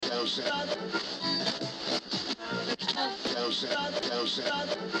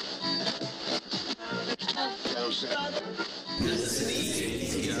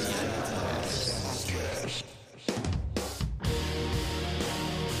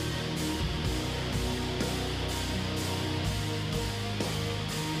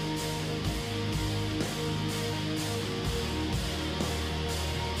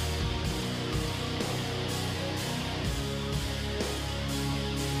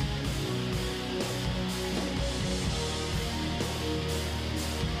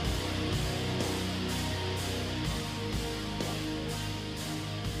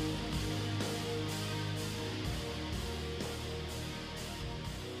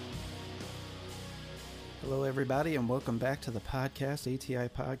Hello, everybody, and welcome back to the podcast, ATI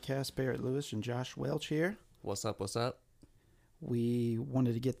Podcast. Barrett Lewis and Josh Welch here. What's up, what's up? We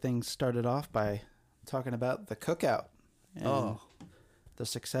wanted to get things started off by talking about the cookout and the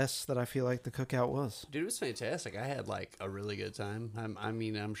success that I feel like the cookout was. Dude, it was fantastic. I had, like, a really good time.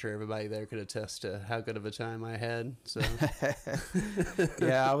 I'm sure everybody there could attest to how good of a time I had, so.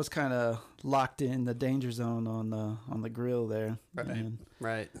 Yeah, I was kind of locked in the danger zone on the grill there.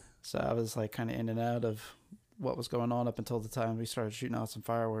 Right. So I was, like, kind of in and out of what was going on up until the time we started shooting out some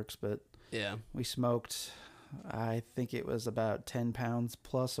fireworks, but yeah, we smoked, I think it was about 10 pounds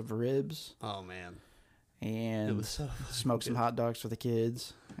plus of ribs. Oh, man. And it was so smoked some hot dogs for the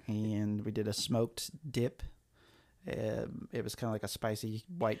kids, and we did a smoked dip. It was kind of like a spicy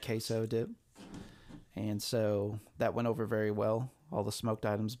white queso dip, and so that went over very well, all the smoked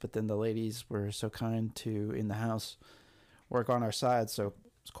items. But then the ladies were so kind to, in the house, work on our side. So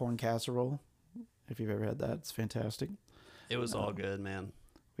it's corn casserole. If you've ever had that, it's fantastic. It was all good, man.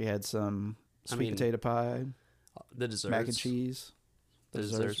 We had some sweet potato pie, the desserts, mac and cheese. The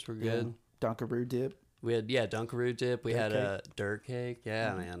desserts were good. Yeah. Dunkaroo dip. We had, Dunkaroo dip. We had a dirt cake.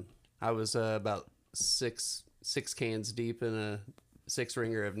 Yeah, man. I was about six cans deep in a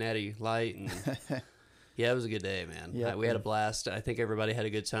 6-ringer of Natty Light. And yeah, it was a good day, man. Yep. We had a blast. I think everybody had a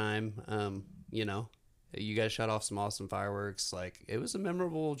good time. You guys shot off some awesome fireworks. Like, it was a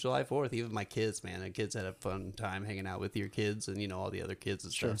memorable July 4th. Even my kids, man. The kids had a fun time hanging out with your kids and, all the other kids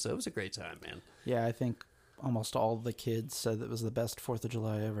and stuff. So it was a great time, man. Yeah, I think almost all the kids said it was the best 4th of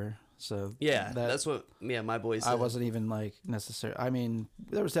July ever. So yeah, that's what my boys said. I wasn't even like necessary. I mean,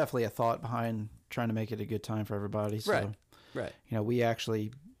 there was definitely a thought behind trying to make it a good time for everybody. So, right. We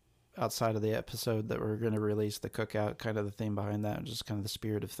actually, outside of the episode that we're going to release, the cookout, kind of the theme behind that, just kind of the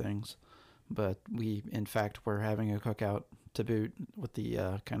spirit of things. But we, in fact, were having a cookout to boot with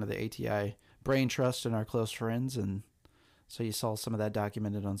the kind of the ATI brain trust and our close friends. And so you saw some of that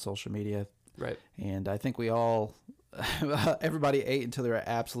documented on social media. Right. And I think we all, everybody ate until they were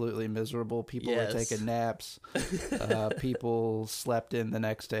absolutely miserable. People were taking naps. People slept in the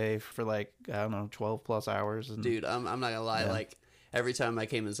next day for 12 plus hours. And, dude, I'm not going to lie. Yeah. Like, every time I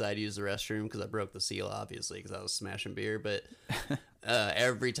came inside to use the restroom, because I broke the seal, obviously, because I was smashing beer, but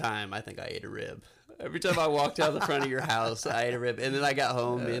every time I think I ate a rib. Every time I walked out the front of your house, I ate a rib. And then I got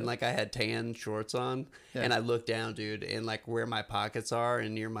home and I had tan shorts on, and I looked down, dude, and where my pockets are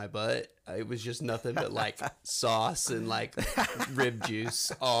and near my butt, it was just nothing but sauce and rib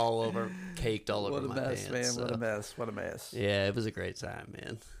juice all over, caked all over my pants. What a mess, man. What a mess. Yeah, it was a great time,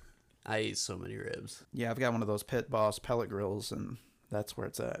 man. I ate so many ribs. Yeah, I've got one of those Pit Boss pellet grills, and that's where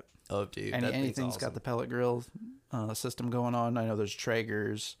it's at. Oh, dude. Anything's got the pellet grill system going on. I know there's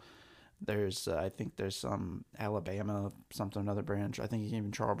Traeger's. There's, I think there's some Alabama, another branch. I think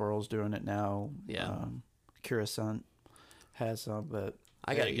even Charboro's doing it now. Yeah. Coruscant has some, but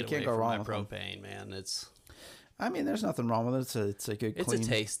I got to get away from my propane, man. There's nothing wrong with it. It's a good clean. It's a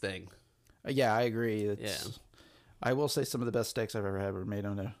taste thing. Yeah, I agree. I will say some of the best steaks I've ever had were made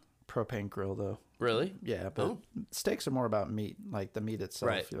on a propane grill, though. Really? Yeah, but steaks are more about meat, like the meat itself,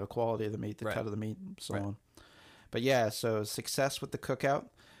 right. Quality of the meat, the cut of the meat, and so on. But yeah, so success with the cookout.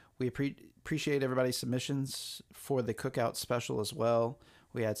 We appreciate everybody's submissions for the cookout special as well.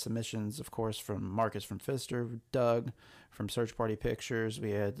 We had submissions, of course, from Marcus from Pfister, Doug from Search Party Pictures.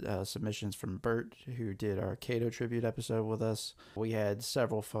 We had submissions from Bert, who did our Cato tribute episode with us. We had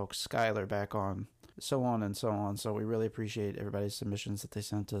several folks, Skylar back on, so on and so on. So we really appreciate everybody's submissions that they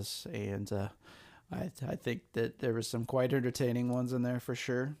sent us. And I think that there was some quite entertaining ones in there for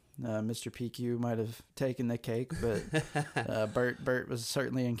sure. Mr. PQ might have taken the cake, but Bert was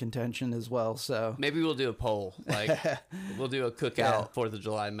certainly in contention as well. So maybe we'll do a poll. We'll do a cookout 4th of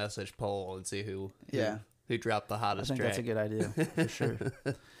July message poll and see who dropped the hottest track. I think that's a good idea for sure.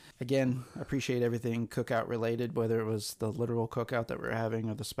 Again, appreciate everything cookout related, whether it was the literal cookout that we're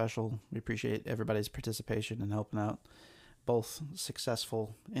having or the special. We appreciate everybody's participation and helping out. both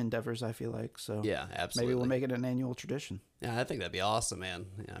successful endeavors, I feel like. So Yeah, absolutely. maybe we'll make it an annual tradition. Yeah, I think that'd be awesome, man.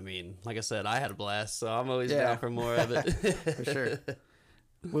 I mean, like I said, I had a blast, so I'm always down for more of it. For sure.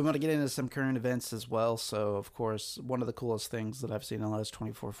 We want to get into some current events as well. So, of course, one of the coolest things that I've seen in the last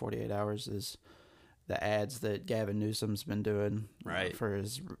 24, 48 hours is the ads that Gavin Newsom's been doing for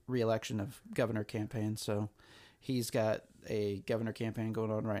his re-election of governor campaign. So he's got a governor campaign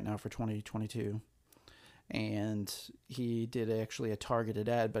going on right now for 2022. And he did actually a targeted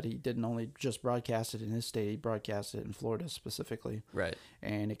ad, but he didn't only just broadcast it in his state, he broadcast it in Florida specifically. Right.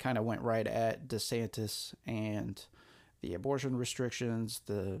 And it kind of went right at DeSantis and the abortion restrictions,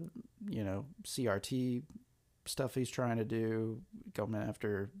 the, CRT stuff he's trying to do, going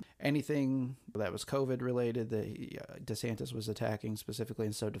after anything that was COVID related that DeSantis was attacking specifically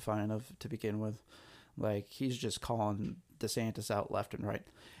and so defiant of to begin with. Like, he's just calling DeSantis out left and right.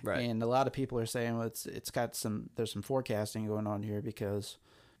 Right. And a lot of people are saying, well, there's some forecasting going on here because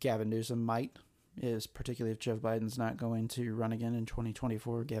Gavin Newsom is particularly if Joe Biden's not going to run again in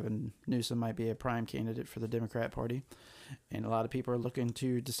 2024, Gavin Newsom might be a prime candidate for the Democrat Party. And a lot of people are looking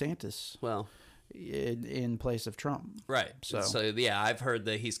to DeSantis. Well, in place of Trump. Right. So yeah, I've heard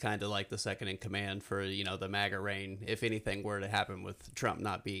that he's kind of like the second in command for, the MAGA reign. If anything were to happen with Trump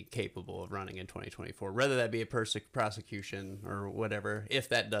not being capable of running in 2024, whether that be a prosecution or whatever, if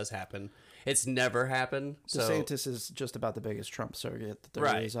that does happen, it's never happened. DeSantis is just about the biggest Trump surrogate that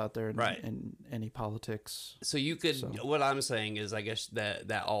there is out there in any politics. So you could, what I'm saying is, I guess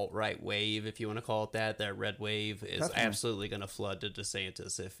that alt-right wave, if you want to call it that red wave is absolutely going to flood to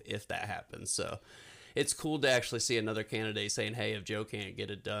DeSantis if that happens. So it's cool to actually see another candidate saying, hey, if Joe can't get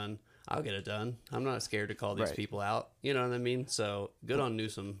it done, I'll get it done. I'm not scared to call these people out. You know what I mean? So good on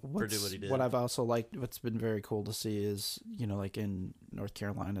Newsom for doing what he did. What I've also liked, what's been very cool to see is, like in North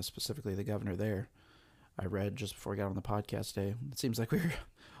Carolina, specifically the governor there, I read just before we got on the podcast today. It seems like we're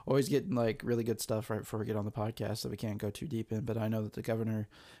always getting like really good stuff right before we get on the podcast that we can't go too deep in. But I know that the governor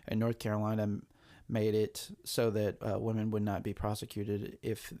in North Carolina made it so that women would not be prosecuted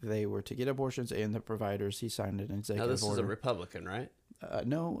if they were to get abortions, and the providers, he signed an executive order. Now, this is a Republican, right?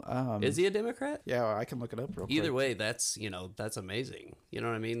 No. Is he a Democrat? Yeah, I can look it up real quick. Either way, that's amazing. You know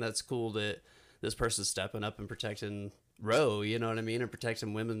what I mean? That's cool that this person's stepping up and protecting Roe, you know what I mean? And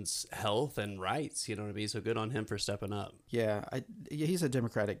protecting women's health and rights, you know what I mean? So good on him for stepping up. Yeah, he's a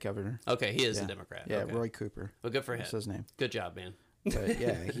Democratic governor. Okay, he is a Democrat. Yeah, okay. Roy Cooper. Well, good for him. That's his name. Good job, man. But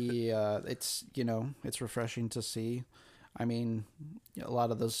yeah, it's refreshing to see. I mean, a lot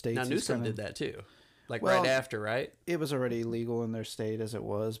of those states. Now Newsom did that too, right after, right? It was already legal in their state as it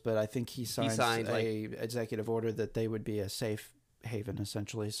was, but I think he signed a executive order that they would be a safe haven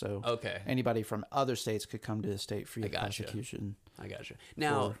essentially. So anybody from other states could come to the state free of prosecution. I gotcha.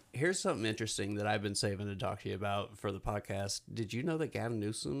 Now, here's something interesting that I've been saving to talk to you about for the podcast. Did you know that Gavin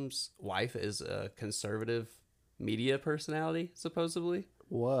Newsom's wife is a conservative media personality, supposedly?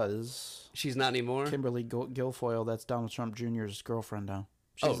 She's not anymore? Kimberly Guilfoyle, that's Donald Trump Jr.'s girlfriend now.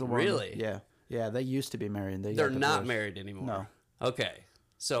 She's the one really? Yeah, they used to be married. They're not married anymore? No. Okay.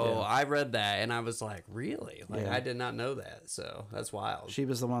 So I read that, and I was like, really? I did not know that, so that's wild. She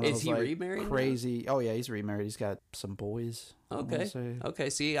was the one that was remarried crazy. Now? Oh, yeah, he's remarried. He's got some boys. Okay,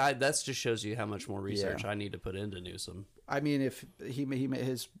 see, that just shows you how much more research I need to put into Newsom. I mean, if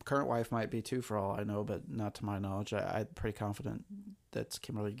his current wife might be too, for all I know, but not to my knowledge. I'm pretty confident that's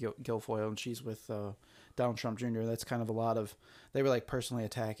Kimberly Guilfoyle, and she's with Donald Trump Jr. That's kind of a lot of, they were personally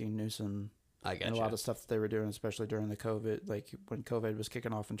attacking Newsom. I got and a lot of stuff that they were doing, especially during the COVID, when COVID was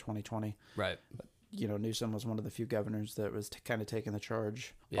kicking off in 2020. Right. But, Newsom was one of the few governors that was kind of taking the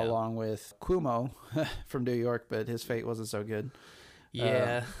charge, along with Cuomo from New York, but his fate wasn't so good.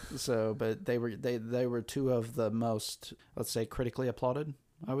 Yeah. But they were two of the most, let's say, critically applauded,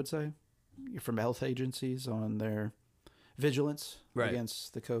 I would say, from health agencies on their vigilance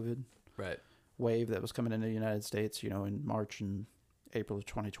against the COVID wave that was coming into the United States, in March and April of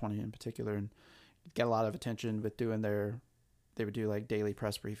 2020 in particular, and got a lot of attention with doing they would do daily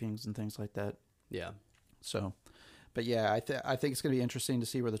press briefings and things like that. Yeah. So, but yeah, I think it's going to be interesting to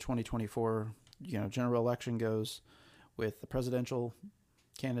see where the 2024, general election goes with the presidential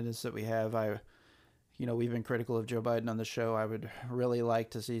candidates that we have. We've been critical of Joe Biden on the show. I would really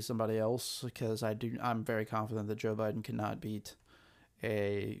like to see somebody else because I'm very confident that Joe Biden cannot beat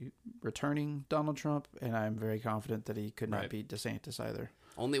a returning Donald Trump, and I'm very confident that he could not beat DeSantis either.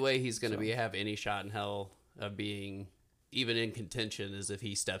 Only way he's going to have any shot in hell of being even in contention is if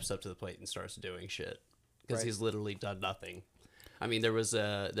he steps up to the plate and starts doing shit, because he's literally done nothing. I mean, there was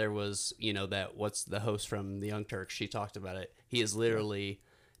what's the host from the Young Turks, she talked about it. He has literally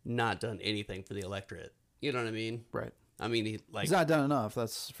not done anything for the electorate. You know what I mean? Right. I mean, he's not done enough.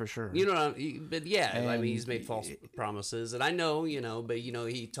 That's for sure. You know what I mean? But yeah, I mean, he's made false promises, and I know, but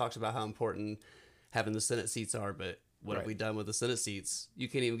he talks about how important having the Senate seats are, but what have we done with the Senate seats? You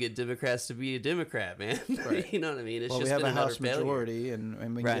can't even get Democrats to be a Democrat, man. Right. You know what I mean? It's just we have been a House failure. Majority,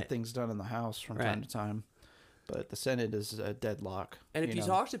 and we can get things done in the House from time to time. But the Senate is a deadlock. And if you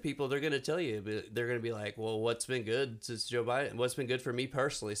talk to people, they're going to tell you, they're going to be like, well, what's been good since Joe Biden? What's been good for me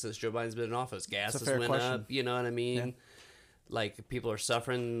personally since Joe Biden's been in office? Gas has went up, you know what I mean? Yeah. Like, people are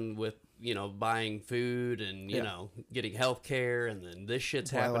suffering with, buying food and, getting health care, and then this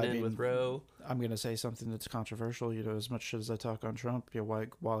shit's happening with Roe. I'm going to say something that's controversial, as much as I talk on Trump,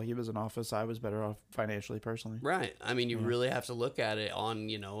 while he was in office, I was better off financially, personally. Right. I mean, you really have to look at it on,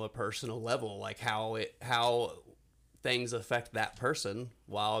 a personal level, like how things affect that person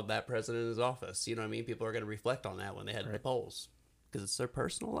while that president is in office. You know what I mean? People are going to reflect on that when they head to the polls because it's their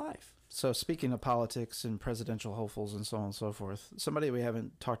personal life. So speaking of politics and presidential hopefuls and so on and so forth, somebody we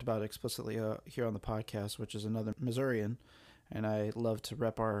haven't talked about explicitly here on the podcast, which is another Missourian, and I love to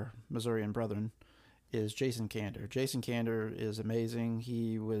rep our Missourian brethren, is Jason Kander. Jason Kander is amazing.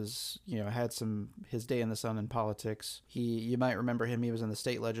 He was, had his day in the sun in politics. You might remember him. He was in the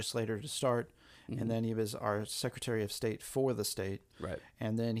state legislature to start, and then he was our Secretary of State for the state. Right.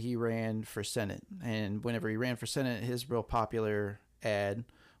 And then he ran for Senate. And whenever he ran for Senate, his real popular ad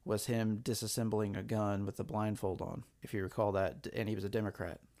was him disassembling a gun with the blindfold on, if you recall that, and he was a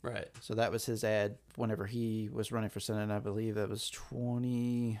Democrat. Right. So that was his ad whenever he was running for Senate, and I believe that was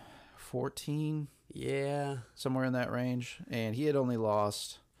 2014. Yeah. Somewhere in that range. And he had only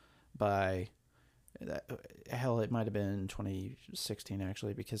lost by, it might have been 2016,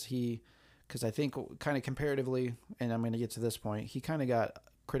 actually, because I think kind of comparatively, and I'm going to get to this point, he kind of got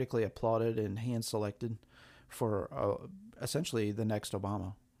critically applauded and hand-selected for essentially the next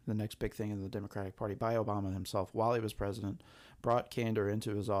Obama. The next big thing in the Democratic Party by Obama himself while he was president, brought Kander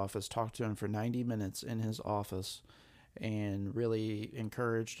into his office, talked to him for 90 minutes in his office, and really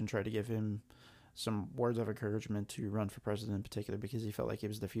encouraged and tried to give him some words of encouragement to run for president in particular because he felt like he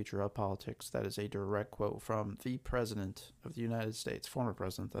was the future of politics. That is a direct quote from the president of the United States, former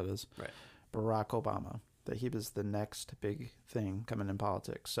president, that is, Barack Obama, that he was the next big thing coming in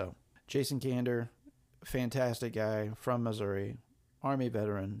politics. So Jason Kander, fantastic guy from Missouri, Army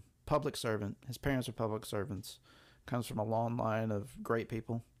veteran, public servant. His parents are public servants. Comes from a long line of great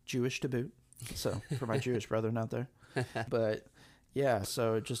people, Jewish to boot. So for my Jewish brethren out there. But yeah,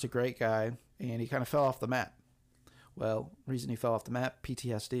 so just a great guy. And he kind of fell off the map. Well, reason he fell off the map,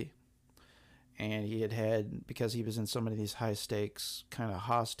 PTSD. And he had, because he was in so many of these high stakes kind of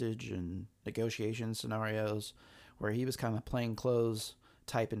hostage and negotiation scenarios where he was kind of plainclothes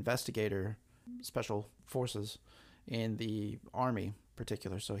type investigator, special forces in the army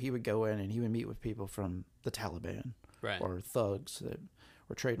particular. So he would go in and he would meet with people from the Taliban or thugs that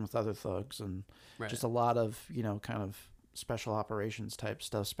were trading with other thugs and just a lot of, kind of special operations type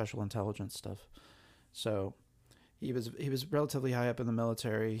stuff, special intelligence stuff. So he was relatively high up in the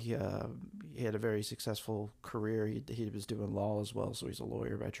military. He had a very successful career. He was doing law as well, so he's a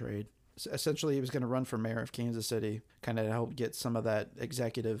lawyer by trade. So essentially, he was going to run for mayor of Kansas City, kind of help get some of that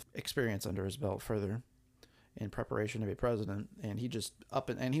executive experience under his belt further in preparation to be president. And he just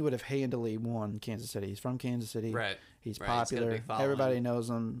and he would have handily won Kansas City. He's from Kansas City. Right. He's popular. Everybody knows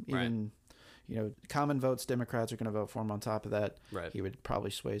him. Even, common votes, Democrats are going to vote for him on top of that. Right. He would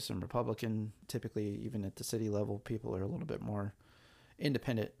probably sway some Republican. Typically, even at the city level, people are a little bit more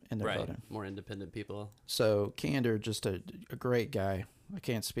independent in their voting. More independent people. So Kander, just a great guy. I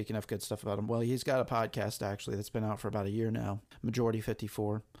can't speak enough good stuff about him. Well, he's got a podcast, actually, that's been out for about a year now, Majority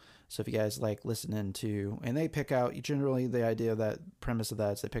 54. So if you guys like listening to, and they pick out, generally the idea of that premise of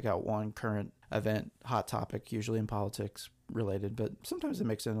that is they pick out one current event, hot topic, usually in politics related, but sometimes they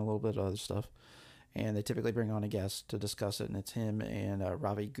mix in a little bit of other stuff. And they typically bring on a guest to discuss it, and it's him and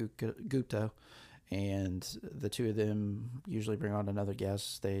Ravi Gupta. And the two of them usually bring on another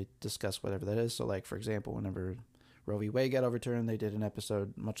guest. They discuss whatever that is. So, like, for example, whenever Roe v. Wade got overturned, they did an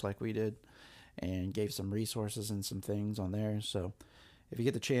episode much like we did and gave some resources and some things on there. So if you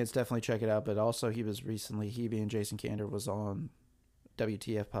get the chance, definitely check it out. But also he being Jason Kander was on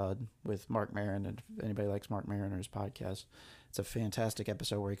WTF Pod with Mark Maron. And if anybody likes Mark Maron or his podcast, it's a fantastic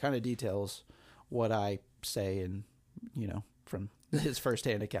episode where he kind of details what I say and, from his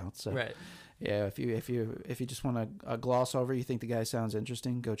firsthand account. So yeah, if you just want to gloss over, you think the guy sounds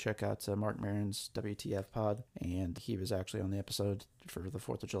interesting, go check out Mark Maron's WTF Pod. And he was actually on the episode for the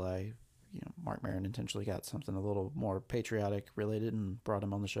 4th of July. Mark Maron intentionally got something a little more patriotic related and brought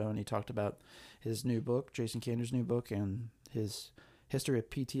him on the show. And he talked about his new book, Jason Kander's new book, and his history of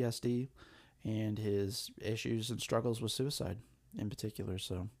PTSD and his issues and struggles with suicide in particular.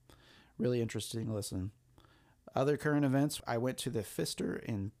 So really interesting listen. Other current events, I went to the Fister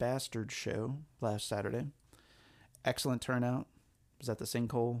and Bastard show last Saturday. Excellent turnout. Was at the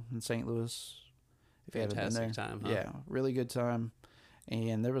Sinkhole in St. Louis. If you haven't been there. Time, huh? Yeah, really good time.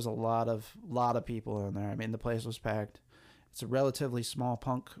 And there was a lot of people in there. I mean, the place was packed. It's a relatively small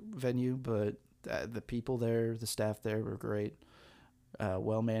punk venue, but the people there, the staff there were great.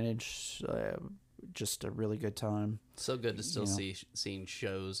 Well managed. Just a really good time. So good to still seeing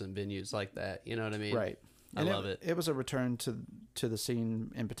shows and venues like that. You know what I mean? Right. I love it. It was a return to the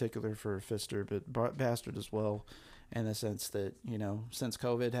scene in particular for Fister, but Bastard as well, in the sense that, since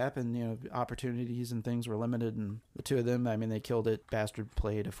COVID happened, opportunities and things were limited, and the two of them, I mean, they killed it. Bastard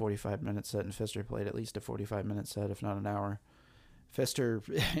played a 45-minute set, and Fister played at least a 45-minute set, if not an hour. Fister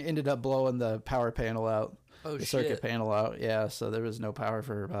ended up blowing the power panel out, the circuit panel out, yeah, so there was no power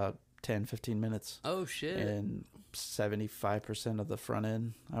for about 10, 15 minutes. Oh, shit. And 75% of the front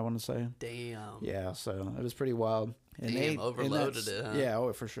end, I want to say. Damn. Yeah, so it was pretty wild. And Damn, overloaded it, huh?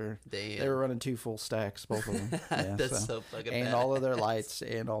 Yeah, for sure. Damn. They were running 2 full stacks, both of them. Yeah, That's so fucking and bad. all of their lights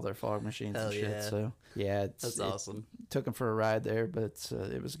and all their fog machines and shit. Yeah. So, yeah. That's awesome. Took them for a ride there, but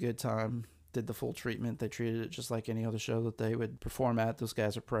it was a good time. Did the full treatment. They treated it just like any other show that they would perform at. Those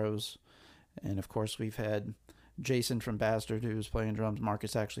guys are pros. And, of course, we've had Jason from Bastard, who was playing drums.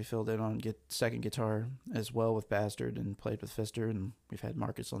 Marcus actually filled in on second guitar as well with Bastard and played with Fister, and we've had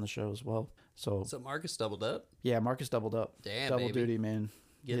Marcus on the show as well. So Marcus doubled up? Yeah, Marcus doubled up. Damn, double baby. duty, man.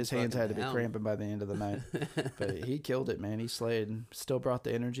 His hands had to be cramping by the end of the night. But he killed it, man. He slayed and still brought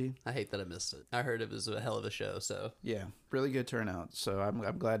the energy. I hate that I missed it. I heard it was a hell of a show, so. Yeah, really good turnout. So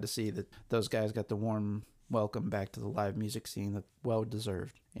I'm glad to see that those guys got the warm welcome back to the live music scene that well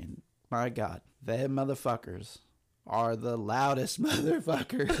deserved. And my God, them motherfuckers are the loudest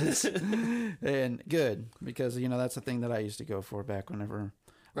motherfuckers. And good, because that's the thing that I used to go for back whenever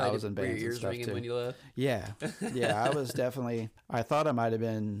I was in bands and stuff too. When you left? Yeah, I was definitely. I thought I might have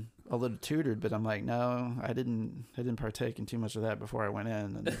been a little tutored, but I'm like, no, I didn't partake in too much of that before I went in,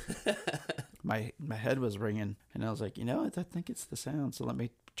 and my head was ringing, and I was like, I think it's the sound. So let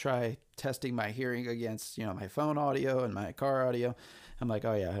me try testing my hearing against my phone audio and my car audio. I'm like,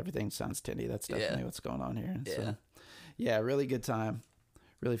 oh yeah, everything sounds tinny. That's definitely what's going on here. Yeah. So, yeah, really good time.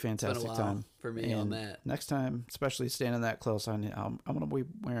 Really fantastic time for me on that. Next time, especially standing that close, I'm going to be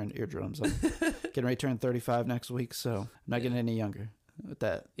wearing eardrums. I'm getting ready to turn 35 next week, so I'm not getting any younger with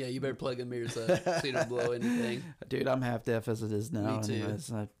that. Yeah, you better plug them ears up so you don't blow anything. Dude, I'm half deaf as it is now. Me too.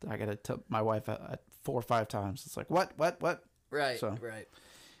 Anyways, I got to tell my wife 4 or 5 times. It's like, what? Right, so, right.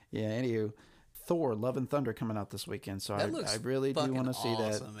 Yeah, anywho. Thor, Love and Thunder coming out this weekend, so I really do want to see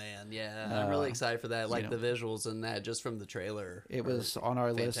that. Awesome, man. Yeah, I'm really excited for that. Like the visuals and that just from the trailer. It was on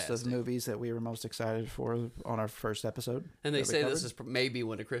our list of movies that we were most excited for on our first episode. And they say this is maybe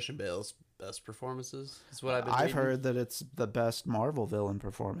one of Christian Bale's best performances. That's what I've heard that it's the best Marvel villain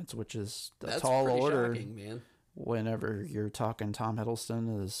performance, which is a tall order. Shocking, man. Whenever you're talking Tom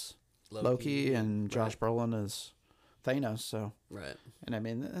Hiddleston as Loki and Josh Brolin as Thanos, so right. And I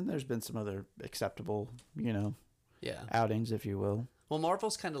mean, and there's been some other acceptable, outings, if you will. Well,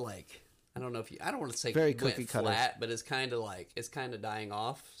 Marvel's kind of like, I don't want to say very cookie cutter flat, but it's kind of dying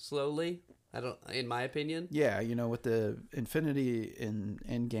off slowly. In my opinion. Yeah, with the Infinity in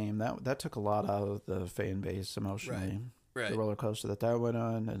Endgame, that took a lot out of the fan base emotionally. Right. The roller coaster that went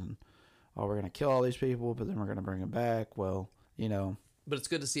on, and we're gonna kill all these people, but then we're gonna bring them back. Well, But it's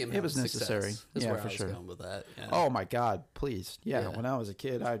good to see him. It was necessary. That's yeah, where for I was sure. going with that. Yeah. Oh my God! Please, yeah. When I was a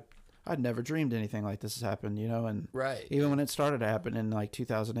kid, I'd never dreamed anything like this has happened. And right. Even when it started to happen in like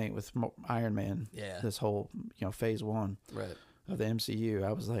 2008 with Iron Man. Yeah. This whole phase 1. Right. Of the MCU,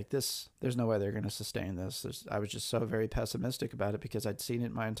 I was like, there's no way they're going to sustain this. I was just so very pessimistic about it because I'd seen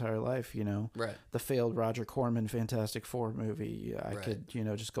it my entire life. Right. The failed Roger Corman Fantastic Four movie. I could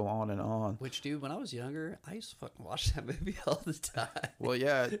just go on and on. Which, dude, when I was younger, I used to fucking watch that movie all the time. Well,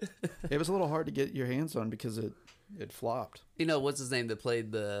 yeah, it was a little hard to get your hands on because it flopped. What's his name that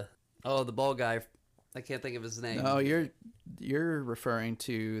played the bald guy? I can't think of his name. No, you're referring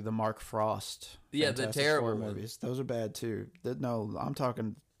to the Mark Frost. The terrible movies. Those are bad too. No, I'm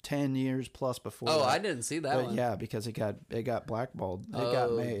talking 10 years plus before. Oh, that. I didn't see that one. Yeah, because it got blackballed. It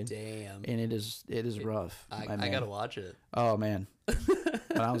got made. Damn. And it is rough. I gotta watch it. Oh man,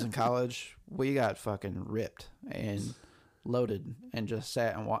 when I was in college, we got fucking ripped and loaded and just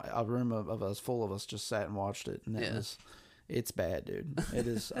sat and a room of us full of us just sat and watched it, and it's bad, dude. It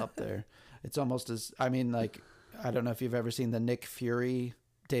is up there. It's almost as I don't know if you've ever seen the Nick Fury,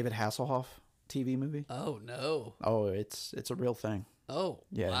 David Hasselhoff TV movie. Oh no. Oh, it's a real thing. Oh,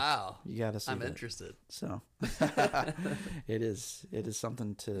 Yeah, wow. you got to see I'm that. interested. So it is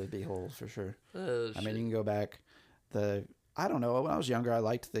something to behold for sure. Oh, I mean, you can go back. I don't know. When I was younger, I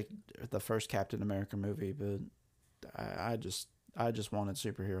liked the first Captain America movie, but I just wanted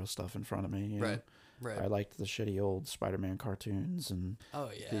superhero stuff in front of me. You know? Right. I liked the shitty old Spider-Man cartoons and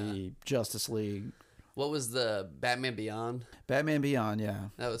the Justice League. What was the Batman Beyond? Batman Beyond, yeah.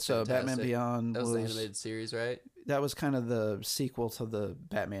 That was so. fantastic. Batman Beyond that was the animated series, right? That was kind of the sequel to the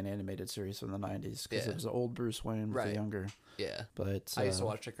Batman animated series from the 90s because it was the old Bruce Wayne with the younger. Yeah. But I used to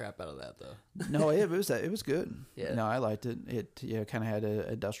watch the crap out of that though. No, it was good. Yeah. No, I liked it. It kind of had an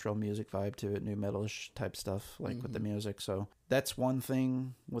industrial music vibe to it, new metalish type stuff like with the music. So that's one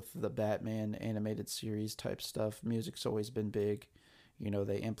thing with the Batman animated series type stuff. Music's always been big. You know,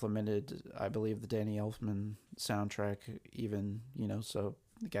 they implemented, I believe, the Danny Elfman soundtrack even, you know, so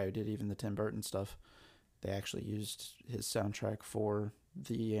the guy who did even the Tim Burton stuff, they actually used his soundtrack for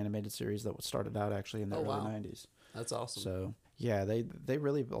the animated series that started out actually in the early 90s. That's awesome. So, yeah, they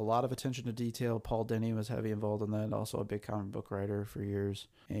really, a lot of attention to detail. Paul Dini was heavy involved in that, also a big comic book writer for years.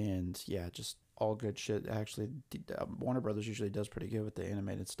 And, yeah, just all good shit. Actually, Warner Brothers usually does pretty good with the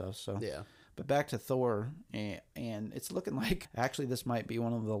animated stuff, so. Yeah. But back to Thor, and it's looking like actually this might be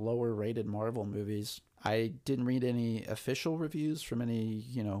one of the lower rated Marvel movies. I didn't read any official reviews from any,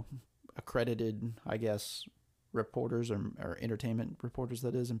 you know, accredited, I guess, reporters or entertainment reporters,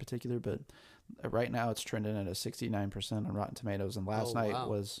 that is, in particular. But right now it's trending at a 69% on Rotten Tomatoes. And last night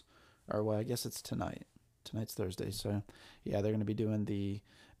was, or well, I guess it's tonight. Tonight's Thursday. So, yeah, they're going to be doing the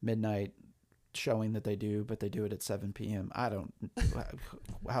midnight showing that they do, but they do it at 7 p.m. I don't.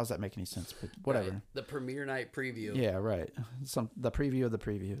 How's that make any sense? But whatever. Right. The premiere night preview. Yeah, right. The preview of the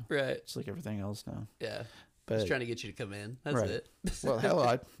preview. Right. It's like everything else now. Yeah. But just trying to get you to come in. That's it. Well,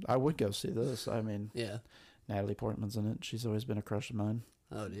 hell, I would go see this. I mean, yeah. Natalie Portman's in it. She's always been a crush of mine.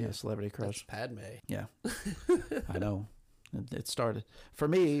 Oh, dude. Yeah, celebrity crush. That's Padme. Yeah. I know. It started for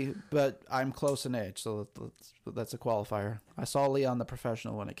me, but I'm close in age, so that's a qualifier. I saw Leon the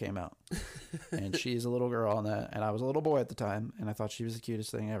Professional when it came out, and she's a little girl on that, and I was a little boy at the time, and I thought she was the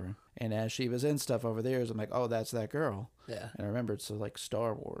cutest thing ever. And as she was in stuff over the years, I'm like, oh, that's that girl. Yeah. And I remembered, so like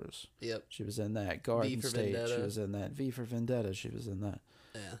Star Wars. Yep. She was in that. Garden State. Vendetta. She was in that. V for Vendetta. She was in that.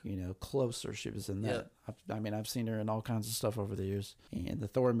 Yeah. You know, Closer. She was in that. Yep. I mean, I've seen her in all kinds of stuff over the years. And the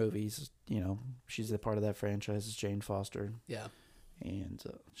Thor movies, you know, she's a part of that franchise. It's Jane Foster. Yeah. And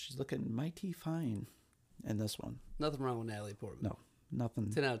she's looking mighty fine in this one. Nothing wrong with Natalie Portman. No,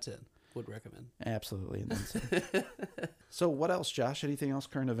 nothing. 10 out of 10. Would recommend. Absolutely. So what else, Josh? Anything else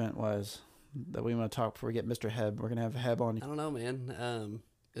current event-wise that we want to talk before we get Mr. Heb? We're going to have Heb on. I don't know, man.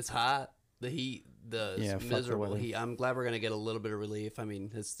 It's hot. The heat, fuck the miserable weather. heat. I'm glad we're going to get a little bit of relief. I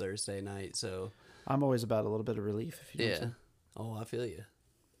mean, it's Thursday night, so. I'm always about a little bit of relief. If you want to. Oh, I feel you.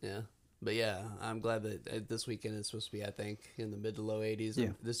 Yeah. But yeah, I'm glad that this weekend it's supposed to be, I think, in the mid to low 80s. Yeah.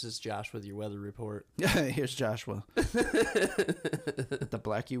 This is Josh with your weather report. Here's Joshua. The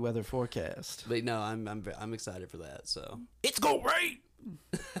Black U weather forecast. But no, I'm excited for that. So it's go right.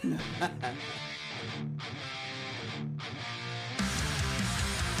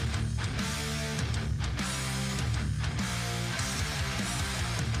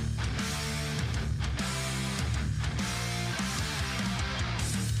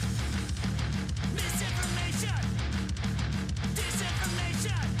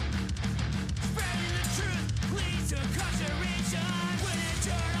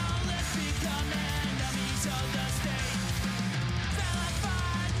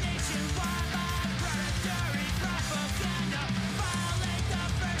 Vilified nationwide by predatory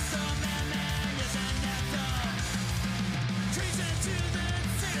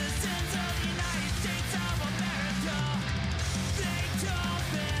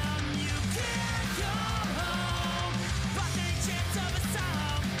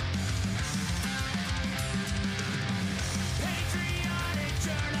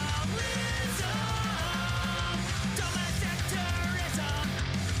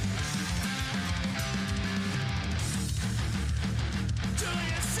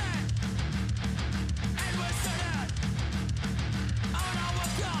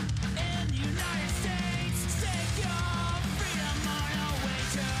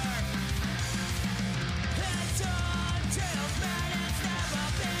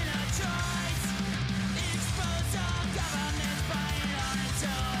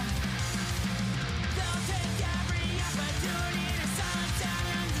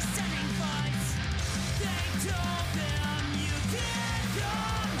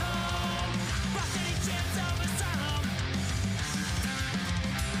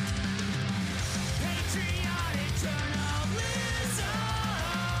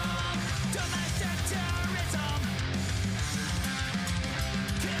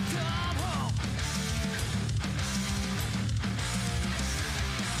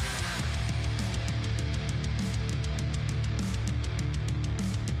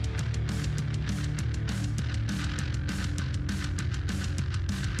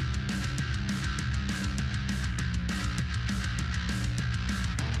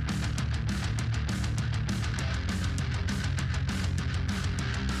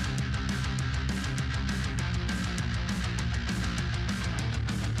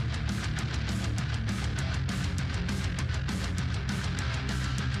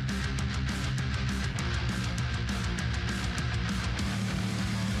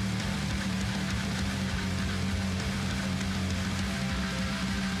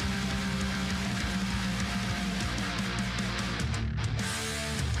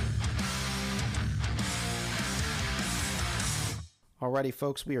Alrighty,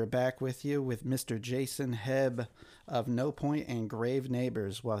 folks, we are back with you with Mr. Jason Heob of NoPoint and Grave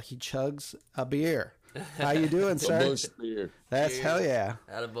Neighbors while he chugs a beer. How you doing, sir? Bush beer. That's Cheers. hell yeah.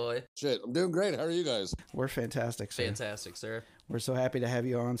 Attaboy. Shit, I'm doing great. How are you guys? We're fantastic, sir. Fantastic, sir. We're so happy to have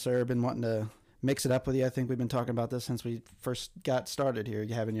you on, sir. Been wanting to mix it up with you. I think we've been talking about this since we first got started here,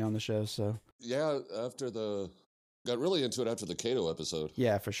 having you on the show. So Yeah, got really into it after the Cato episode.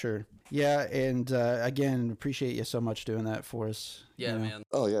 yeah, for sure. Yeah, and again, appreciate you so much doing that for us. Yeah, You know, man.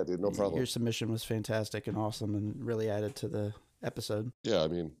 Oh yeah, dude, no problem. Your submission was fantastic and awesome and really added to the episode. Yeah, I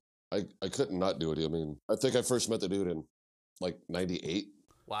mean, I couldn't not do it. I mean, I think I first met the dude in like 98.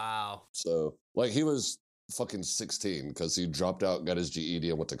 Wow. So like he was fucking 16 because he dropped out, got his GED,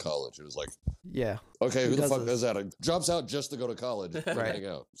 and went to college. It was like, Yeah, okay, who the fuck this? does that? Drops out just to go to college and Right. hang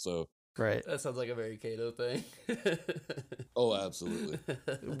out. So, right. That sounds like a very Cato thing. oh, absolutely.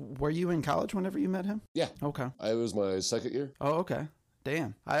 Were you in college whenever you met him? Yeah, Okay. I was my second year. Oh, okay.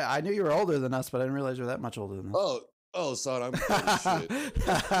 Damn. I knew you were older than us, but I didn't realize you were that much older than us. Oh, son, I'm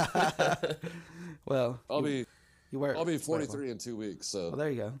shit. Well, I'll be you 43 in 2 weeks. So Well, there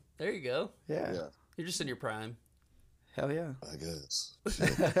you go. There you go. Yeah. yeah, You're just in your prime. Hell yeah. I guess.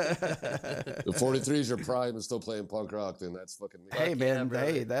 If 43 is your prime and still playing punk rock, then that's fucking me. Hey, yeah, man. brother.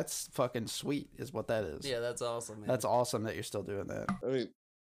 Hey, that's fucking sweet is what that is. Yeah, that's awesome, man. That's awesome that you're still doing that. I mean,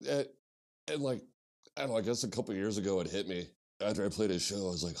 and like, I don't know, I guess a couple years ago it hit me after I played his show.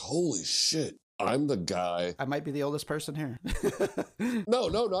 I was like, holy shit, I'm the guy. I might be the oldest person here. No,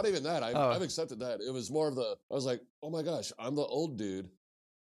 not even that. Oh. I've accepted that. It was more of I was like, oh my gosh, I'm the old dude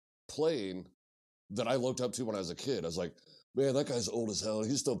playing that I looked up to when I was a kid. I was like, man, that guy's old as hell.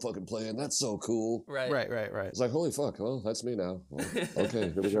 He's still fucking playing. That's so cool. right. Right. It's like, holy fuck. Well, that's me now. Well, okay,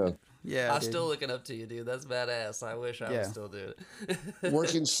 here we go. Yeah. I'm dude. still looking up to you, dude. That's badass. I wish I Yeah. would still do it.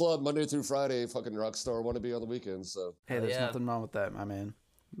 Working schlub Monday through Friday, fucking rock star, want to be on the weekends. So Hey, there's Yeah. nothing wrong with that, my man,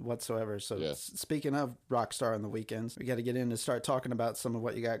 whatsoever. So Yeah. speaking of Rockstar on the weekends, we got to get in and start talking about some of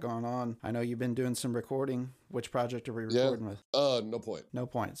what you got going on. I know you've been doing some recording. Which project are we Yeah. recording with? NoPoint.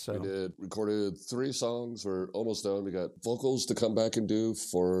 NoPoint. So We recorded 3 songs. We're almost done. We got vocals to come back and do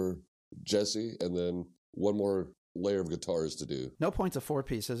for Jesse, and then one more layer of guitars to do. NoPoint's a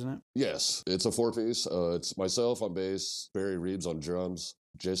 4-piece, isn't it? Yes, it's a 4-piece. It's myself on bass, Barry Reeves on drums,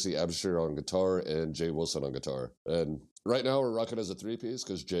 Jesse Absher on guitar, and Jay Wilson on guitar. And right now we're rocking as a 3-piece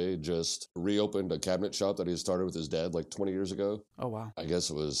because Jay just reopened a cabinet shop that he started with his dad like 20 years ago. Oh, wow. I guess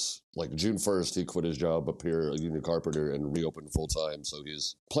it was like June 1st, he quit his job up here, a union carpenter, and reopened full time. So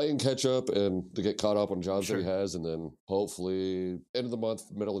he's playing catch up and to get caught up on jobs that he has. And then hopefully end of the month,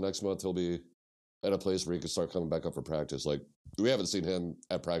 middle of next month, he'll be at a place where he can start coming back up for practice. Like we haven't seen him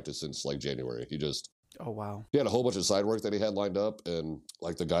at practice since like January. Oh, wow. He had a whole bunch of side work that he had lined up. And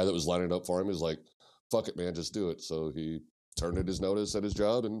like the guy that was lining up for him is like, fuck it, man, just do it. So he turned in his notice at his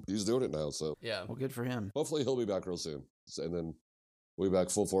job and he's doing it now. So Yeah. Well, good for him. hopefully he'll be back real soon. And then we'll be back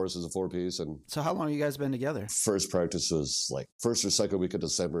full force as a 4-piece. And So how long have you guys been together? first practice was like first or second week of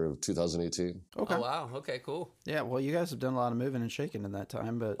December of 2018. Okay. Oh, wow. Okay, cool. Yeah, well, you guys have done a lot of moving and shaking in that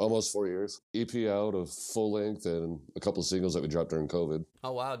time, but Almost 4 years. EP out of full length and a couple of singles that we dropped during COVID.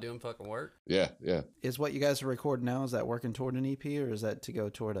 Oh, wow. Doing fucking work. Yeah. is what you guys are recording now, is that working toward an EP or is that to go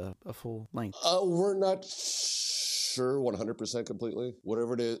toward a full length? We're not sure 100% completely.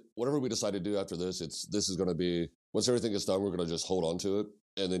 Whatever we decide to do after this, this is going to be, once everything gets done, we're going to just hold on to it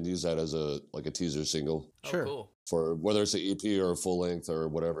and then use that as a teaser single Sure. Oh, cool. for whether it's an EP or a full length or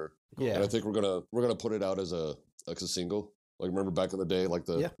whatever. Yeah. And I think we're gonna put it out as a single. Like remember back in the day, like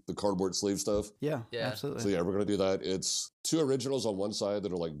the cardboard sleeve stuff. Yeah, Yeah. absolutely. So yeah, we're gonna do that. It's 2 originals on one side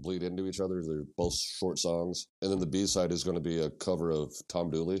that are like bleed into each other. They're both short songs, and then the B side is gonna be a cover of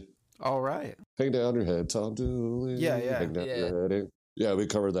Tom Dooley. All right. Hang down your head, Tom Dooley. Yeah. Hang down your head. Yeah, we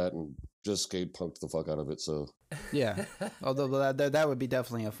covered that and just skate punked the fuck out of it. So Yeah. Although that would be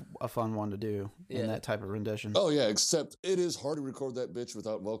definitely a fun one to do in Yeah. that type of rendition. oh yeah, except it is hard to record that bitch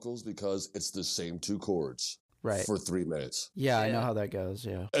without vocals because it's the same 2 chords Right. for 3 minutes. Yeah, I know Yeah. how that goes.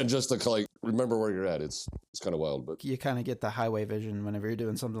 Yeah. And just to like remember where you're at, it's kind of wild, but You kind of get the highway vision whenever you're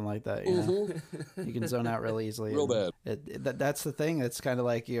doing something like that. You know? You can zone out real easily. Real bad. That's the thing. It's kind of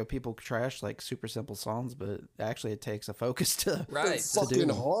like, people trash like super simple songs, but actually it takes a focus to. Right. It's fucking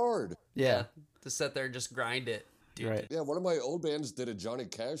do. hard. Yeah. To sit there and just grind it. Dude. Right. Yeah, one of my old bands did a Johnny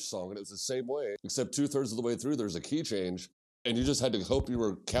Cash song, and it was the same way, except 2/3 of the way through, there's a key change, and you just had to hope you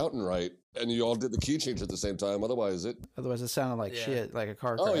were counting right, and you all did the key change at the same time. Otherwise, Otherwise, it sounded like Yeah. shit, like a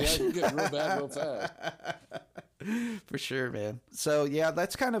car oh crash. yeah, you get real bad real fast. For sure, man. So yeah,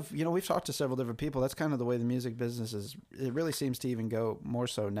 that's kind of, we've talked to several different people. That's kind of the way the music business is. It really seems to even go more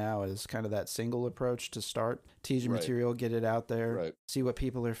so now is kind of that single approach to start. Tease your material, get it out there, see what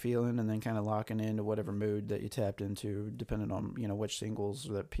people are feeling, and then kind of locking into whatever mood that you tapped into, depending on, which singles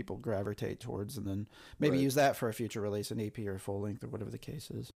that people gravitate towards, and then maybe use that for a future release, an EP or a full length or whatever the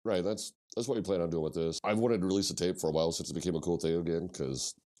case is. Right. That's what we plan on doing with this. I've wanted to release a tape for a while since it became a cool thing again,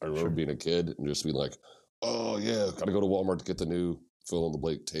 because I remember being a kid and just being like, oh yeah, gotta go to Walmart to get the new fill in the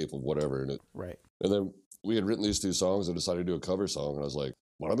blank tape of whatever in it. Right. And then we had written these 2 songs and decided to do a cover song, and I was like,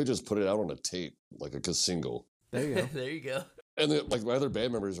 why don't we just put it out on a tape, like a single? There you go. There you go. And then, like, my other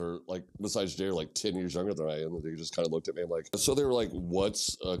band members are, like, besides Jay, are like 10 years younger than I am. And they just kind of looked at me. I'm like, so they were like,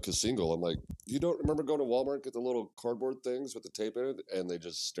 what's a single? I'm like, you don't remember going to Walmart and get the little cardboard things with the tape in it? And they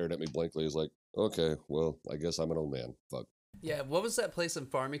just stared at me blankly. It's like, okay, well, I guess I'm an old man. Fuck. Yeah, what was that place in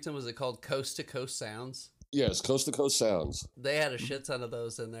Farmington? Was it called Coast to Coast Sounds? Yes, Coast to Coast Sounds. They had a shit ton of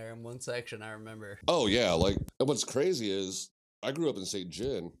those in there in one section, I remember. Oh, yeah. Like, and what's crazy is I grew up in St.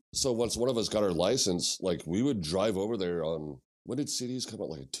 John. So once one of us got our license, like, we would drive over there on, when did CDs come out?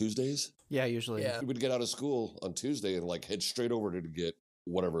 Like Tuesdays? Yeah, usually. Yeah. We would get out of school on Tuesday and, like, head straight over to get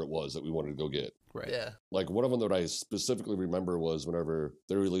whatever it was that we wanted to go get. Right. Yeah. Like, one of them that I specifically remember was whenever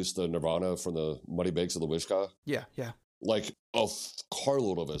they released the Nirvana from the Muddy Bakes of the Wishkah. Yeah, yeah. Like, a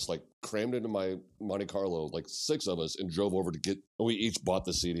carload of us, like, crammed into my Monte Carlo, like 6 of us, and drove over to get, and we each bought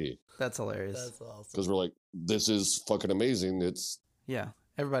the CD. That's hilarious. That's awesome. Because we're like, this is fucking amazing. It's... Yeah,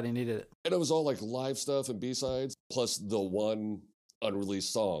 everybody needed it. And it was all, like, live stuff and B-sides, plus the one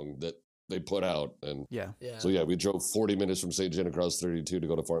unreleased song that they put out. And yeah. So, yeah, we drove 40 minutes from St. John across 32 to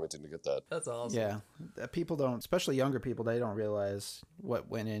go to Farmington to get that. That's awesome. Yeah. People don't, especially younger people, they don't realize what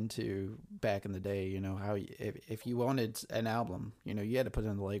went into back in the day, how if you wanted an album, you had to put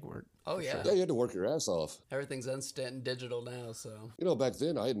in the legwork. Oh, yeah. Sure. Yeah, you had to work your ass off. Everything's instant and digital now, so. Back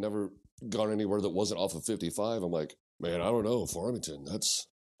then, I had never gone anywhere that wasn't off of 55. I'm like, man, I don't know, Farmington, that's...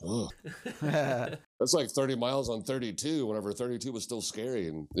 That's like 30 miles on 32 whenever 32 was still scary.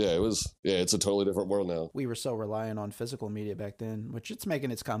 And it's a totally different world now. We were so reliant on physical media back then, which it's making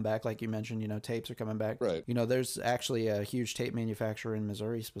its comeback. Like you mentioned, tapes are coming back. Right. There's actually a huge tape manufacturer in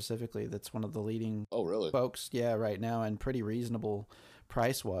Missouri specifically that's one of the leading folks. Yeah, right now, and pretty reasonable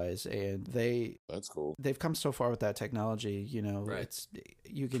price wise, and that's cool. They've come so far with that technology, it's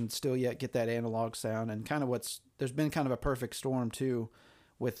you can still yet get that analog sound, and kind of there's been kind of a perfect storm too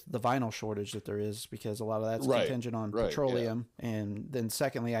with the vinyl shortage that there is, because a lot of that's contingent on petroleum. Yeah. And then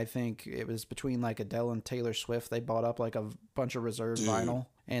secondly, I think it was between like Adele and Taylor Swift, they bought up like a bunch of reserve vinyl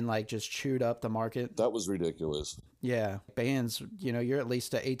and like just chewed up the market. That was ridiculous. Yeah. Bands, you're at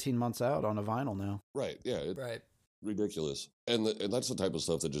least 18 months out on a vinyl now. Right. Yeah. Right. Ridiculous. And that's the type of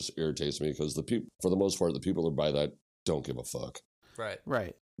stuff that just irritates me, because for the most part, the people who buy that don't give a fuck. Right.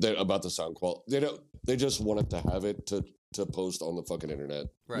 Right. About the sound quality. They just want it to have it to post on the fucking internet.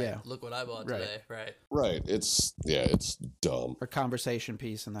 Right. Yeah. Look what I bought today. Right. Right. It's dumb. Or conversation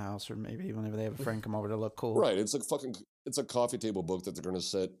piece in the house, or maybe whenever they have a friend come over to look cool. Right. It's a coffee table book that they're going to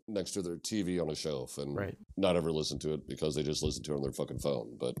set next to their TV on a shelf and not ever listen to it, because they just listen to it on their fucking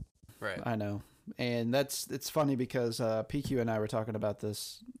phone. But I know. And it's funny because PQ and I were talking about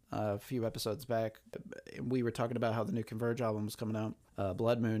this a few episodes back. We were talking about how the new Converge album was coming out,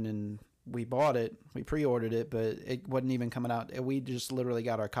 Blood Moon, and we bought it. We pre-ordered it, but it wasn't even coming out. We just literally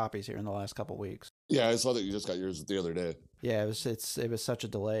got our copies here in the last couple of weeks. Yeah, I saw that you just got yours the other day. Yeah, it was such a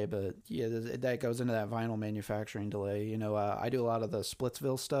delay, but yeah, that goes into that vinyl manufacturing delay. I do a lot of the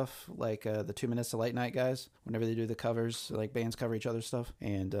Splitsville stuff, like the 2 Minutes to Late Night guys. Whenever they do the covers, like bands cover each other's stuff,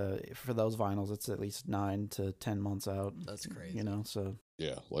 and for those vinyls, it's at least 9 to 10 months out. That's crazy. So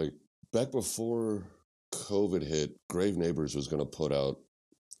yeah, like back before COVID hit, Grave Neighbors was going to put out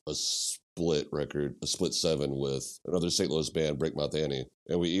a split record, a split 7 with another St. Louis band, Breakmouth Annie,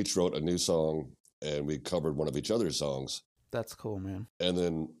 and we each wrote a new song and we covered one of each other's songs. That's cool, man. And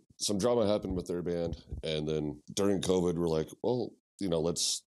then some drama happened with their band, and then during COVID, we're like, well,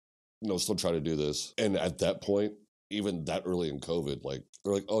 let's still try to do this. And at that point, even that early in COVID, like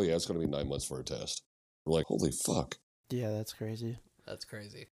they're like, oh yeah, it's going to be 9 months for a test. We're like, holy fuck. Yeah, that's crazy. That's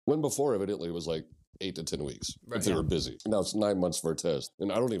crazy. When before, evidently, it was like 8 to 10 weeks if they were busy. Now it's 9 months for a test,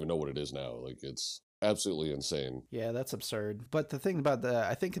 and I don't even know what it is now. Like, it's absolutely insane. Yeah, that's absurd. But the thing about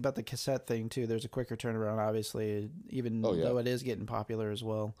I think about the cassette thing too, there's a quicker turnaround, obviously, even though it is getting popular as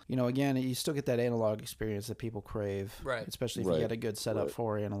well. Again, you still get that analog experience that people crave, right? Especially if you get a good setup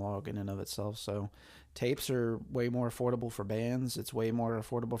for analog in and of itself. So tapes are way more affordable for bands. It's way more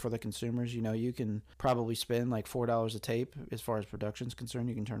affordable for the consumers. You can probably spend like $4 a tape as far as production's concerned.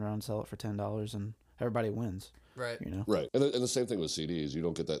 You can turn around and sell it for $10 and everybody wins. Right. You know? Right. And the same thing with CDs. You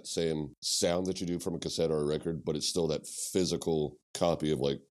don't get that same sound that you do from a cassette or a record, but it's still that physical copy of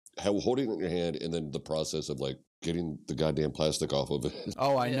like holding it in your hand and then the process of like getting the goddamn plastic off of it.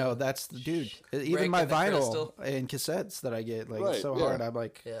 Oh, I know. That's the dude. Even my vinyl and cassettes that I get, like, it's so hard. I'm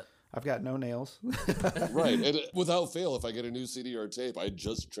like, I've got no nails. Right. And without fail, if I get a new CD or a tape, I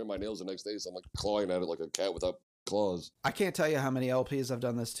just trim my nails the next day. So I'm like clawing at it like a cat without claws. I can't tell you how many LPs I've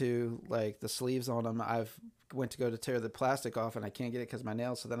done this to, like the sleeves on them. I've went to go to tear the plastic off and I can't get it because my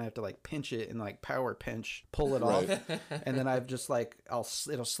nails. So then I have to like pinch it and like power pinch, pull it off. And then I've just like, it'll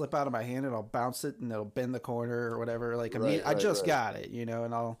slip out of my hand and I'll bounce it and it'll bend the corner or whatever. Like I just got it, you know,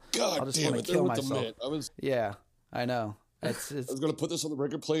 and I'll just want to kill myself. Yeah, I know. I was going to put this on the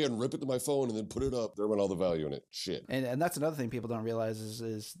record player and rip it to my phone and then put it up. There went all the value in it. Shit. And that's another thing people don't realize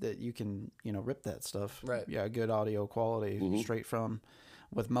is that you can, you know, rip that stuff. Right. Yeah, good audio quality straight from,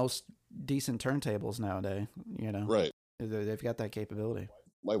 with most decent turntables nowadays, you know. Right. They've got that capability.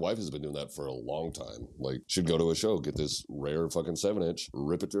 My wife has been doing that for a long time. Like, she'd go to a show, get this rare fucking 7-inch,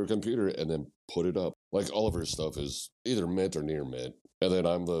 rip it to her computer, and then put it up. Like, all of her stuff is either mint or near mint. And then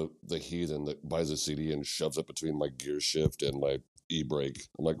I'm the heathen that buys a CD and shoves it between my gear shift and my e-brake.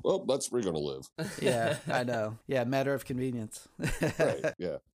 I'm like, well, that's where you're going to live. Yeah, I know. Yeah, matter of convenience. Right,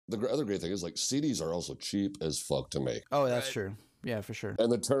 yeah. The other great thing is, like, CDs are also cheap as fuck to make. Oh, that's true. Yeah, for sure.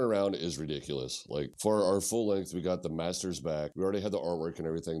 And the turnaround is ridiculous. Like, for our full length, we got the masters back. We already had the artwork and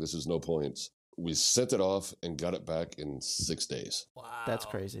everything. This is NoPoint. We sent it off and got it back in 6 days. Wow. That's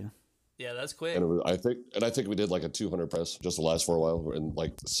crazy. Yeah, that's quick. And I think we did like a 200 press just to last for a while. And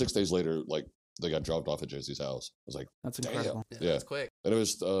like 6 days later, like they got dropped off at Jesse's house. I was like, that's incredible. Yeah, that's quick. And it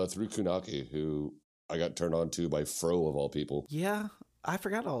was through Kunaki, who I got turned on to by Fro of all people. Yeah, I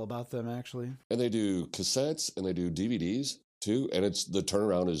forgot all about them actually. And they do cassettes and they do DVDs too. And the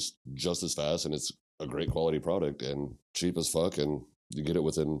turnaround is just as fast and it's a great quality product and cheap as fuck. And you get it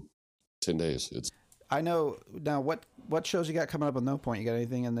within 10 days. I know. Now, what shows you got coming up with NoPoint? You got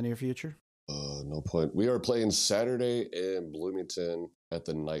anything in the near future? NoPoint. We are playing Saturday in Bloomington at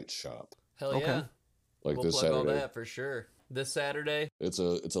the Night Shop. Hell yeah. Like we'll this plug Saturday. all that for sure. This Saturday? It's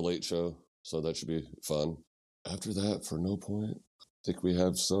a late show, so that should be fun. After that, for NoPoint, I think we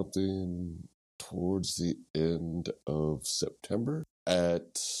have something towards the end of September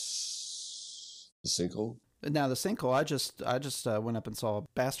at the Sinkhole. Now the Sinkhole, I just went up and saw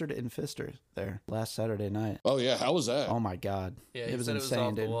Bastard and Fister there last Saturday night. Oh yeah, how was that? Oh my god, yeah, it was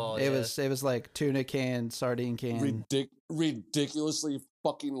insane, dude. It was like tuna can, sardine can, ridiculously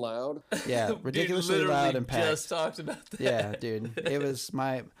fucking loud. Yeah, ridiculously dude, loud and packed. Just talked about that. Yeah, dude, it was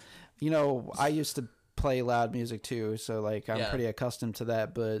my, you know, I used to play loud music too, so like I'm pretty accustomed to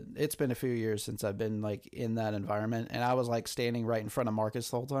that, but it's been a few years since I've been like in that environment, and I was like standing right in front of Marcus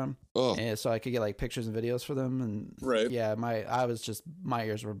the whole time, and so I could get like pictures and videos for them, and yeah, my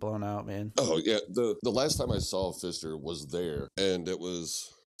ears were blown out, man. Oh yeah, the last time I saw Fister was there, and it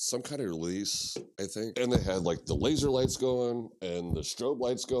was some kind of release, I think, and they had like the laser lights going and the strobe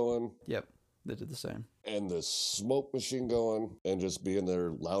lights going. Yep. They did the same. And the smoke machine going and just being their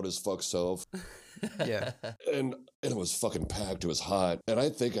loud as fuck self. Yeah. And it was fucking packed. It was hot. And I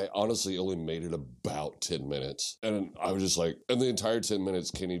think I honestly only made it about 10 minutes. And I was just like, and the entire 10 minutes,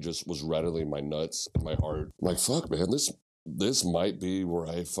 Kenny just was rattling my nuts and my heart. I'm like, fuck, man, this might be where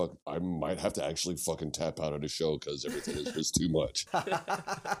I might have to actually fucking tap out of the show because everything is just too much.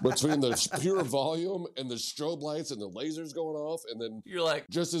 Between the pure volume and the strobe lights and the lasers going off, and then you're like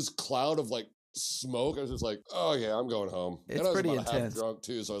just this cloud of like smoke. I was just like, oh yeah, I'm going home. It's and I was pretty about intense. Half drunk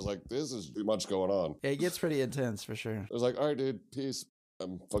too, so I was like, this is too much going on. It gets pretty intense for sure. I was like, all right, dude, peace.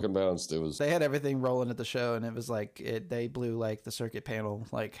 I'm fucking bounced. They had everything rolling at the show, and it was like they blew like the circuit panel,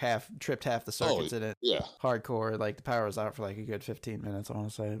 like tripped half the circuits in it. Yeah, hardcore. Like the power was out for like a good 15 minutes, I want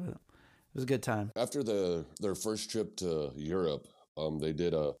to say, but it was a good time. After their first trip to Europe, they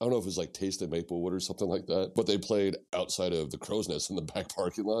did I don't know if it was like Taste of Maplewood or something like that, but they played outside of the Crow's Nest in the back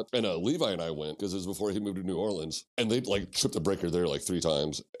parking lot. And Levi and I went because it was before he moved to New Orleans, and they like tripped the breaker there like 3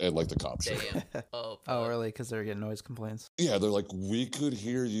 times, and like the cops. Damn. Oh, really? Because they were getting noise complaints. Yeah, they're like, we could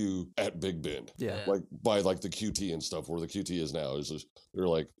hear you at Big Bend. Yeah, like by like the QT and stuff, where the QT is now. Is just, they're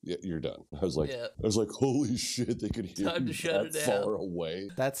like, yeah, you're done. I was like, holy shit, they could hear Time you to shut it down. far away.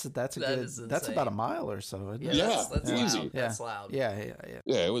 That's about a mile or so. Isn't it? Yeah, that's easy. Loud. Yeah. That's loud. Yeah,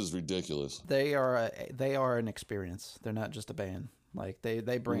 it was ridiculous. They are an experience. They're not just a band. Like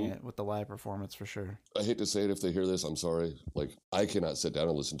they bring it with the live performance for sure. I hate to say it if they hear this, I'm sorry. Like I cannot sit down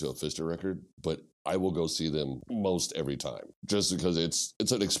and listen to a Fister record, but I will go see them most every time just because it's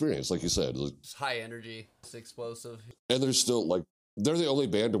an experience, like you said. It's high energy, it's explosive, and they're still like they're the only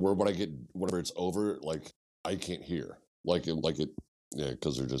band to where whenever it's over, like I can't hear. Yeah,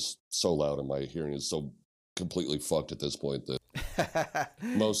 because they're just so loud and my hearing is so completely fucked at this point that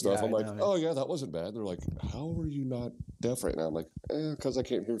most stuff I'm like, oh yeah, that wasn't bad. They're like, how are you not deaf right now? I'm like, because I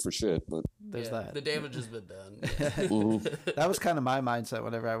can't hear for shit. But there's that. The damage has been done. That was kind of my mindset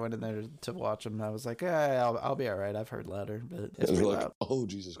whenever I went in there to watch them. I was like, I'll be all right. I've heard louder, but it's pretty loud. Oh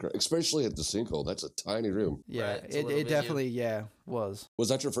Jesus Christ! Especially at the sinkhole, that's a tiny room. Yeah, right, it definitely was. Was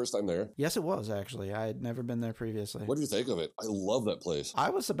that your first time there? Yes, it was actually. I had never been there previously. What do you think of it? I love that place. I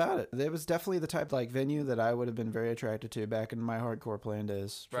was about it. It was definitely the type like venue that I would have been very attracted to back in my hardcore playing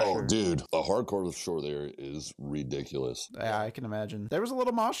days. Oh, dude, the hardcore show there is ridiculous. Yeah, I can imagine. There was a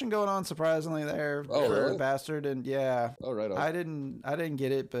little moshing going on, surprisingly there. Oh, really? Bastard, and yeah. Oh, right on. I didn't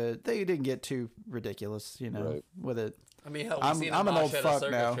get it, but they didn't get too ridiculous, with it. I mean, hell, I'm an old fuck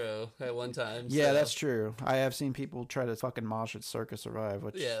now. Show at one time. Yeah, that's true. I have seen people try to fucking mosh at Circus Survive,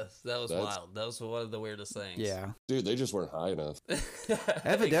 which that was wild. That was one of the weirdest things. Yeah, dude, they just weren't high enough.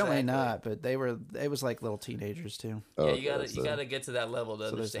 Evidently not, but they were. It was like little teenagers too. Yeah, you gotta get to that level to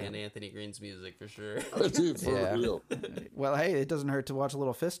understand Anthony Green's music for sure. Dude, for real. Well, hey, it doesn't hurt to watch a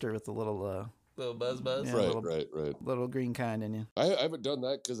little Fister with the little buzz. Yeah, right. Little green kind in you. I haven't done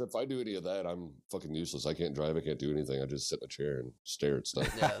that because if I do any of that, I'm fucking useless. I can't drive. I can't do anything. I just sit in a chair and stare at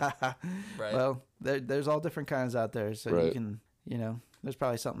stuff. Yeah, right. Well, there's all different kinds out there, so you can, there's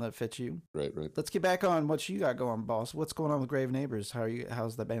probably something that fits you. Right. Let's get back on what you got going, boss. What's going on with Grave Neighbors?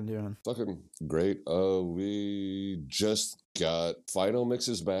 How's the band doing? Fucking great. We just got final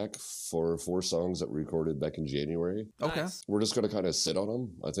mixes back for 4 songs that we recorded back in January. Okay. Nice. We're just going to kind of sit on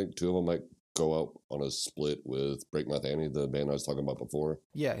them. I think 2 of them might go out on a split with Break Mouth Annie, the band I was talking about before.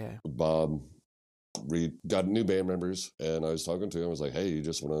 Yeah. Bob, we got new band members, and I was talking to him. I was like, hey, you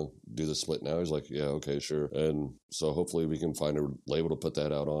just want to do the split now? He's like, yeah, okay, sure. And so hopefully we can find a label to put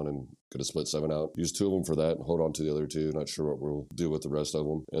that out on and get a split 7 out. Use 2 of them for that and hold on to the other 2. Not sure what we'll do with the rest of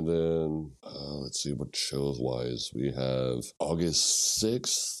them. And then, let's see what shows-wise. We have August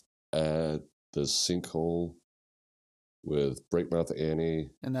 6th at the Sinkhole with Breakmouth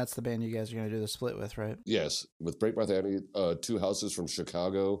Annie. And that's the band you guys are going to do the split with, right? Yes, with Breakmouth Annie, 2 houses from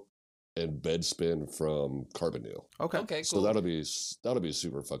Chicago and Bedspin from Carbondale. Okay, cool. So that'll be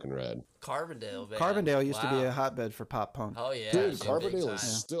super fucking rad. Carbondale, man. Carbondale used to be a hotbed for pop punk. Oh yeah, dude, Carbondale is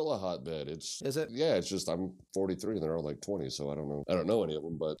still a hotbed. Is it? Yeah, it's just I'm 43 and they're all like 20, so I don't know any of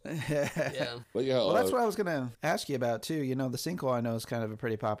them, but yeah. But yeah, well, that's what I was gonna ask you about too. The Sinkhole I know is kind of a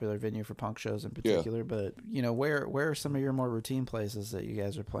pretty popular venue for punk shows in particular, but where are some of your more routine places that you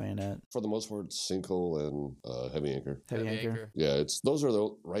guys are playing at? For the most part, Sinkhole and Heavy Anchor. Heavy Anchor. Yeah, those are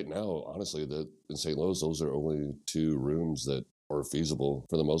right now. Honestly, in St. Louis, those are only 2 rooms that are feasible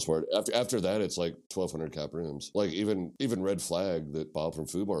for the most part. After that, it's like 1,200 cap rooms. Like even Red Flag that Bob from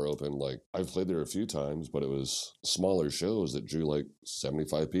Foo Bar opened, like I've played there a few times, but it was smaller shows that drew like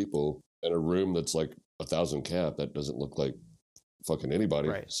 75 people in a room that's like 1,000 cap. That doesn't look like fucking anybody.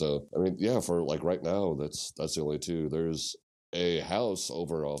 Right. So I mean, yeah, for like right now, that's the only 2. There's a house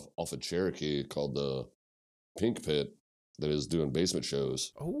over off of Cherokee called the Pink Pit that is doing basement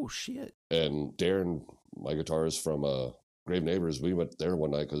shows. Oh shit! And Darren, my guitarist from Grave Neighbors, we went there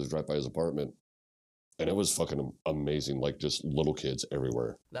one night because it was right by his apartment, and it was fucking amazing. Like just little kids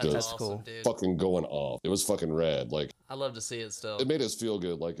everywhere. That's just awesome, cool. Dude. Fucking going off. It was fucking rad. Like I love to see it still. It made us feel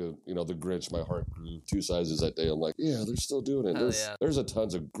good. Like the Grinch, my heart grew 2 sizes that day. I'm like, yeah, they're still doing it. There's a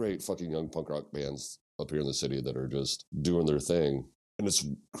tons of great fucking young punk rock bands up here in the city that are just doing their thing, and it's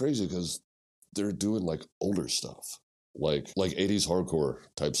crazy because they're doing like older stuff. Like 80s hardcore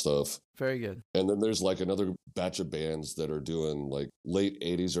type stuff. Very good. And then there's like another batch of bands that are doing like late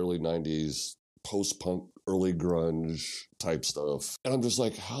 80s, early 90s, post-punk, early grunge type stuff. And I'm just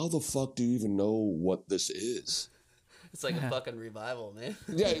like, how the fuck do you even know what this is? It's like a fucking revival, man.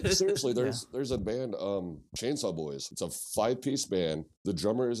 Yeah, seriously, there's a band, Chainsaw Boys. It's a 5-piece band. The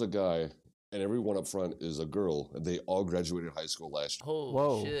drummer is a guy, and everyone up front is a girl, and they all graduated high school last year. Oh,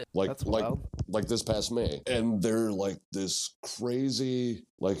 whoa, shit. That's wild. Like this past May. And they're like this crazy,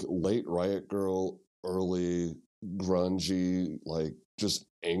 like late Riot Girl, early grungy, like just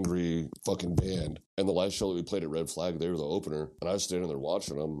angry fucking band. And the last show that we played at Red Flag, they were the opener. And I was standing there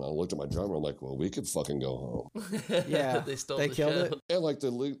watching them. I looked at my drummer. I'm like, well, we could fucking go home. Yeah, they killed show. it. And like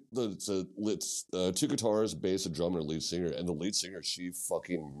the 2 guitars, bass, and drummer, and lead singer. And the lead singer, she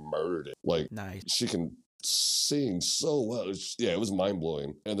fucking murdered it. Like, nice. She can sing so well. It was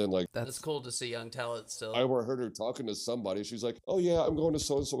mind-blowing. And then like that's cool to see young talent still. I heard her talking to somebody. She's like, oh yeah, I'm going to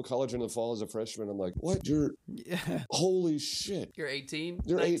so-and-so college in the fall as a freshman. I'm like, what? Holy shit. You're 18?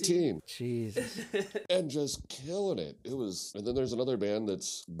 You're 18. Jesus. And just killing it. And then there's another band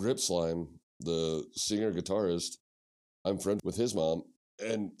that's Grip Slime. the singer guitarist, I'm friends with his mom,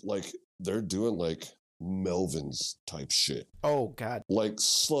 and like they're doing like Melvins type shit. Oh God. Like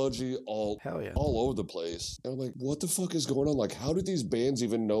sludgy all over the place. And I'm like, what the fuck is going on? Like, how do these bands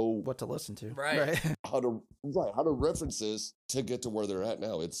even know what to listen to? Right. how to reference this to get to where they're at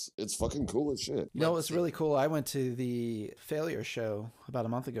now? It's fucking cool as shit. You know, it's really cool. I went to the Failure show about a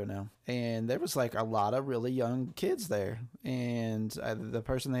month ago now, and there was like a lot of really young kids there. And the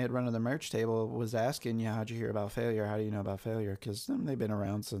person they had running the merch table was asking, "Yeah, how'd you hear about Failure? How do you know about Failure?" Because they've been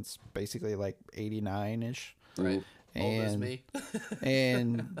around since basically like '89-ish. Right. Old as me.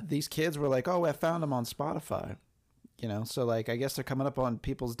 And these kids were like, "Oh, I found them on Spotify." You know, so like I guess they're coming up on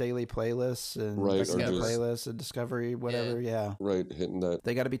people's daily playlists and playlists and Discovery, whatever. Yeah. Right, hitting that.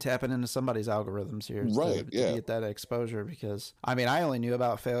 They got to be tapping into somebody's algorithms here, to get that exposure. Because I mean, I only knew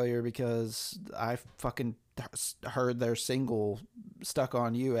about Failure because I fucking heard their single "Stuck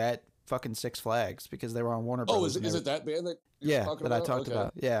on You" at fucking Six Flags because they were on Warner Brothers. Oh, is it that band that? I talked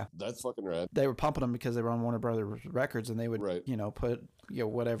about. Yeah, that's fucking rad. They were pumping them because they were on Warner Brothers Records, and they would, put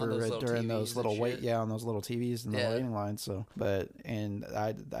whatever during those little on those little TVs in the waiting line. So, and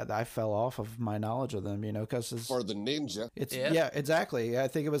I fell off of my knowledge of them, because for the Ninja. It's exactly. I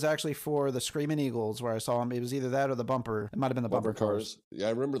think it was actually for the Screaming Eagles where I saw them. It was either that or the Bumper. It might have been the Bumper Cars. Yeah,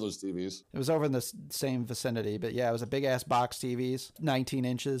 I remember those TVs. It was over in the same vicinity, but yeah, it was a big ass box TVs, 19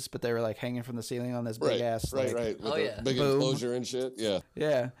 inches, but they were like hanging from the ceiling on this big ass. Right. With big enclosure and shit. Yeah.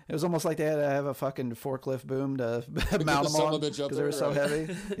 Yeah. It was almost like they had to have a fucking forklift boom to mount them on because they were so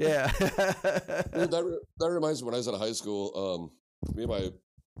heavy. Yeah. Dude, that reminds me when I was in high school, me and my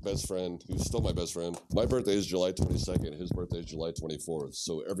best friend, who's still my best friend, my birthday is July 22nd. His birthday is July 24th.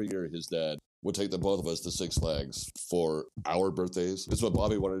 So every year his dad would take the both of us to Six Flags for our birthdays. It's what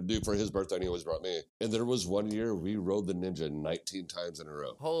Bobby wanted to do for his birthday, and he always brought me. And there was one year we rode the Ninja 19 times in a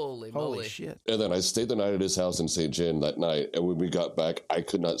row. Holy moly. Shit. And then I stayed the night at his house in St. John that night, and when we got back, I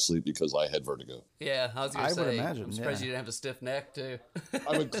could not sleep because I had vertigo. Yeah, I was going to say, would imagine, I'm surprised you didn't have a stiff neck, too.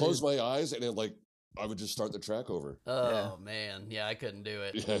 I would close my eyes, and I would just start the track over. Oh, man. Yeah, I couldn't do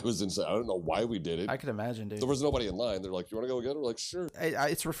it. Yeah, it was insane. I don't know why we did it. I could imagine, dude. There was nobody in line. They're like, "You want to go again?" We're like, "Sure."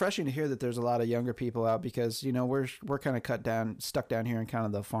 It's refreshing to hear that there's a lot of younger people out because, we're kind of stuck down here in kind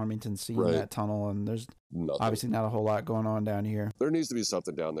of the Farmington scene, that tunnel, and there's obviously not a whole lot going on down here. There needs to be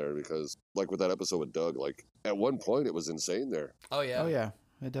something down there because, like with that episode with Doug, like at one point it was insane there. Oh, yeah. Oh, yeah.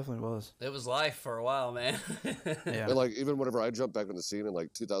 It definitely was. It was life for a while, man. Yeah. And like even whenever I jumped back in the scene in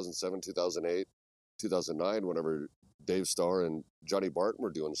like 2007, 2008, 2009, whenever Dave Starr and Johnny Barton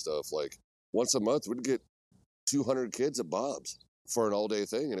were doing stuff, like once a month we'd get 200 kids at Bob's for an all-day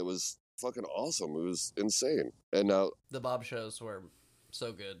thing, and it was fucking awesome. It was insane. And now the Bob shows were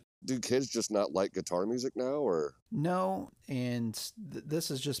so good. Do kids just not like guitar music now, or no? And this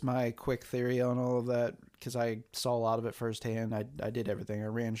is just my quick theory on all of that because I saw a lot of it firsthand. I did everything. I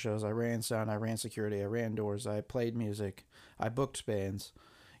ran shows, I ran sound, I ran security, I ran doors, I played music, I booked bands.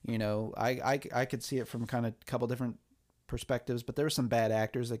 I could see it from kind of a couple different perspectives, but there were some bad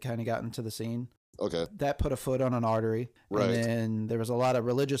actors that kind of got into the scene. Okay. That put a foot on an artery. Right. And then there was a lot of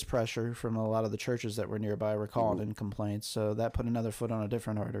religious pressure from a lot of the churches that were nearby were calling in complaints. So that put another foot on a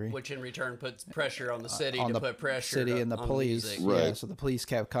different artery. Which in return puts pressure on the city to put pressure city and the on police. Music. Right. Yeah, so the police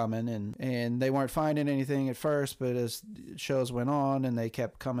kept coming and they weren't finding anything at first, but as shows went on and they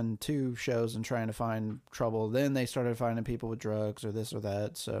kept coming to shows and trying to find trouble, then they started finding people with drugs or this or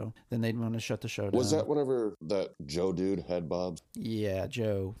that. So then they'd want to shut the show down. Was that whenever that Joe dude had Bob's? Yeah,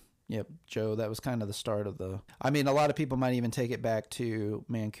 Joe. Yep, Joe, that was kind of the start of a lot of people might even take it back to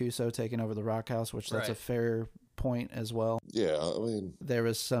Mancuso taking over the Rock House, which that's a fair point as well. Yeah, I mean, there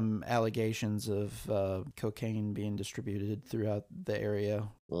was some allegations of cocaine being distributed throughout the area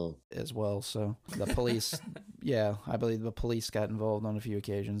as well. So the police, I believe the police got involved on a few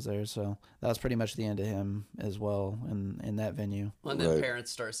occasions there. So that was pretty much the end of him as well in that venue. And then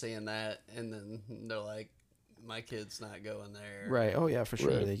parents start seeing that, and then they're like, my kid's not going there. Right. Oh, yeah, for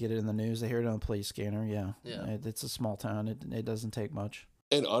sure. Right. They get it in the news. They hear it on the police scanner. Yeah. It's a small town. It doesn't take much.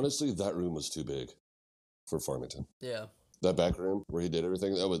 And honestly, that room was too big for Farmington. Yeah. That back room where he did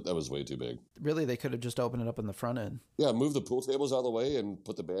everything, that was way too big. Really, they could have just opened it up in the front end. Yeah, move the pool tables out of the way and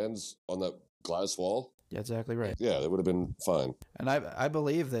put the bands on that glass wall. Yeah, exactly right. Yeah, that would have been fine. And I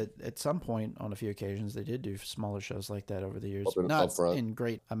believe that at some point on a few occasions they did do smaller shows like that over the years. Not in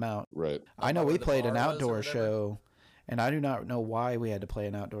great amount. Right. I know we played an outdoor show, and I do not know why we had to play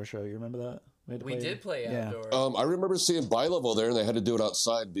an outdoor show. You remember that? We did play outdoor. I remember seeing Bi-Level there, and they had to do it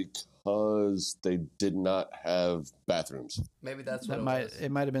outside because they did not have bathrooms. Maybe that's what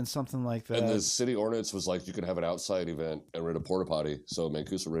it might have been something like that. And the city ordinance was like you could have an outside event and rent a porta potty. So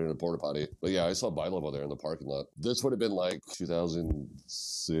Mancuso rented a porta potty. But yeah, I saw Bi-Level there in the parking lot. This would have been like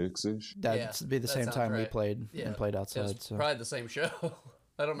 2006 ish. That'd be the same time we played and played outside. It was probably the same show.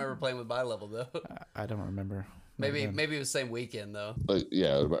 I don't remember playing with Bi-Level though. I don't remember. Maybe it was the same weekend though.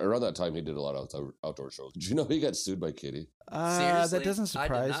 Yeah, around that time he did a lot of outdoor shows. Did you know he got sued by Kitty? Seriously? That doesn't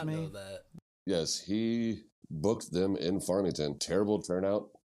surprise I did not me. know that. Yes, he booked them in Farmington. Terrible turnout.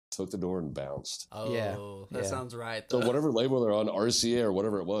 Took the door and bounced. Oh, that sounds right. Though. So whatever label they're on, RCA or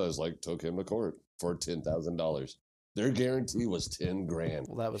whatever it was, like took him to court for $10,000. Their guarantee was $10,000.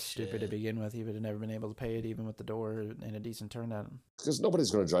 Well, that was stupid to begin with. He would have never been able to pay it, even with the door and a decent turnout. Because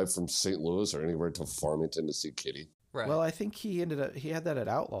nobody's going to drive from St. Louis or anywhere to Farmington to see Kitty. Right. Well, I think he had that at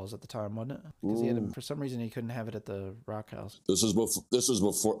Outlaws at the time, wasn't it? Because for some reason he couldn't have it at the Rock House. This was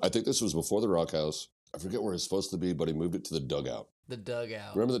before. I think this was before the Rock House. I forget where it's supposed to be, but he moved it to the Dugout. The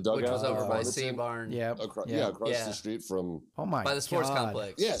Dugout. Remember the Dugout? Which was over by Sea Barn. Yeah. Across the street from. Oh my! By the sports God.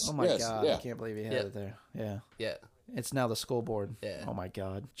 complex. Yes. Oh my God! Yeah. I can't believe he had it there. Yeah. Yeah. It's now the school board. Yeah. Oh my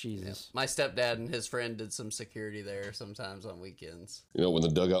God! Jesus. My stepdad and his friend did some security there sometimes on weekends. You know, when the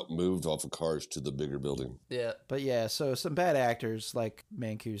Dugout moved off of Cars to the bigger building. Yeah. But yeah, so some bad actors like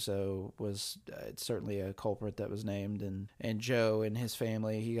Mancuso was certainly a culprit that was named, and Joe and his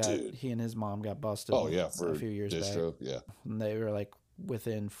family, he and his mom got busted. Oh yeah, for a few years distro, back. yeah. And they were like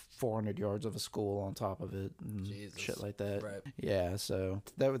within 400 yards of a school on top of it and shit like that. Right. Yeah, so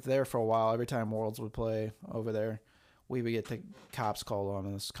that was there for a while. Every time Worlds would play over there, we would get the cops called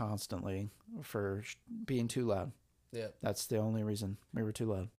on us constantly for being too loud. Yeah. That's the only reason we were too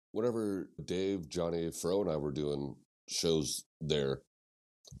loud. Whenever Dave, Johnny, Fro, and I were doing shows there,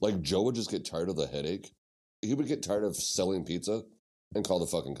 like Joe would just get tired of the headache. He would get tired of selling pizza and call the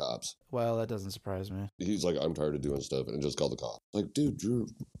fucking cops. Well, that doesn't surprise me. He's like, I'm tired of doing stuff, and just call the cops. Like, dude, you're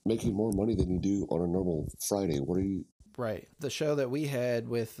making more money than you do on a normal Friday. What are you... Right. The show that we had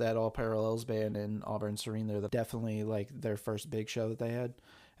with that All Parallels band in Auburn Serene, they're definitely like their first big show that they had.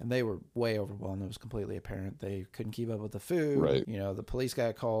 And they were way overwhelmed. It was completely apparent. They couldn't keep up with the food. Right. You know, the police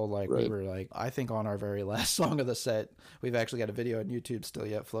got called. Like, we were like, I think on our very last song of the set, we've actually got a video on YouTube still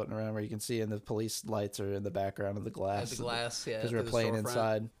yet floating around where you can see and the police lights are in the background of the glass. At the glass, yeah. Because we were playing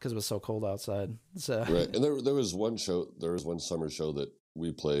inside because it was so cold outside. So. Right. And there was one summer show that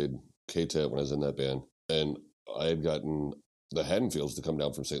we played, K-Tet, when I was in that band. And I had gotten the Haddonfields to come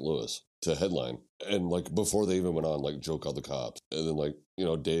down from St. Louis to headline. And like before they even went on, like Joe called the cops. And then like, you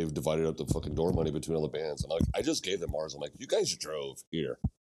know, Dave divided up the fucking door money between all the bands. And like I just gave them ours. I'm like, you guys drove here.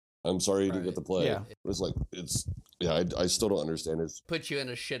 I'm sorry you didn't get to play. Yeah. It's like I still don't understand it. Put you in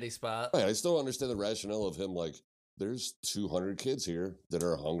a shitty spot. I still don't understand the rationale of him like, there's 200 kids here that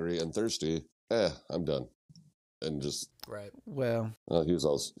are hungry and thirsty. I'm done. And just Well, he was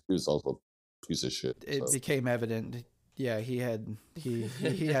also a piece of shit. It became evident. Yeah, he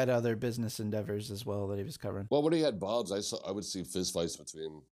had other business endeavors as well that he was covering. Well, when he had Bob's, I would see fistfights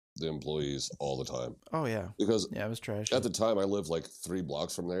between the employees all the time. Oh yeah, because it was trash. At the time, I lived like 3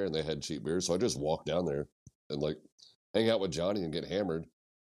 blocks from there, and they had cheap beer, so I just walked down there and like hang out with Johnny and get hammered,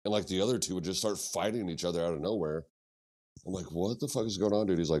 and like the other two would just start fighting each other out of nowhere. I'm like, what the fuck is going on,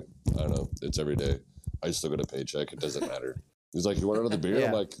 dude? He's like, I don't know. It's every day. I still get a paycheck. It doesn't matter. He's like, you want another beer? Yeah.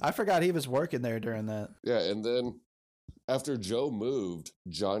 I'm like, I forgot he was working there during that. Yeah, and then after Joe moved,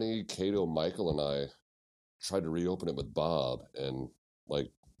 Johnny, Cato, Michael, and I tried to reopen it with Bob, and like,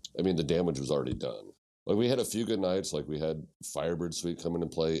 I mean, the damage was already done. Like, we had a few good nights. Like, we had Firebird Suite come in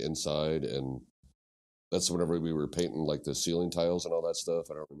and play inside, and that's whenever we were painting like the ceiling tiles and all that stuff.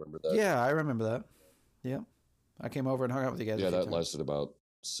 I don't remember that. Yeah, I remember that. Yeah, I came over and hung out with you guys. Yeah, that lasted about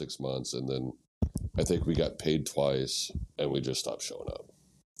 6 months, and then I think we got paid twice, and we just stopped showing up.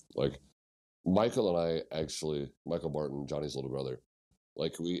 Like, Michael and I actually, Michael Barton, Johnny's little brother,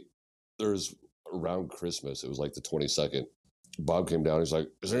 like there's around Christmas, it was like the 22nd, Bob came down, he's like,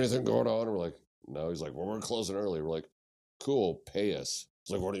 is there anything going on? And we're like, no. He's like, well, we're closing early. We're like, cool, pay us.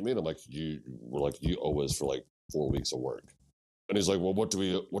 He's like, what do you mean? I'm like, you owe us for like 4 weeks of work. And he's like, well, what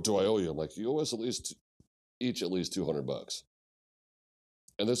do I owe you? I'm like, you owe us at least $200.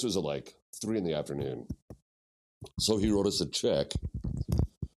 And this was at like 3 p.m. So he wrote us a check,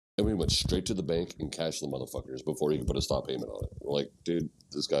 and we went straight to the bank and cashed the motherfuckers before he could put a stop payment on it. We're like, dude,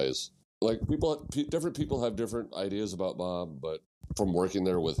 this guy is like, different people have different ideas about Bob, but from working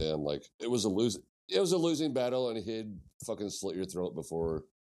there with him, like it was a losing battle, and he'd fucking slit your throat before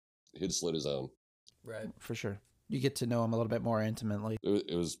he'd slit his own. Right. For sure. You get to know him a little bit more intimately.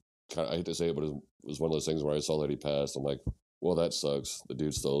 It was kind of, I hate to say it, but it was one of those things where I saw that he passed. I'm like, Well, that sucks. The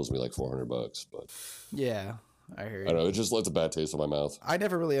dude still owes me like $400, but Yeah, I hear you. I don't know. It just left a bad taste in my mouth. I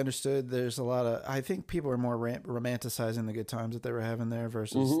never really understood. There's a lot of. I think people are more romanticizing the good times that they were having there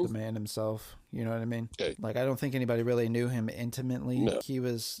versus the man himself. You know what I mean? Okay. Like, I don't think anybody really knew him intimately. No. He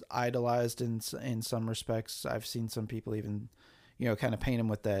was idolized in some respects. I've seen some people even, kind of paint him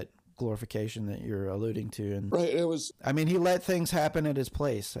with that glorification that you're alluding to. And Right. It was. I mean, he let things happen at his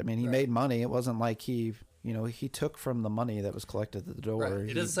place. I mean, he made money. It wasn't like he took from the money that was collected at the door. Right.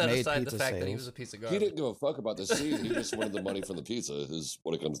 He doesn't set aside the fact that he was a piece of garbage. He didn't give a fuck about the scene. He just wanted the money from the pizza, is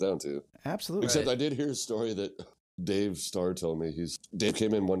what it comes down to. Absolutely. Except I did hear a story that Dave Starr told me. Dave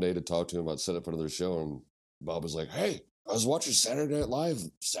came in one day to talk to him about setting up another show, and Bob was like, "Hey, I was watching Saturday Night Live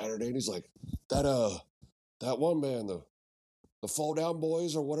Saturday," and he's like, "That one band, the Fall Down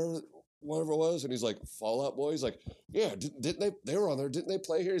Boys or whatever it was," and he's like, "Fall Out Boys?" Like, "Yeah, didn't they were on there? Didn't they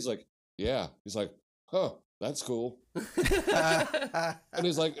play here?" He's like, "Yeah." He's like, "Huh, that's cool." And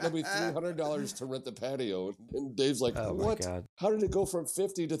he's like, "It'll be $300 to rent the patio." And Dave's like, Oh, "What? my God. How did it go from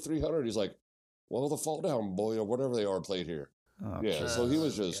 50 to 300?" He's like, "Well, the Fall Down Boy or whatever they are played here." Oh, Yeah, so he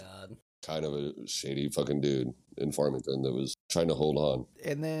was just God. kind of a shady fucking dude in Farmington that was trying to hold on.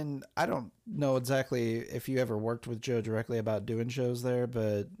 And then I don't know exactly if you ever worked with Joe directly about doing shows there,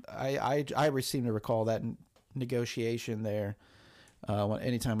 but I seem to recall that negotiation there.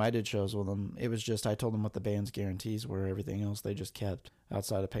 Anytime I did shows with them, it was just I told them what the band's guarantees were. Everything else they just kept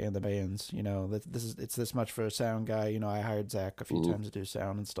outside of paying the bands. It's this much for a sound guy. I hired Zach a few times to do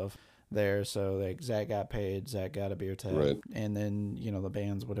sound and stuff there, so like Zach got paid, Zach got a beer tab, Right. and then the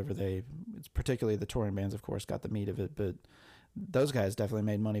bands, whatever it's particularly the touring bands, of course, got the meat of it, but those guys definitely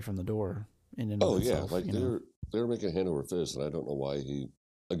made money from the door. In and of itself, like they were making hand over fist, and I don't know why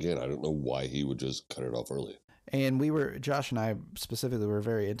he would just cut it off early. And Josh and I specifically were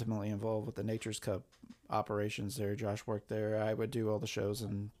very intimately involved with the Nature's Cup operations there. Josh worked there. I would do all the shows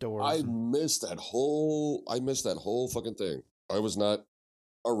and doors. I missed that whole fucking thing. I was not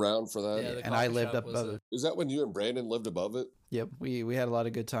around for that. Yeah, and I lived up above it. Is that when you and Brandon lived above it? Yep, we had a lot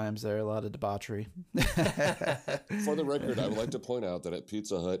of good times there, a lot of debauchery. For the record, I would like to point out that at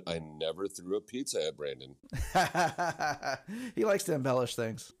Pizza Hut, I never threw a pizza at Brandon. He likes to embellish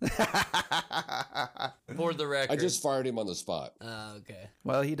things. For the record. I just fired him on the spot. Okay.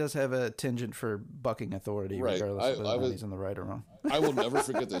 Well, he does have a tangent for bucking authority, Right. regardless of whether he's in the right or wrong. I will never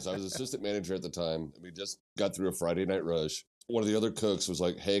forget this. I was assistant manager at the time. We just got through a Friday night rush. One of the other cooks was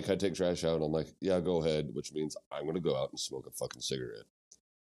like, "Hey, can I take trash out?" And I'm like, "Yeah, go ahead," which means I'm going to go out and smoke a fucking cigarette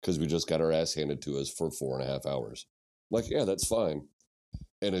because we just got our ass handed to us for 4.5 hours. I'm like, yeah, that's fine.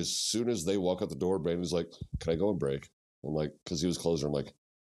 And as soon as they walk out the door, Brandon's like, "Can I go and break?" I'm like, because he was closing. I'm like,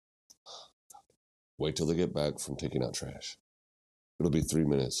 "Wait till they get back from taking out trash. It'll be 3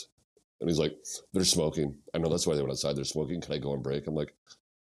 minutes." And he's like, "They're smoking. I know that's why they went outside. They're smoking. Can I go and break?" I'm like,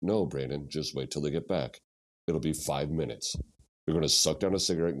 "No, Brandon, just wait till they get back. It'll be 5 minutes. We're going to suck down a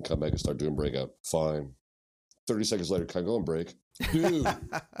cigarette and come back and start doing breakout." Fine. 30 seconds later, "Can I go on break?" "Dude,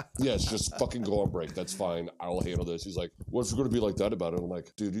 yes, just fucking go on break. That's fine. I'll handle this." He's like, "What if you're going to be like that about it?" I'm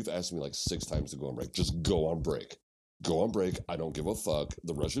like, "Dude, you've asked me like 6 times to go on break. Just go on break. Go on break. I don't give a fuck.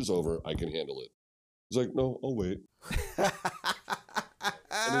 The rush is over. I can handle it." He's like, "No, I'll wait." And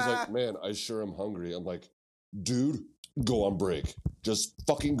he's like, "Man, I sure am hungry." I'm like, "Dude, go on break. Just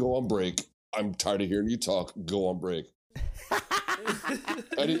fucking go on break. I'm tired of hearing you talk. Go on break."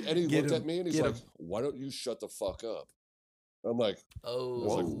 And he looked at me and he's like, "Why don't you shut the fuck up?" I'm like, "Oh." I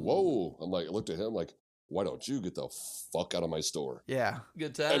was like, "Whoa." I'm like, I looked at him like, "Why don't you get the fuck out of my store?" Yeah.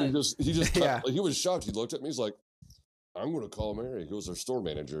 Good time. And he just Yeah. he was shocked. He looked at me. He's like, "I'm going to call Mary." He was our store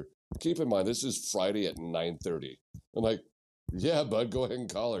manager. Keep in mind, this is Friday at 9:30. I'm like, "Yeah, bud, go ahead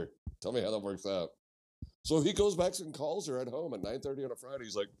and call her. Tell me how that works out." So he goes back and calls her at home at 9:30 on a Friday.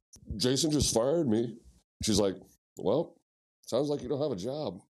 He's like, "Jason just fired me." She's like, "Well, sounds like you don't have a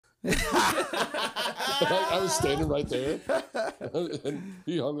job." I was standing right there. And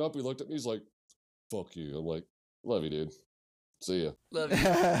he hung up. He looked at me. He's like, "Fuck you." I'm like, "Love you, dude. See ya." Love you.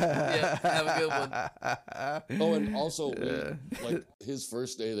 Yeah, have a good one. Oh, and also, like his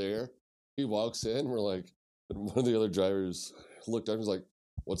first day there, he walks in. We're like, and one of the other drivers looked up. He's like,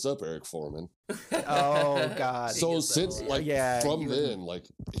 "What's up, Eric Foreman?" Oh God. So since from then, like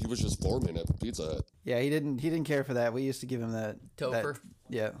he was just foreman at Pizza Hut. Yeah, he didn't care for that. We used to give him that Topher.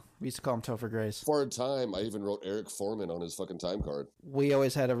 Yeah, we used to call him Topher Grace. For a time, I even wrote Eric Foreman on his fucking time card. We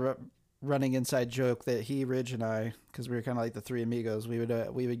always had a running inside joke that he, Ridge, and I, because we were kind of like the three amigos, we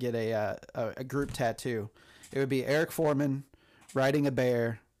would get a group tattoo. It would be Eric Foreman riding a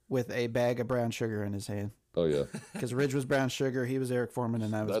bear with a bag of brown sugar in his hand. Oh yeah, Because Ridge was Brown Sugar, he was Eric Foreman,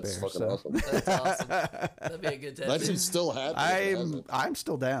 and I was that's Bear. fucking So. awesome. That's awesome. That'd be a good tattoo. That should still happen. I'm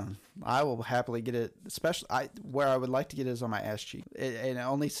still down. I will happily get it. Especially where I would like to get it is on my ass cheek. In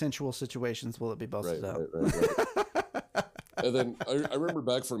only sensual situations will it be busted out. Right. And then I remember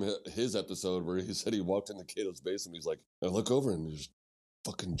back from his episode where he said he walked into Kato's basement. He's like, I look over and there's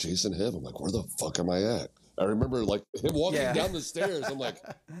fucking Jason Heob. I'm like, where the fuck am I at? I remember like him walking down the stairs. I'm like,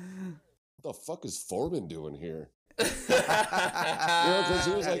 what the fuck is Foreman doing here? Because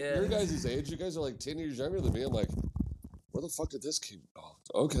he was like, your guys' age, you guys are like 10 years younger than me. I'm like, where the fuck did this kid? Oh,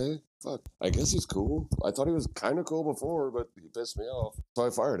 okay, fuck. I guess he's cool. I thought he was kind of cool before, but he pissed me off. So I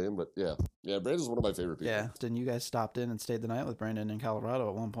fired him. But yeah, Brandon's one of my favorite people. Yeah. Then you guys stopped in and stayed the night with Brandon in Colorado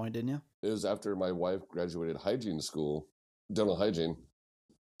at one point, didn't you? It was after my wife graduated hygiene school, dental hygiene.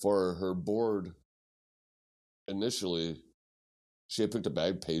 For her board, initially, she had picked a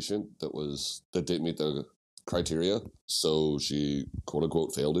bad patient that didn't meet the criteria, so she quote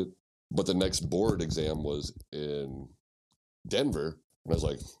unquote failed it. But the next board exam was in Denver, and I was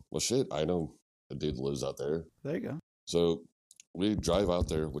like, well, shit, I know a dude lives out there. There you go. So we drive out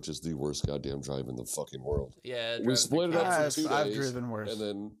there, which is the worst goddamn drive in the fucking world. Yeah, we split it up for 2 days. I've driven worse. And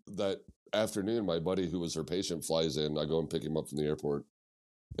then that afternoon, my buddy who was her patient flies in. I go and pick him up from the airport.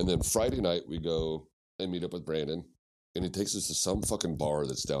 And then Friday night, we go and meet up with Brandon, and he takes us to some fucking bar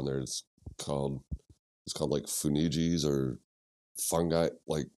that's down there. It's called like Funigi's or Fungi.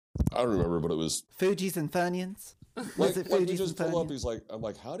 Like, I don't remember, but it was Fuji's and Funyuns. Like we just pull up. He's like, I'm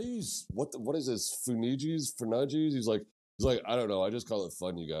like, how do you, what is this? Funigi's? He's like, I don't know. I just call it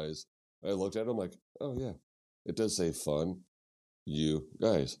fun, you guys. I looked at him like, oh yeah, it does say fun, you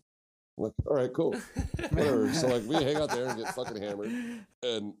guys. I'm like, all right, cool. Whatever. So like we hang out there and get fucking hammered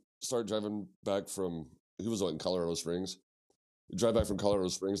and start driving back from, he was in Colorado Springs. Drive back from Colorado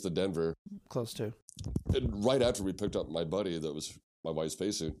Springs to Denver. Close to. And right after we picked up my buddy that was my wife's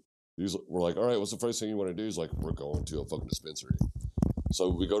patient, we're like, all right, what's the first thing you want to do? He's like, we're going to a fucking dispensary. So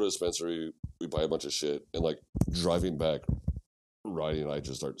we go to a dispensary, we buy a bunch of shit, and like driving back, Ronnie and I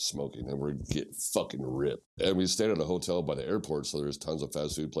just start smoking and we get fucking ripped. And we stayed at a hotel by the airport, so there's tons of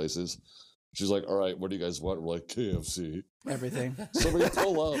fast food places. She's like, all right, what do you guys want? We're like, KFC. Everything. So we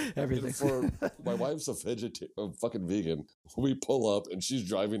pull up. Everything. For my wife's a fucking vegan. We pull up and she's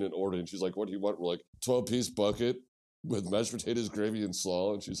driving and ordering. She's like, what do you want? We're like, 12-piece bucket with mashed potatoes, gravy, and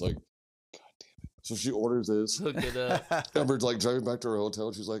slaw. And she's like, God damn it. So she orders this. Hook it up. And we're like driving back to her hotel.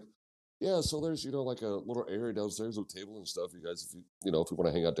 And she's like, yeah, so there's, like a little area downstairs with a table and stuff. You guys, if you want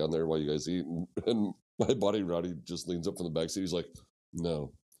to hang out down there while you guys eat. And my buddy, Roddy, just leans up from the back seat. He's like,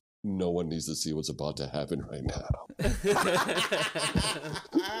 no one needs to see what's about to happen right now.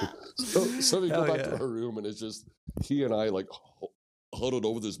 so we go back to our room, and it's just he and I like huddled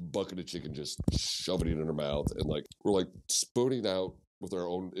over this bucket of chicken, just shoving it in our mouth, and like we're like spooning out with our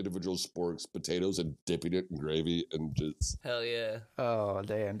own individual sporks potatoes and dipping it in gravy, and just hell yeah. Oh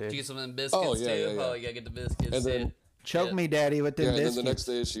damn, dude! Did you get some of them biscuits too? Yeah. Oh, you gotta get the biscuits. And then choke me, daddy, with them biscuits. And then the next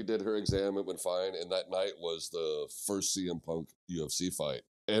day she did her exam. It went fine, and that night was the first CM Punk UFC fight.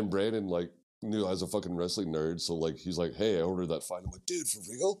 And Brandon, like, knew I was a fucking wrestling nerd. So, like, he's like, hey, I ordered that fight. I'm like, dude, for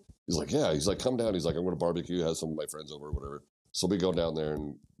real? He's like, yeah. He's like, come down. He's like, I'm going to barbecue, have some of my friends over or whatever. So we go down there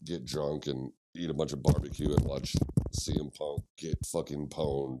and get drunk and eat a bunch of barbecue and watch CM Punk get fucking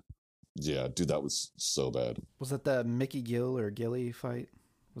pwned. Yeah, dude, that was so bad. Was that the Mickey Gill or Gilly fight?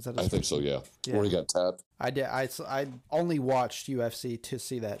 Was that? I think so, yeah. Where he got tapped. I did. I only watched UFC to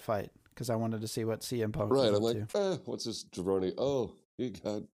see that fight because I wanted to see what CM Punk was I'm up like, to. What's this jabroni? Oh, he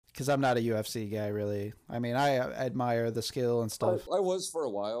got... Because I'm not a UFC guy, really. I mean, I admire the skill and stuff. I was for a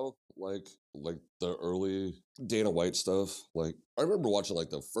while, like the early Dana White stuff. Like, I remember watching, like,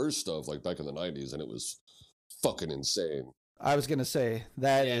 the first stuff, like, back in the 90s, and it was fucking insane. I was going to say,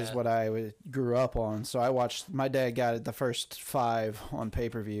 that is what I grew up on. So I watched, my dad got the first 5 on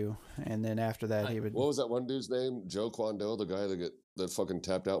pay-per-view, and then after that he would... What was that one dude's name? Joe Kwando, the guy that fucking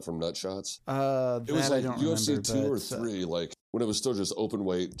tapped out from nut shots? It was like UFC 2 or 3, like, when it was still just open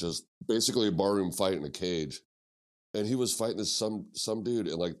weight, just basically a barroom fight in a cage. And he was fighting this some dude,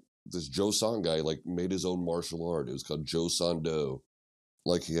 and like this Joe San guy like made his own martial art. It was called Joe Sando.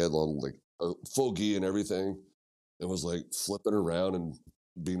 Like he had like a full gi and everything, and was like flipping around and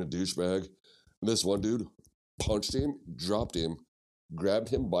being a douchebag. And this one dude punched him, dropped him, grabbed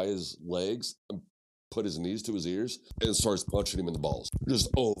him by his legs, and put his knees to his ears, and starts punching him in the balls. Just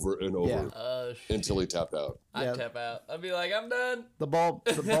over and over until he tapped out. I'd tap out. I'd be like, I'm done. The ball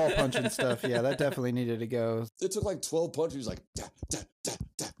punching stuff, yeah, that definitely needed to go. It took like 12 punches. He's like, da, da, da,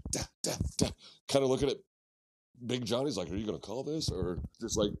 da, da, da, da. Kind of looking at Big Johnny's like, are you going to call this? Or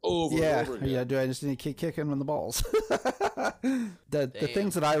just like over yeah, and over again? Yeah, do I just need to keep kicking him in the balls? The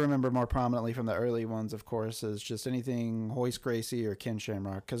things that I remember more prominently from the early ones, of course, is just anything Hoist Gracie or Ken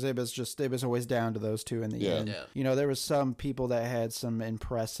Shamrock, because it was always down to those two in the end. Yeah. You know, there was some people that had some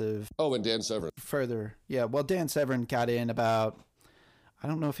impressive... Oh, and Dan Severn. Further. Yeah, well, Dan Severn got in about... I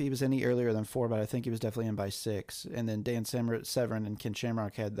don't know if he was any earlier than 4, but I think he was definitely in by 6. And then Dan Severn and Ken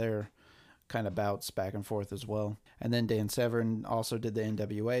Shamrock had their kind of bouts back and forth as well. And then Dan Severn also did the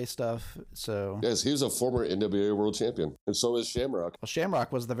NWA stuff. So yes, he was a former NWA world champion, and so is Shamrock. Well,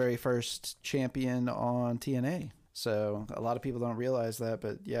 Shamrock was the very first champion on TNA. So a lot of people don't realize that,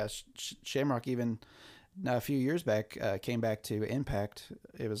 but yeah, Shamrock even a few years back came back to Impact.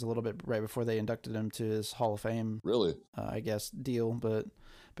 It was a little bit right before they inducted him to his Hall of Fame, really, I guess, deal. But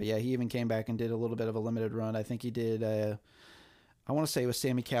yeah, he even came back and did a little bit of a limited run. I think he did. I want to say it was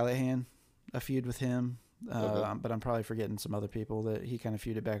Sami Callihan, a feud with him. But I'm probably forgetting some other people that he kind of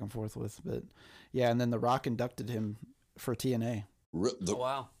feuded back and forth with. But yeah, and then The Rock inducted him for TNA. Oh,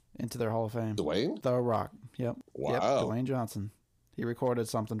 wow. Into their Hall of Fame. Dwayne? The Rock. Yep. Wow. Yep, Dwayne Johnson. He recorded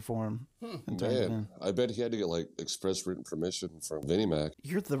something for him. And turned it in. Man, I bet he had to get like express written permission from Vinnie Mac.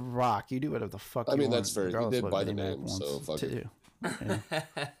 You're The Rock. You do whatever the fuck you I mean, want, that's fair. He regardless did what buy the Vinnie Mac name, wants so fuck to it. do.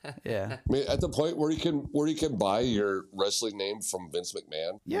 Yeah. I mean, at the point where you can buy your wrestling name from Vince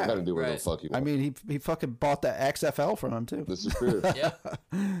McMahon, Yeah. you gotta do whatever Right. the fuck you I want. mean, he fucking bought the XFL from him, too. This is true. Yep.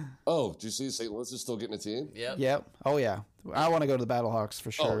 Oh, do you see St. Louis is still getting a team? Yep. Yep. Oh, yeah. I want to go to the Battlehawks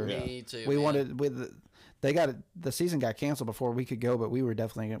for sure. yeah. Me too. We man. wanted... They got it. The season got canceled before we could go, but we were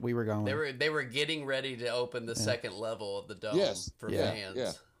going. They were getting ready to open the second level of the dome Yes. for Yeah. fans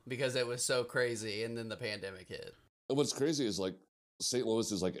Yeah. because it was so crazy, and then the pandemic hit. And what's crazy is like St.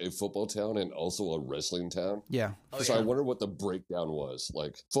 Louis is like a football town and also a wrestling town. Yeah. Oh, So yeah. I wonder what the breakdown was.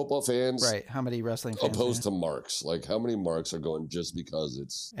 Like football fans Right. How many wrestling fans? opposed to marks. Like how many marks are going just because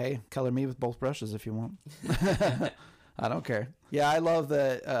it's Hey, color me with both brushes if you want. I don't care. Yeah, I love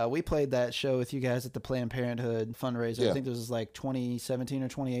that we played that show with you guys at the Planned Parenthood fundraiser. Yeah. I think this was like 2017 or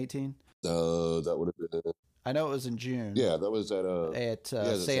 2018. that would have been I know it was in June. yeah, that was at At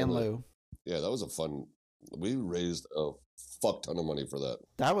San Lou. Yeah, that was a fun. We raised a fuck ton of money for that.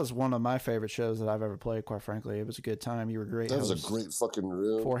 That was one of my favorite shows that I've ever played, quite frankly. It was a good time. You were great. That was a host. great fucking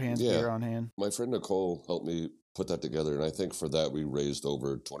room. 4 hands Yeah. beer on hand. My friend Nicole helped me put that together, and I think for that we raised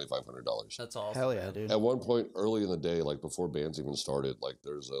over $2,500. That's awesome. Hell yeah, man. dude. At one point early in the day, like before bands even started, like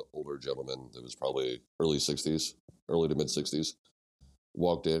there's an older gentleman that was probably early to mid 60s,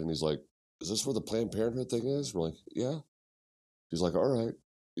 walked in and he's like, "Is this where the Planned Parenthood thing is?" We're like, "Yeah." He's like, "All right."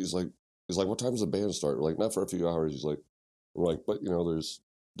 He's like, "What time does the band start?" We're like, "Not for a few hours." He's like, "We're like, but there's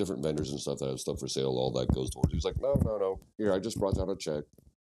different vendors and stuff that have stuff for sale. All that goes towards." He's like, "No. Here, I just brought down a check."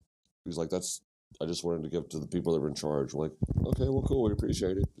 He's like, I just wanted to give to the people that were in charge. We're like, "Okay, well, cool. We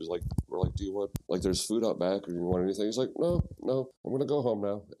appreciate it." He's like, we're like, "Do you want, like, there's food out back or do you want anything?" He's like, No, I'm going to go home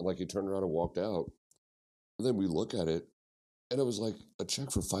now. And like, he turned around and walked out. And then we look at it and it was like a check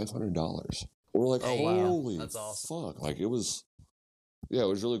for $500. We're like, Oh, wow. holy That's awesome. fuck. Like it was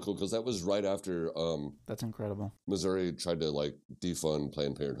really cool. Cause that was right after, That's incredible. Missouri tried to like defund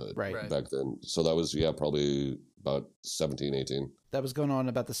Planned Parenthood Right. back then. So that was, probably about 17, 18. That was going on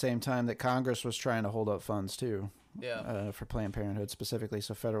about the same time that Congress was trying to hold up funds, too. Yeah. For Planned Parenthood specifically,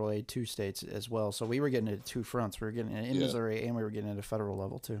 so federal aid to states as well. So we were getting it at 2 fronts. We were getting it in Yeah. Missouri, and we were getting it at a federal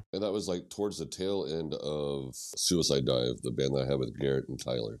level too. And that was like towards the tail end of Suicide Dive, the band that I had with Garrett and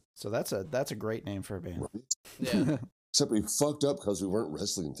Tyler. So that's a great name for a band. Yeah. Except we fucked up because we weren't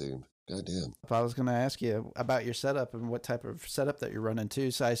wrestling themed. God damn. If I was going to ask you about your setup and what type of setup that you're running too.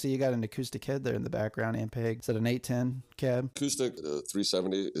 So I see you got an acoustic head there in the background and peg. Is it an 810 cab? Acoustic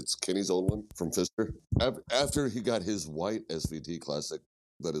 370. It's Kenny's old one from Fister. After he got his white SVT Classic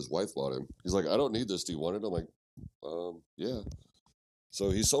that his wife bought him, he's like, "I don't need this. Do you want it?" I'm like, yeah. So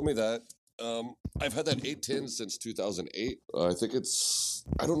he sold me that. I've had that 810 since 2008. I think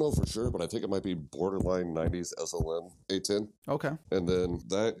I don't know for sure, but I think it might be borderline 90s SLM 810. Okay. And then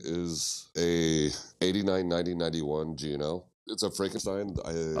that is a 89, 90, 91 G&L. It's a Frankenstein.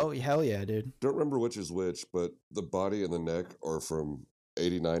 Oh, hell yeah, dude. Don't remember which is which, but the body and the neck are from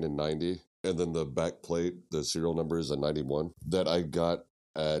 89 and 90. And then the back plate, the serial number is a 91 that I got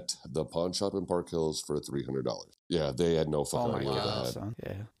at the pawn shop in Park Hills for $300. Yeah, they had no fucking Oh my idea what god, they had. son.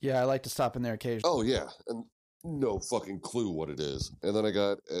 Yeah. Yeah, I like to stop in there occasionally. Oh, yeah. And no fucking clue what it is. And then I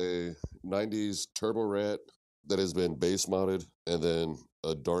got a 90s Turbo Rat that has been base modded, and then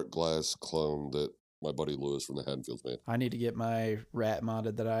a dark glass clone that my buddy Lewis from the Haddonfields made. I need to get my rat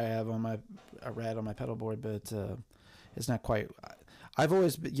modded that I have on a rat on my pedal board, but it's not quite. I've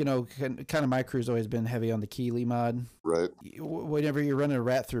always, kind of my crew's always been heavy on the Keeley mod. Right. Whenever you're running a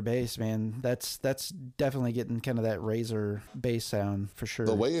rat through bass, man, that's definitely getting kind of that razor bass sound for sure.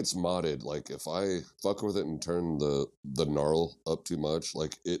 The way it's modded, like if I fuck with it and turn the gnarl up too much,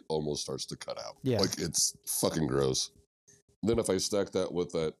 like it almost starts to cut out. Yeah. Like it's fucking gross. Then if I stack that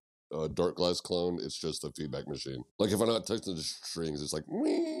with that dark glass clone, it's just a feedback machine. Like if I'm not touching the strings, it's like,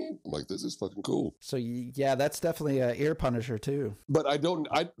 Wee! I'm like, this is fucking cool. So yeah, that's definitely an ear punisher too. But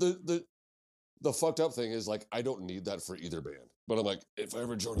the fucked up thing is like, I don't need that for either band. But I'm like, if I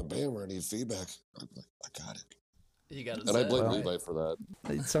ever join a band where I need feedback, I'm like, I got it. You got it. And I blame Levi for that.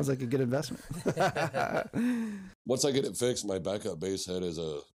 It sounds like a good investment. Once I get it fixed, my backup bass head is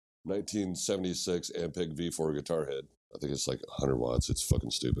a 1976 Ampeg V4 guitar head. I think it's like 100 watts. It's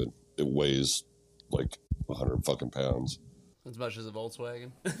fucking stupid. It weighs like 100 fucking pounds. As much as a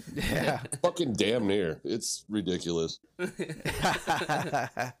Volkswagen? Yeah. Fucking damn near. It's ridiculous.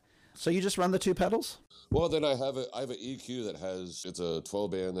 So you just run the two pedals? Well, then I have an EQ that has, it's a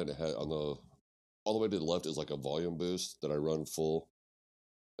 12 band that it had on the, all the way to the left is like a volume boost that I run full.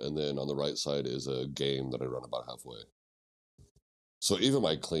 And then on the right side is a gain that I run about halfway. So even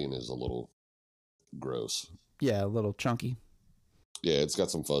my clean is a little gross. Yeah, a little chunky. Yeah, it's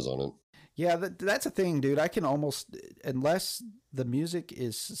got some fuzz on it. Yeah, that's a thing, dude. I can almost, unless the music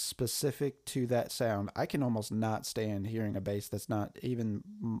is specific to that sound, I can almost not stand hearing a bass that's not even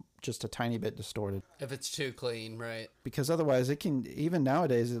just a tiny bit distorted. If it's too clean, right? Because otherwise it can, even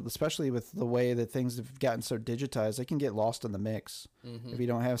nowadays, especially with the way that things have gotten so digitized, it can get lost in the mix if you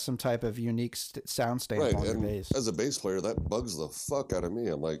don't have some type of unique sound stamp on your bass. As a bass player, that bugs the fuck out of me.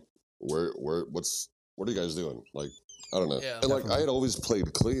 I'm like, what are you guys doing? Like, I don't know. Yeah, and like, I had always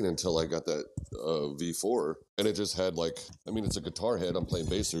played clean until I got that V4, and it just had like, I mean, it's a guitar head I'm playing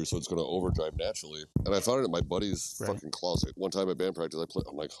bass through, so it's going to overdrive naturally. And I found it in my buddy's fucking closet. One time at band practice,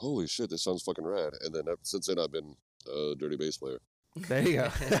 I'm like, holy shit, this sounds fucking rad. And then since then, I've been a dirty bass player. There you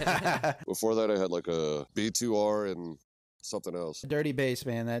go. Before that, I had like a B2R and something else. Dirty bass,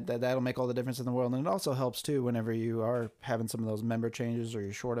 man, that'll make all the difference in the world. And it also helps too whenever you are having some of those member changes or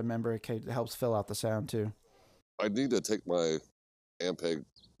you're short a member. It helps fill out the sound too. I need to take my Ampeg,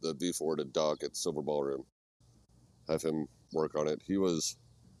 the V4 to Doc at Silver Ballroom. Have him work on it. He was,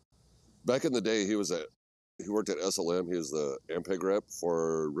 back in the day, he worked at SLM. He was the Ampeg rep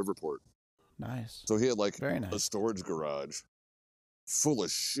for Riverport. Nice. So he had like Very nice. a storage garage full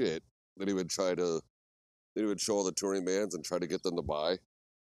of shit that he would show all the touring bands and try to get them to buy.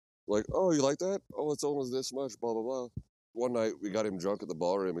 Like, oh, you like that? Oh, it's almost this much, blah, blah, blah. One night we got him drunk at the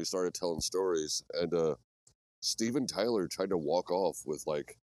ballroom. He started telling stories, and Steven Tyler tried to walk off with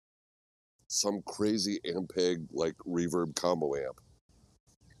like some crazy Ampeg like reverb combo amp.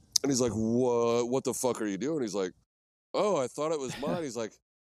 And he's like, what the fuck are you doing? He's like, oh, I thought it was mine. He's like,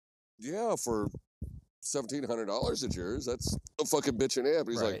 yeah, for $1,700 it's yours. That's a fucking bitchin' amp. And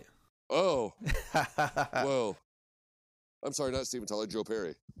he's like, oh, well, I'm sorry, not Steven Tyler, Joe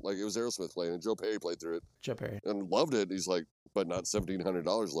Perry. Like, it was Aerosmith playing, and Joe Perry played through it. Joe Perry. And loved it. He's like, but not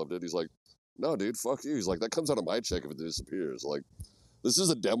 $1,700 loved it. He's like, no, dude, fuck you. He's like, that comes out of my check if it disappears. Like, this is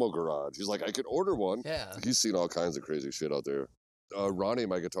a demo garage. He's like, I could order one. Yeah. He's seen all kinds of crazy shit out there. Ronnie,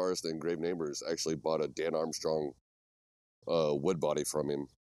 my guitarist in Grave Neighbors, actually bought a Dan Armstrong wood body from him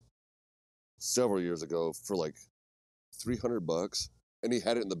several years ago for like $300, and he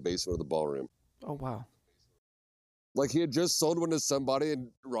had it in the basement of the ballroom. Oh, wow. Like, he had just sold one to somebody, and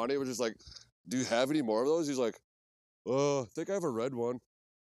Ronnie was just like, do you have any more of those? He's like, I think I have a red one.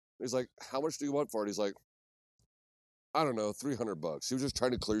 He's like, how much do you want for it? He's like, I don't know, $300. He was just trying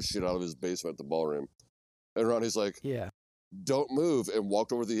to clear shit out of his basement at the ballroom. And Ronnie's like, yeah, don't move, and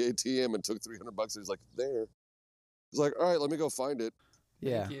walked over to the ATM and took $300. And he's like, there. He's like, all right, let me go find it.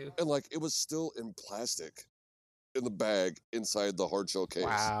 Yeah. Thank you. And like, it was still in plastic in the bag inside the hard shell case.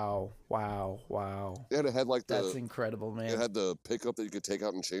 Wow. And it had like that's incredible, man. It had the pickup that you could take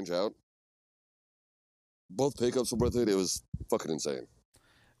out and change out. Both pickups were worth it. It was fucking insane.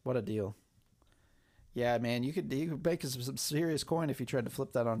 What a deal. Yeah, man, you could make some serious coin if you tried to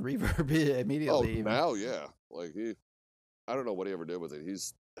flip that on Reverb immediately. Oh, now, yeah. Like, I don't know what he ever did with it.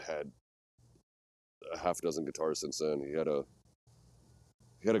 He's had a half a dozen guitars since then. He had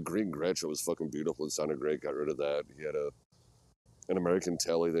a green Gretsch that was fucking beautiful and sounded great, got rid of that. He had an American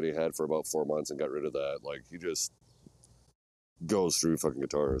Telly that he had for about 4 months and got rid of that. Like, he just goes through fucking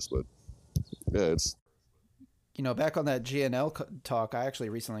guitars. But, yeah, it's... You know, back on that GNL talk, I actually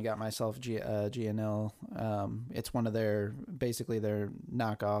recently got myself GNL. It's one of their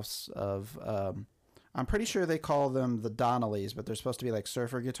knockoffs of, I'm pretty sure they call them the Donnellys, but they're supposed to be like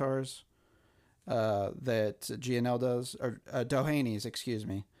surfer guitars. that G&L does, or Dohany's, excuse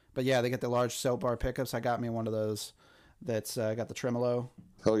me. But yeah, they get the large cell bar pickups. I got me one of those that's got the tremolo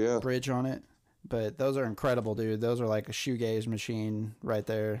bridge on it. But those are incredible, dude. Those are like a shoegaze machine right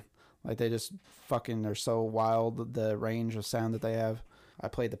there. Like, they just fucking are so wild, the range of sound that they have. I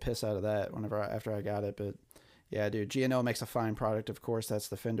played the piss out of that after I got it. But yeah, dude, G&L makes a fine product, of course. That's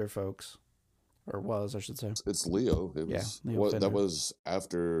the Fender folks. Or was, I should say. It's Leo. It was, Leo Fender. That was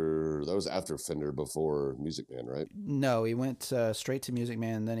after Fender, before Music Man, right? No, he went straight to Music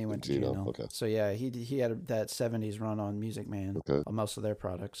Man, and then he went to G&L. Okay. So yeah, he had that 70s run on Music Man on most of their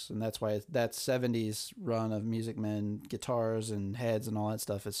products, and that's why that 70s run of Music Man guitars and heads and all that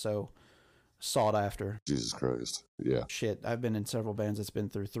stuff is so sought after. Jesus Christ. Yeah. Shit, I've been in several bands that's been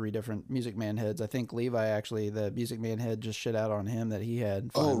through 3 different Music Man heads. I think Levi, actually, the Music Man head just shit out on him that he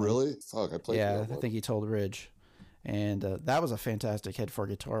had. Finally. Oh, really? Fuck, I played Yeah, I think he told Ridge. And that was a fantastic head for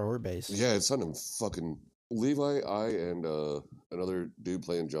guitar or bass. Yeah, it sounded fucking... Levi, I, and another dude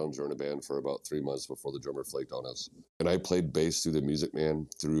playing drums were in a band for about 3 months before the drummer flaked on us. And I played bass through the Music Man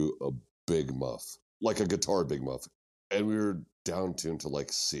through a big muff. Like a guitar big muff. And we were down tuned to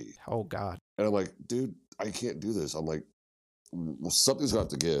like C. Oh, God. And I'm like, dude, I can't do this. I'm like, well, something's got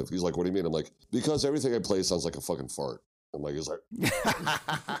to give. He's like, what do you mean? I'm like, because everything I play sounds like a fucking fart. I'm like, it's like...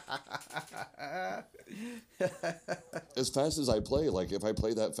 As fast as I play, like if I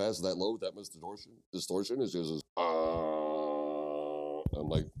play that fast, that low, that much distortion is just... I'm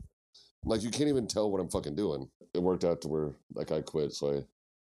like, you can't even tell what I'm fucking doing. It worked out to where that guy quit, so I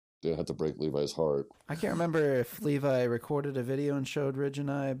didn't have to break Levi's heart. I can't remember if Levi recorded a video and showed Ridge and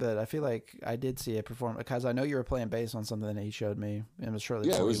I, but I feel like I did see it perform, because I know you were playing bass on something that he showed me. It was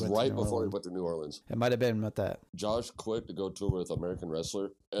shortly it was right before he went to New Orleans. It might have been with that. Josh quit to go tour with American Wrestler,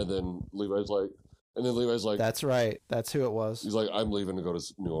 and then Levi's like, that's right. That's who it was. He's like, I'm leaving to go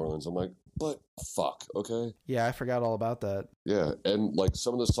to New Orleans. I'm like, but fuck, okay. Yeah, I forgot all about that. Yeah, and like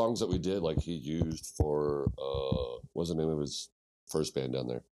some of the songs that we did, like he used for, what's the name of his first band down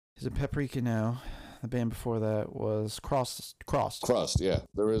there? He's in Paprika now. The band before that was Crossed. Crossed, yeah.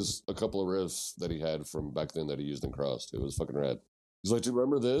 There was a couple of riffs that he had from back then that he used in Crossed. It was fucking rad. He's like, do you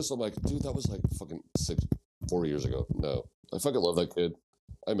remember this? I'm like, dude, that was like fucking 4 years ago. No. I fucking love that kid.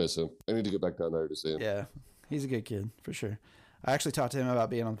 I miss him. I need to get back down there to see him. Yeah, he's a good kid, for sure. I actually talked to him about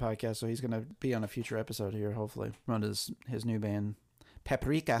being on the podcast, so he's going to be on a future episode here, hopefully. Run his new band,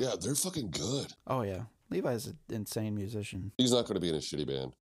 Paprika. Yeah, they're fucking good. Oh, yeah. Levi's an insane musician. He's not going to be in a shitty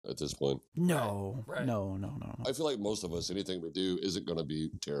band at this point. No. Right. No. I feel like most of us, anything we do isn't going to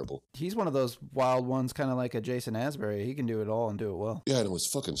be terrible. He's one of those wild ones, kind of like a Jason Asbury. He can do it all and do it well. Yeah, and it was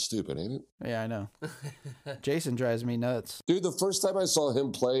fucking stupid, ain't it? Yeah, I know. Jason drives me nuts. Dude, the first time I saw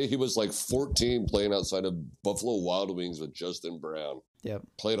him play, he was like 14 playing outside of Buffalo Wild Wings with Justin Brown. Yep.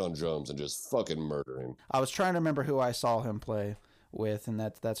 Played on drums and just fucking murdering. I was trying to remember who I saw him play with, and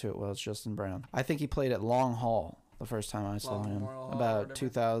that's who it was, Justin Brown. I think he played at Long Hall the first time I saw him, about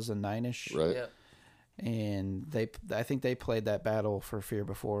 2009-ish. Right. Yep. And I think they played that Battle for Fear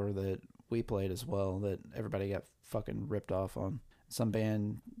before that we played as well, that everybody got fucking ripped off on. Some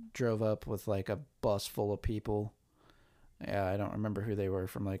band drove up with like a bus full of people. Yeah, I don't remember who they were,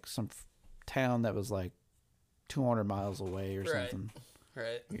 from like some town that was like 200 miles away or something.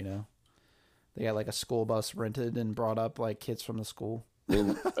 Right. You know? They got like a school bus rented and brought up like kids from the school. I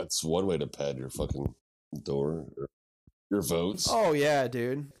mean, that's one way to pad your fucking door, or your votes. Oh, yeah,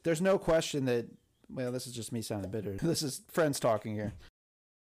 dude. There's no question that, well, this is just me sounding bitter. This is friends talking here.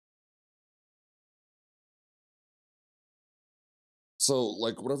 So,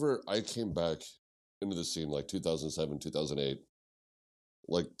 like, whenever I came back into the scene, like 2007, 2008,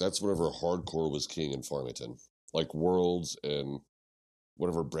 like, that's whenever hardcore was king in Farmington. Like, Worlds and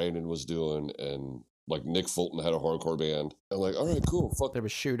whatever Brandon was doing, and like Nick Fulton had a hardcore band. I'm like, all right, cool. Fuck. There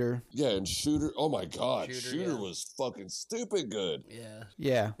was Shooter. Yeah, and Shooter. Oh my God, Shooter yeah. was fucking stupid good. Yeah.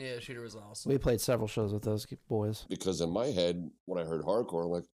 Yeah, Shooter was awesome. We played several shows with those boys. Because in my head, when I heard hardcore,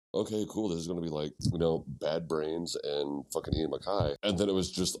 I'm like, okay, cool. This is going to be like, Bad Brains and fucking Ian MacKaye. And then it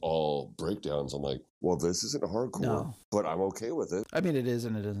was just all breakdowns. I'm like, well, this isn't hardcore, but I'm okay with it. I mean, it is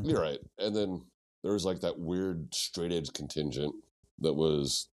and it isn't. You're right. And then there was like that weird straight edge contingent that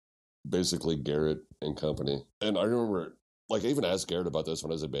was basically Garrett and company. And I remember, like, I even asked Garrett about this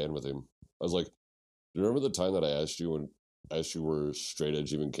when I was in band with him. I was like, do you remember the time that I asked you where straight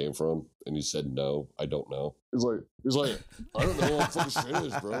edge even came from? And you said, no, I don't know. He's like, I don't know what fucking straight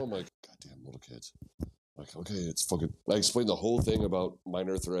edge, bro. I'm like, goddamn little kids. I'm like, okay, it's fucking... I explained the whole thing about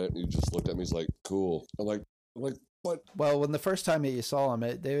Minor Threat, and he just looked at me, he's like, cool. I'm like, what? Well, when the first time that you saw him,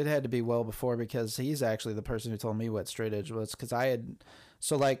 it had to be well before, because he's actually the person who told me what straight edge was, because I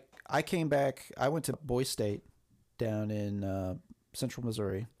I came back. I went to Boys State down in Central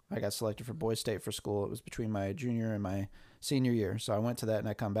Missouri. I got selected for Boys State for school. It was between my junior and my senior year. So I went to that and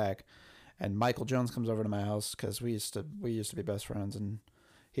I come back. And Michael Jones comes over to my house because we used to be best friends. And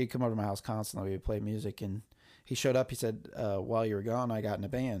he'd come over to my house constantly. We'd play music. And he showed up. He said, while you were gone, I got in a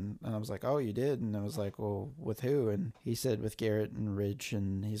band. And I was like, oh, you did? And I was like, well, with who? And he said, with Garrett and Ridge.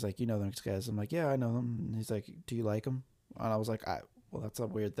 And he's like, you know those guys? I'm like, yeah, I know them. And he's like, do you like them? And I was like, well, that's a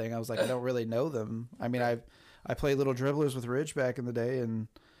weird thing. I was like, I don't really know them. I mean, I played Little Dribblers with Ridge back in the day, and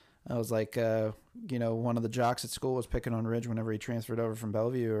I was like, one of the jocks at school was picking on Ridge whenever he transferred over from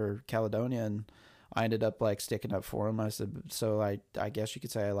Bellevue or Caledonia, and I ended up like sticking up for him. I said, so I guess you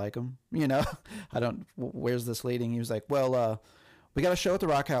could say I like him. Where's this leading? He was like, well, we got a show at the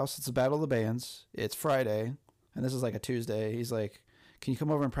Rock House. It's a Battle of the Bands. It's Friday, and this is like a Tuesday. He's like, can you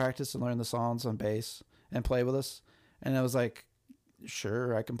come over and practice and learn the songs on bass and play with us? And I was like,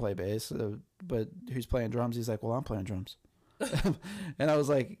 sure, I can play bass, but who's playing drums? He's like, well, I'm playing drums. And I was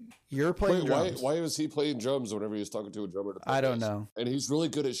like, you're playing drums. Why was he playing drums whenever he was talking to a drummer? I don't know. And he's really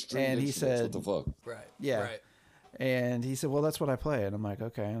good at string and instruments. He said, what the fuck? Right. Yeah. Right. And he said, well, that's what I play. And I'm like,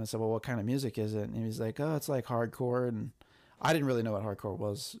 okay. And I said, well, what kind of music is it? And he was like, oh, it's like hardcore. And I didn't really know what hardcore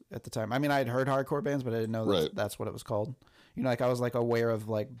was at the time. I mean, I had heard hardcore bands, but I didn't know that's what it was called. Like I was like aware of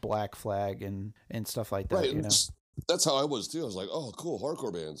like Black Flag and stuff like that. Right. That's how I was too. I was like, oh, cool,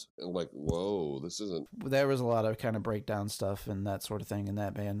 hardcore bands. And I'm like, whoa, this isn't. There was a lot of kind of breakdown stuff and that sort of thing in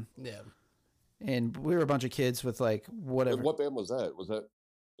that band. Yeah. And we were a bunch of kids with like whatever. And what band was that? Was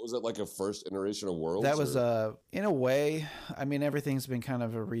that like a first iteration of Worlds? That was in a way. I mean, everything's been kind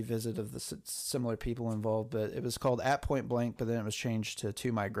of a revisit of the similar people involved, but it was called At Point Blank, but then it was changed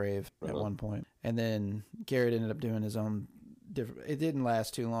to My Grave at one point. And then Garrett ended up doing his own. It didn't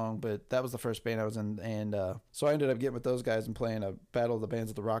last too long, but that was the first band I was in, and so I ended up getting with those guys and playing a Battle of the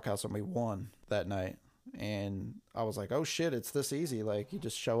Bands at the Rock House, and we won that night. And I was like, oh shit, it's this easy. Like, you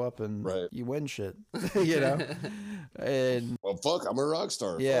just show up and you win shit, And well, fuck, I'm a rock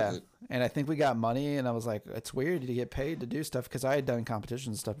star. Yeah, and I think we got money, and I was like, it's weird to get paid to do stuff because I had done competitions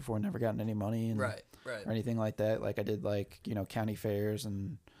and stuff before, never gotten any money, or anything like that. Like I did like county fairs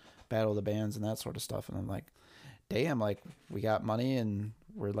and Battle of the Bands and that sort of stuff, and I'm like, damn, like we got money and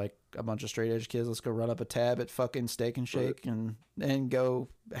we're like a bunch of straight edge kids. Let's go run up a tab at fucking Steak and Shake and go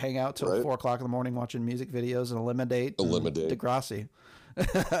hang out till 4 o'clock in the morning watching music videos and eliminate Degrassi.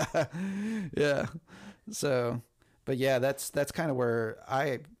 Yeah. So, but yeah, that's kind of where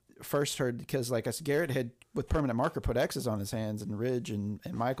I first heard, because like I said, Garrett had with Permanent Marker put X's on his hands, and Ridge and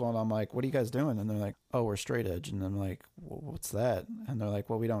Michael, and I'm like, what are you guys doing? And they're like, oh, we're straight edge. And I'm like, well, what's that? And they're like,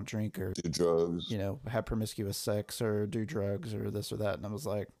 well, we don't drink or do drugs, have promiscuous sex or do drugs or this or that. And I was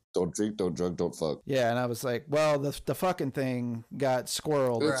like, don't drink, don't drug, don't fuck. Yeah, and I was like, well, the fucking thing got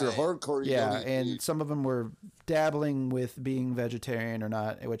squirreled. It's a hardcore. Yeah, and some of them were dabbling with being vegetarian or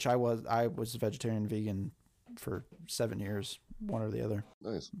not, which I was vegetarian, vegan for 7 years, one or the other.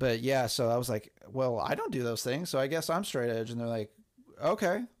 Nice. But yeah, so I was like, well, I don't do those things, so I guess I'm straight edge. And they're like,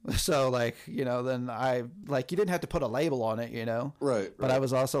 okay. So like, then I like, you didn't have to put a label on it, Right. But I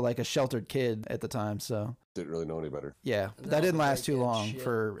was also like a sheltered kid at the time, so didn't really know any better. Yeah, that didn't last too long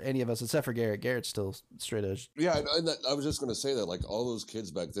for any of us except for Garrett. Garrett's still straight edge. Yeah, and I was just gonna say that, like, all those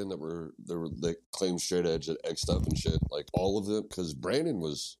kids back then that claimed straight edge at X stuff and shit, like all of them, because Brandon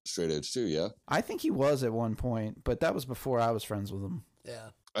was straight edge too. Yeah, I think he was at one point, but that was before I was friends with him. Yeah,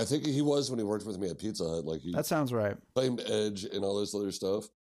 I think he was when he worked with me at Pizza Hut. Like, that sounds right. Claimed edge and all this other stuff.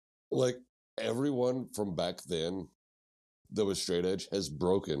 Like, everyone from back then that was straight edge has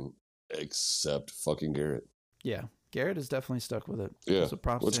broken, except fucking Garrett. Yeah. Garrett is definitely stuck with it. Yeah,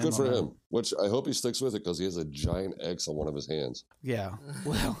 which good for him. Which I hope he sticks with it, because he has a giant X on one of his hands. Yeah,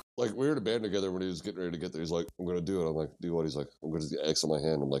 well, like, we were in a band together when he was getting ready to get there. He's like, "I'm gonna do it." I'm like, "Do what?" He's like, "I'm gonna do the X on my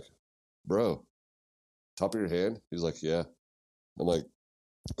hand." I'm like, "Bro, top of your hand?" He's like, "Yeah." I'm like,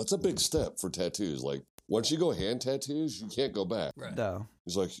 "That's a big step for tattoos. Like, once you go hand tattoos, you can't go back." Right. No.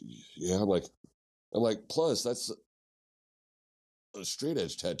 He's like, "Yeah." I'm like, plus that's a straight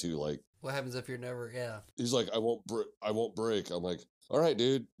edge tattoo. Like, what happens if you're never? Yeah. He's like, I won't break. I'm like, all right,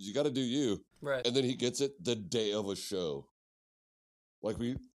 dude, you got to do you. Right. And then he gets it the day of a show. Like,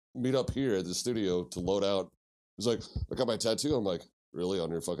 we meet up here at the studio to load out. He's like, I got my tattoo. I'm like, really, on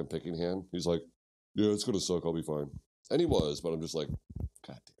your fucking picking hand? He's like, yeah, it's gonna suck. I'll be fine. And he was, but I'm just like,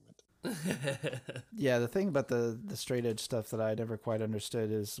 God damn it. Yeah, the thing about the straight edge stuff that I never quite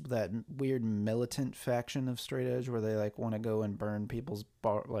understood is that weird militant faction of straight edge where they like want to go and burn people's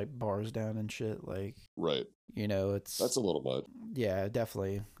bars down and shit. Like, right. That's a little much. Yeah,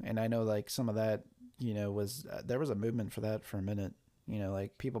 definitely. And I know like some of that, there was a movement for that for a minute. You know,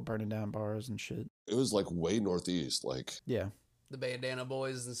 like people burning down bars and shit. It was like way northeast, like Yeah. The Bandana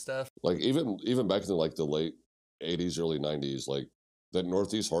Boys and stuff. like even back in like the late 80s, early 90s, like that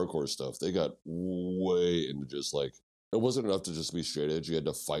northeast hardcore stuff, they got way into just like it wasn't enough to just be straight edge. You had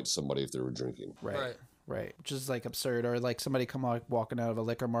to fight somebody if they were drinking. Right. Which is like absurd. Or like somebody come like walking out of a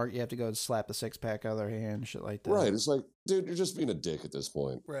liquor mart, you have to go and slap the 6-pack out of their hand, shit like that. Right. It's like, dude, you're just being a dick at this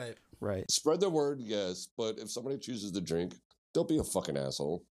point. Right. Spread the word, yes, but if somebody chooses to drink, don't be a fucking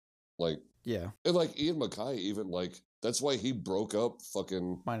asshole. Like, yeah. And like Ian MacKaye, even like that's why he broke up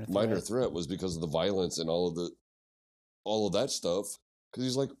fucking Minor Threat was because of the violence and all of that stuff. Because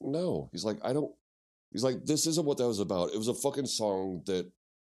he's like, no, he's like, he's like, this isn't what that was about. It was a fucking song that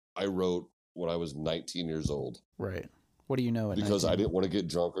I wrote when I was 19 years old. Right. What do you know? Because 19? I didn't want to get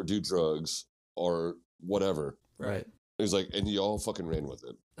drunk or do drugs or whatever. Right. He's like, and y'all fucking ran with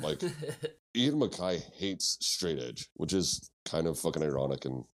it. Like, Ian MacKaye hates straight edge, which is kind of fucking ironic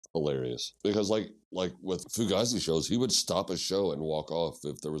and hilarious. Because like with Fugazi shows, he would stop a show and walk off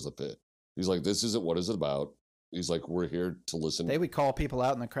if there was a pit. He's like, this isn't what it's about. He's like, we're here to listen. They would call people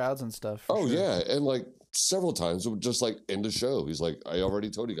out in the crowds and stuff. Oh, sure. Yeah. And like several times it would just like end the show. He's like, I already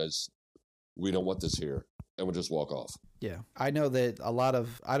told you guys, we don't want this here. And would just walk off. Yeah. I know that a lot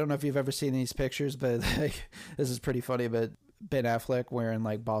of, I don't know if you've ever seen these pictures, but like, this is pretty funny, but Ben Affleck wearing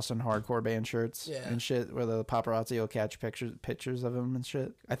like Boston hardcore band shirts and shit, where the paparazzi will catch pictures of him and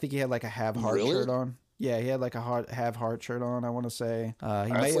shit. I think he had like a Have Heart shirt on. Yeah, he had like a Have Heart shirt on, I want to say.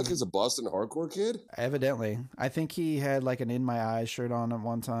 Affleck is a Boston hardcore kid? Evidently. I think he had like an In My Eyes shirt on at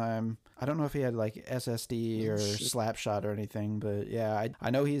one time. I don't know if he had like SSD or Slapshot or anything, but yeah,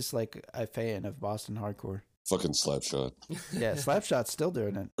 I know he's like a fan of Boston hardcore. Fucking Slapshot. Yeah, Slapshot's still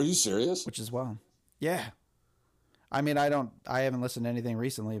doing it. Are you serious? Which is wild. Yeah. I mean, I haven't listened to anything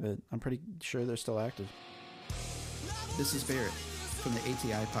recently, but I'm pretty sure they're still active. This is Barrett from the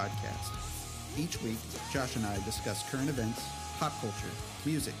ATI podcast. Each week, Josh and I discuss current events, pop culture,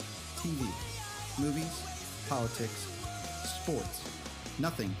 music, TV, movies, politics, sports.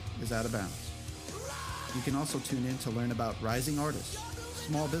 Nothing is out of bounds. You can also tune in to learn about rising artists,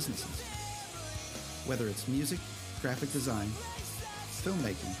 small businesses, whether it's music, graphic design,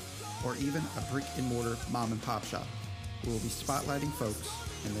 filmmaking, or even a brick-and-mortar mom-and-pop shop. We will be spotlighting folks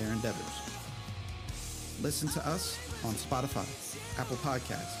and their endeavors. Listen to us on Spotify, Apple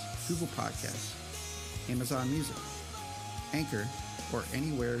Podcasts, Google Podcasts, Amazon Music, Anchor, or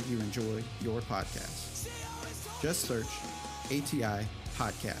anywhere you enjoy your podcasts. Just search ATI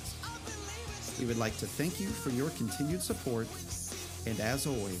Podcast. We would like to thank you for your continued support, and as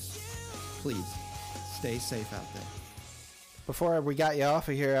always, please stay safe out there. Before we got you off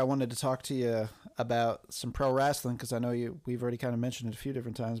of here, I wanted to talk to you about some pro wrestling, because I know we've already kind of mentioned it a few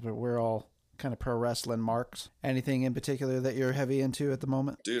different times, but we're all kind of pro wrestling marks. Anything in particular that you're heavy into at the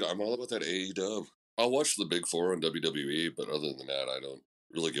moment? Dude, I'm all about that AEW. I'll watch the Big Four on WWE, but other than that, I don't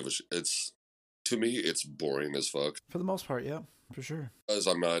really give a shit. To me, it's boring as fuck. For the most part, yeah, for sure. As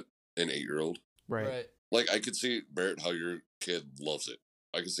I'm not an 8-year-old. Right. Like, I could see, Barrett, how your kid loves it.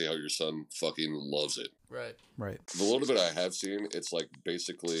 I can see how your son fucking loves it. Right. The little bit I have seen, it's like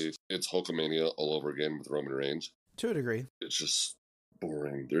basically, it's Hulkamania all over again with Roman Reigns. To a degree. It's just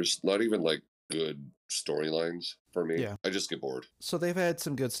boring. There's not even like good storylines for me. Yeah. I just get bored. So they've had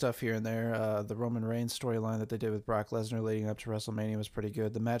some good stuff here and there. The Roman Reigns storyline that they did with Brock Lesnar leading up to WrestleMania was pretty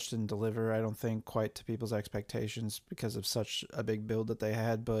good. The match didn't deliver, I don't think, quite to people's expectations because of such a big build that they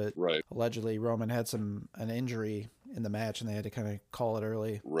had, but allegedly Roman had an injury in the match and they had to kind of call it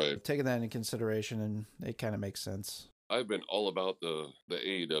early. Right. Taking that into consideration, and it kind of makes sense. I've been all about the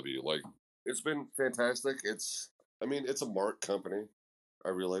AEW. Like, it's been fantastic. It's a mark company. I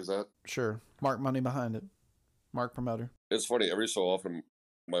realize that. Sure. Mark money behind it. Mark promoter. It's funny. Every so often,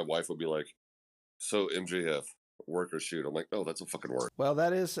 my wife would be like, so MJF, work or shoot? I'm like, no, that's a fucking work. Well,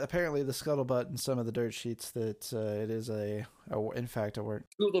 that is apparently the scuttlebutt in some of the dirt sheets that it is in fact a work.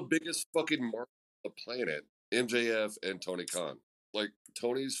 Two of the biggest fucking marks on the planet, MJF and Tony Khan. Like,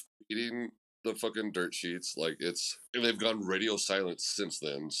 Tony's feeding the fucking dirt sheets. Like, and they've gone radio silent since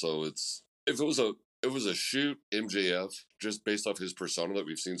then. So if it was a shoot, MJF, just based off his persona that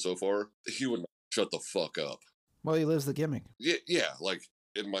we've seen so far, he would not shut the fuck up. Well, he lives the gimmick. Yeah. Like,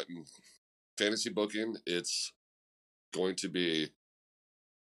 in my fantasy booking, it's going to be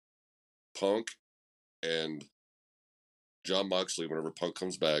Punk and Jon Moxley. Whenever Punk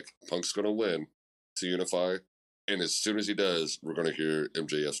comes back, Punk's going to win to unify. And as soon as he does, we're going to hear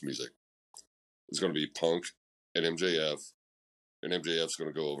MJF's music. It's going to be Punk and MJF. And MJF's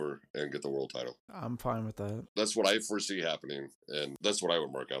going to go over and get the world title. I'm fine with that. That's what I foresee happening, and that's what I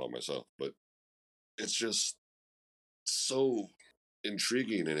would mark out on myself. But it's just so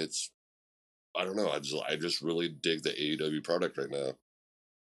intriguing, and it's, I don't know, I just really dig the AEW product right now.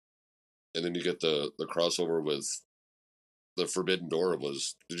 And then you get the crossover with the Forbidden Door.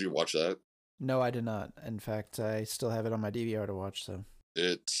 Did you watch that? No, I did not. In fact, I still have it on my DVR to watch, so.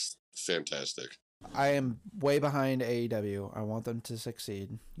 It's fantastic. I am way behind AEW. I want them to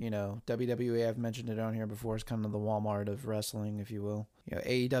succeed. WWE, I've mentioned it on here before, is kind of the Walmart of wrestling, if you will.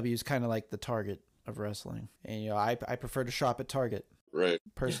 AEW is kind of like the Target of wrestling. And, I prefer to shop at Target. Right.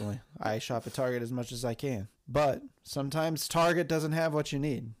 Personally, I shop at Target as much as I can. But sometimes Target doesn't have what you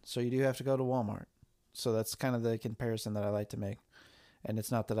need, so you do have to go to Walmart. So that's kind of the comparison that I like to make. And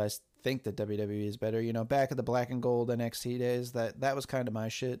it's not that I think that WWE is better. Back at the Black and Gold NXT days, that was kind of my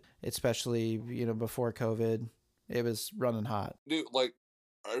shit. Especially, before COVID, it was running hot. Dude,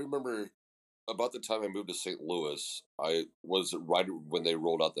 I remember about the time I moved to St. Louis, I was right when they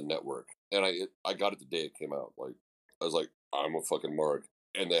rolled out the network. And I got it the day it came out. I was like, I'm a fucking mark.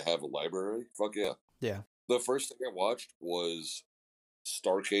 And they have a library? Fuck yeah. Yeah. The first thing I watched was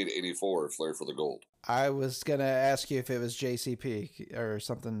Starrcade 84, Flair for the Gold. I was going to ask you if it was JCP or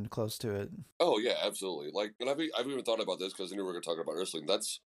something close to it. Oh, yeah, absolutely. And I've even thought about this because I knew we were going to talk about wrestling.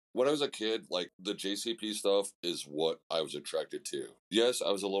 That's, when I was a kid, the JCP stuff is what I was attracted to. Yes,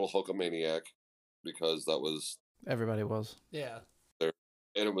 I was a little Hulkamaniac because that was... Everybody was. Yeah. There.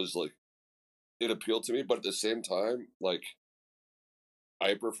 And it was, it appealed to me, but at the same time,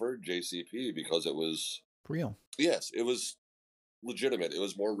 I preferred JCP because it was... Real. Yes, it was legitimate. It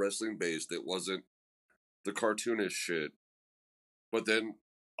was more wrestling based. It wasn't the cartoonish shit. But then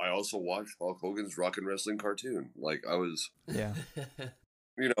I also watched Hulk Hogan's Rockin' Wrestling cartoon. I was... Yeah.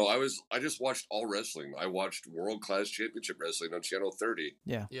 I just watched all wrestling. I watched World Class Championship Wrestling on Channel 30.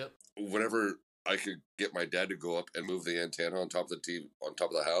 Yeah. Yep. Whenever I could get my dad to go up and move the antenna on top of the TV, on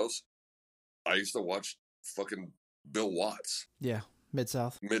top of the house, I used to watch fucking Bill Watts. Yeah.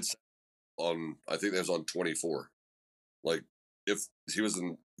 Mid-South. On, I think that was on 24. If he was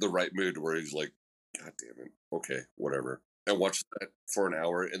in the right mood where he's like, God damn it, okay, whatever. And watch that for an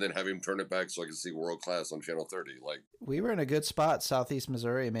hour and then have him turn it back so I could see World Class on Channel 30. We were in a good spot, Southeast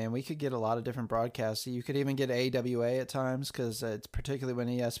Missouri, man. We could get a lot of different broadcasts. You could even get AWA at times because it's particularly when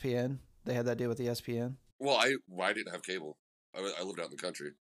ESPN, they had that deal with ESPN. Well, I didn't have cable. I lived out in the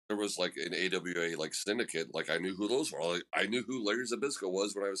country. There was an AWA syndicate. I knew who those were. I knew who Larry Zbyszko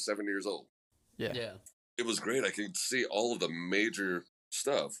was when I was 7 years old. Yeah. Yeah. It was great. I could see all of the major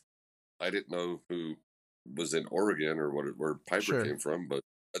stuff. I didn't know who was in Oregon or where Piper came from, but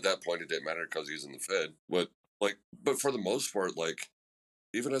at that point it didn't matter because he's in the Fed. But for the most part,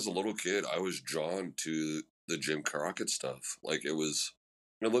 even as a little kid, I was drawn to the Jim Crockett stuff. It was,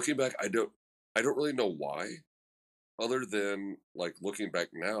 looking back, I don't really know why, other than looking back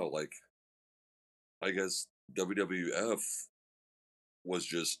now, I guess WWF was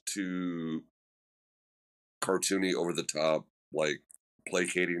just too cartoony, over the top,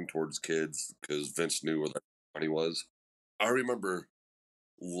 placating towards kids because Vince knew where that money was. I remember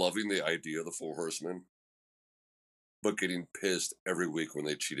loving the idea of the Four Horsemen, but getting pissed every week when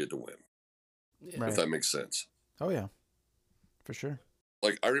they cheated to win. Yeah. Right. If that makes sense. Oh, yeah. For sure.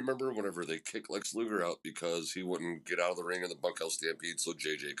 I remember whenever they kicked Lex Luger out because he wouldn't get out of the ring in the bunkhouse stampede so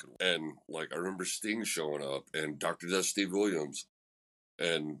JJ could win. And, I remember Sting showing up and Dr. Death Steve Williams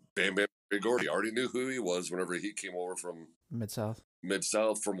and Bam Bam Gordy. I already knew who he was whenever he came over from Mid-South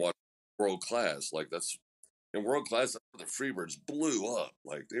from watching World Class. In World Class, that's where the Freebirds blew up.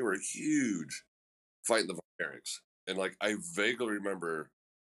 They were huge fighting the Barbarics. And, I vaguely remember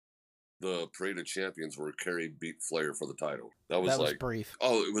the Parade of Champions where Kerry beat Flair for the title. That was brief.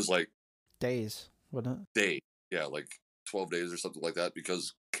 Oh, it was days, wasn't it? Days. Yeah, 12 days or something like that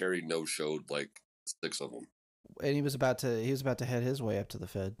because Kerry no-showed 6 of them. And he was about to head his way up to the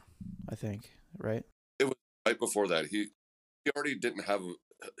Fed, I think, right? It was right before that. He already didn't have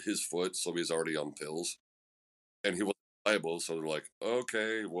his foot, so he's already on pills. And he wasn't liable, so they're like,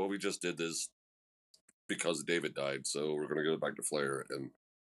 okay, well, we just did this because David died, so we're going to go back to Flair. And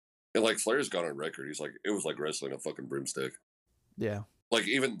Flair's gone on record. He's it was like wrestling a fucking broomstick. Yeah.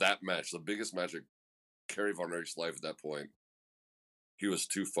 Even that match, the biggest match of Kerry Von Erich's life at that point, he was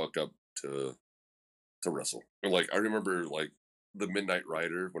too fucked up to wrestle. And I remember the Midnight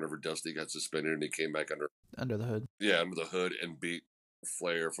Rider, whenever Dusty got suspended and he came back under the hood. Yeah, under the hood and beat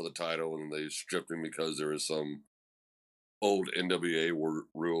Flair for the title, and they stripped him because there was some old NWA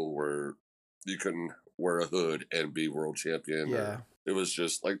rule where you couldn't wear a hood and be world champion. Yeah. It was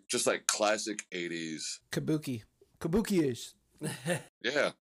just classic 80s. Kabuki-ish.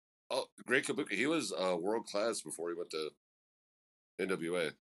 Yeah. Oh, great Kabuki. He was world class before he went to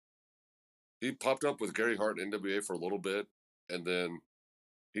NWA. He popped up with Gary Hart in NWA for a little bit, and then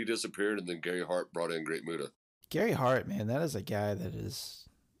he disappeared, and then Gary Hart brought in Great Muta. Gary Hart, man, that is a guy that is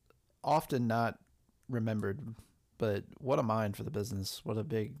often not remembered, but what a mind for the business. What a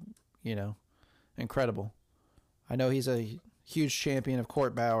big, incredible. I know he's a huge champion of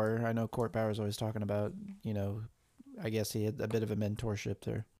Court Bauer. I know Court Bauer's always talking about, I guess he had a bit of a mentorship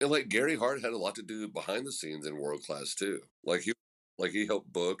there. And like Gary Hart had a lot to do behind the scenes in World Class too. Like he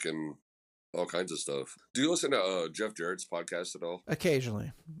helped book and all kinds of stuff. Do you listen to Jeff Jarrett's podcast at all?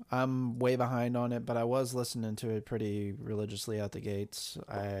 Occasionally. I'm way behind on it, but I was listening to it pretty religiously out the gates.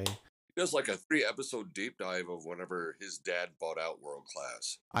 He does like a 3-episode deep dive of whenever his dad bought out World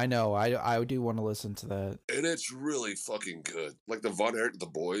Class. I know. I do want to listen to that. And it's really fucking good. Like the Von Erich, the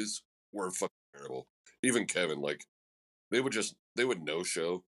boys were fucking terrible. Even Kevin, like they would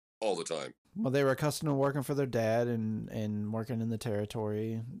no-show all the time. Well, they were accustomed to working for their dad and working in the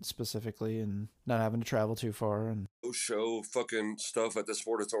territory specifically and not having to travel too far. And no-show fucking stuff at the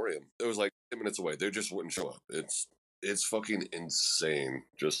Sportatorium. It was like 10 minutes away. They just wouldn't show up. It's fucking insane.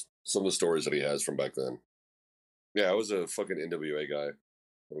 Just some of the stories that he has from back then. Yeah, I was a fucking NWA guy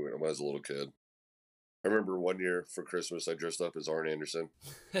when I was a little kid. I remember one year for Christmas, I dressed up as Arn Anderson.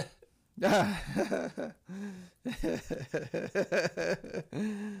 Yeah,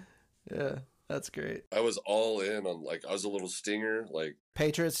 that's great. I was all in on, like, I was a little Stinger, like...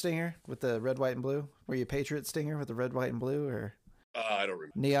 Patriot Stinger with the red, white, and blue? Were you Patriot Stinger with the red, white, and blue, or... I don't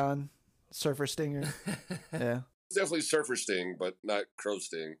remember. Neon Surfer Stinger? Yeah. It's definitely Surfer Sting, but not Crow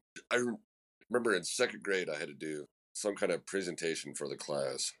Sting. I remember in 2nd grade, I had to do some kind of presentation for the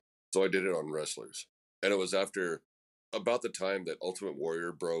class. So I did it on wrestlers. And it was about the time that Ultimate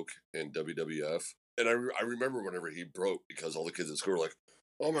Warrior broke in WWF. And I remember whenever he broke, because all the kids at school were like,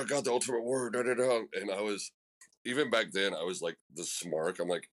 oh my God, the Ultimate Warrior, da-da-da. And I was, even back then, I was like the smark. I'm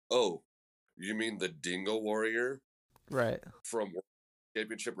like, oh, you mean the Dingo Warrior? Right. From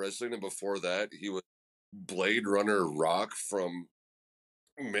Championship Wrestling. And before that, he was Blade Runner Rock from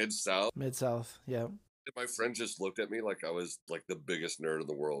Mid-South. Mid-South, yeah. And my friend just looked at me like I was like the biggest nerd in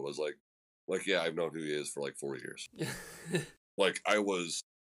the world. I was like, yeah, I've known who he is for like 4 years. Like, I was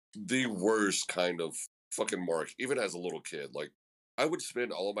the worst kind of fucking mark, even as a little kid. Like, I would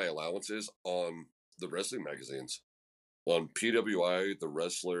spend all of my allowances on the wrestling magazines. On PWI, the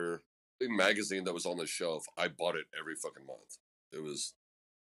wrestler magazine that was on the shelf. I bought it every fucking month. It was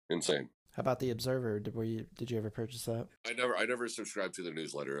insane. How about the Observer? Did you ever purchase that? I never subscribed to the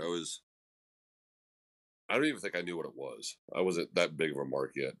newsletter. I don't even think I knew what it was. I wasn't that big of a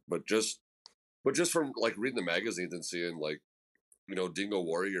mark yet. But just from like reading the magazines and seeing like, Dingo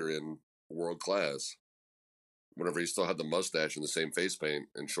Warrior in World Class, whenever he still had the mustache and the same face paint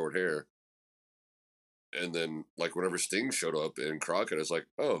and short hair. And then like whenever Sting showed up in Crockett, it's like,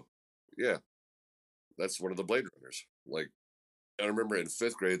 oh yeah, that's one of the Blade Runners. Like, I remember in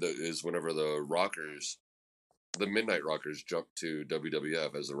 5th grade, that is whenever the Midnight Rockers jumped to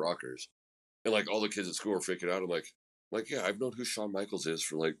WWF as the Rockers. And like all the kids at school were freaking out. I'm like, yeah, I've known who Shawn Michaels is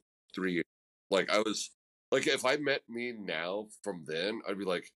for like 3 years. Like, I was like, if I met me now from then, I'd be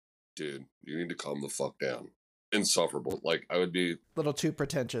like, dude, you need to calm the fuck down. Insufferable. Like, I would be a little too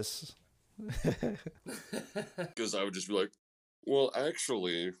pretentious. Because I would just be like, well,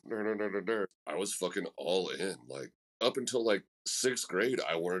 actually, I was fucking all in. Like, up until like 6th grade,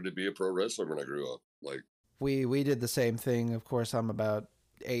 I wanted to be a pro wrestler when I grew up. Like, we did the same thing. Of course, I'm about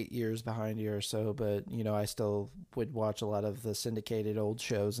 8 years behind you or so, but I still would watch a lot of the syndicated old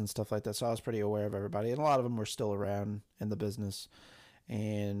shows and stuff like that. So I was pretty aware of everybody, and a lot of them were still around in the business.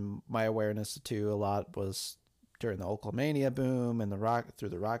 And my awareness too, a lot was during the Hulkamania boom and through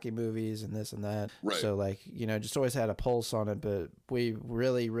the Rocky movies and this and that. Right. So like, just always had a pulse on it, but we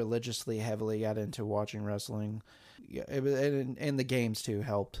really religiously heavily got into watching wrestling. Yeah, it was, and the games too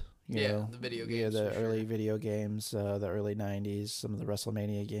helped. The video games. Yeah, the early video games, the early 90s, some of the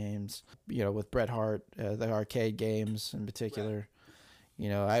WrestleMania games, with Bret Hart, the arcade games in particular. Right.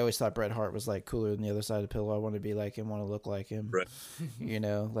 I always thought Bret Hart was like cooler than the other side of the pillow. I want to be like him, want to look like him. Right.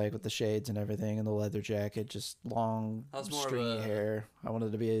 Like with the shades and everything and the leather jacket, just long, stringy hair. I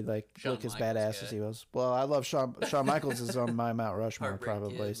wanted to be like, look as badass as he was. Well, I love Shawn Michaels is on my Mount Rushmore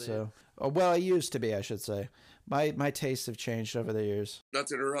probably. Well, he used to be, I should say. My tastes have changed over the years. Not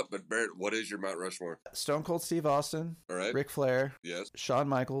to interrupt, but Barrett, what is your Mount Rushmore? Stone Cold Steve Austin. All right. Ric Flair. Yes. Shawn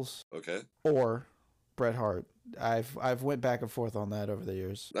Michaels. Okay. Or Bret Hart. I've went back and forth on that over the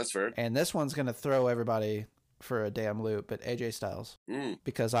years. That's fair. And this one's going to throw everybody for a damn loop, but AJ Styles.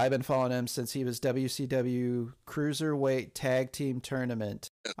 Because I've been following him since he was WCW Cruiserweight Tag Team Tournament.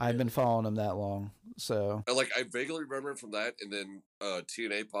 I've been following him that long. So I vaguely remember from that, and then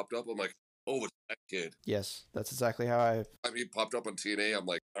TNA popped up. I'm like, oh, it's that kid. Yes, that's exactly how I. I mean, he popped up on TNA. I'm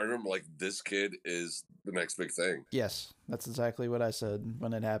like, I remember like this kid is the next big thing. Yes, that's exactly what I said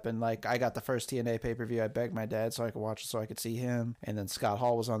when it happened. Like, I got the first TNA pay-per-view. I begged my dad so I could watch it so I could see him. And then Scott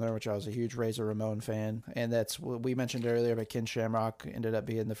Hall was on there, which I was a huge Razor Ramon fan. And that's what we mentioned earlier, but Ken Shamrock ended up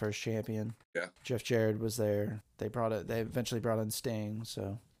being the first champion. Yeah. Jeff Jarrett was there. They eventually brought in Sting.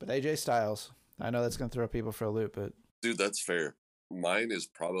 So, but AJ Styles, I know that's going to throw people for a loop, but. Dude, that's fair. Mine is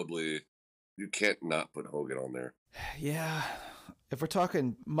probably, you can't not put Hogan on there. Yeah. If we're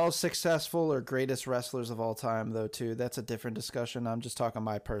talking most successful or greatest wrestlers of all time, though, too, that's a different discussion. I'm just talking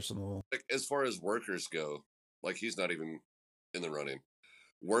my personal. Like, as far as workers go, like, he's not even in the running.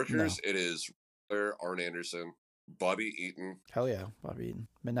 Workers, no. It is Arn Anderson, Bobby Eaton. Hell yeah, Bobby Eaton.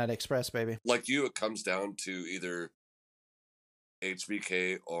 Midnight Express, baby. Like you, it comes down to either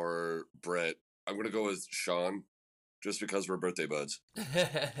HBK or Brett. I'm going to go with Sean, just because we're birthday buds.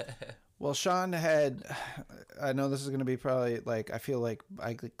 Well, Sean had, I know this is going to be probably like, I feel like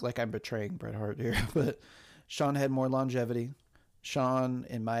I'm betraying Bret Hart here, but Sean had more longevity. Sean,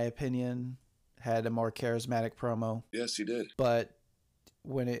 in my opinion, had a more charismatic promo. Yes, he did. But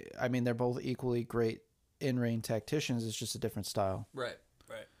they're both equally great in-ring tacticians. It's just a different style. Right.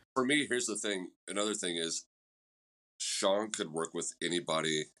 For me, here's the thing. Another thing is Sean could work with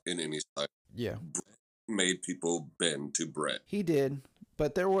anybody in any style. Yeah. Bret made people bend to Bret. He did.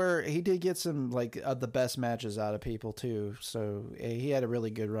 But he did get some the best matches out of people too. So he had a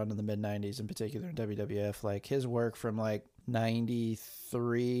really good run in the mid '90s, in particular in WWF. Like his work from like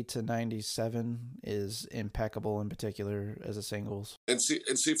 '93 to '97 is impeccable, in particular as a singles. And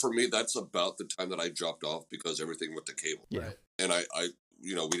see, for me, that's about the time that I dropped off because everything went to cable. Yeah. Right? And I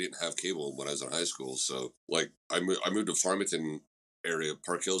we didn't have cable when I was in high school, so like I moved to Farmington area,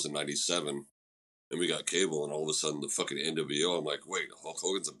 Park Hills in '97. And we got cable, and all of a sudden, the fucking NWO. I'm like, wait, Hulk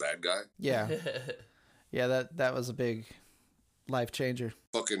Hogan's a bad guy? Yeah, yeah. That was a big life changer.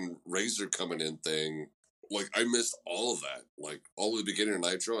 Fucking Razor coming in thing. Like, I missed all of that. Like, all of the beginning of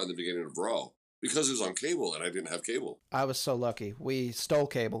Nitro and the beginning of Raw because it was on cable, and I didn't have cable. I was so lucky. We stole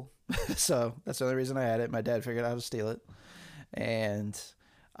cable, so that's the only reason I had it. My dad figured out how to steal it, and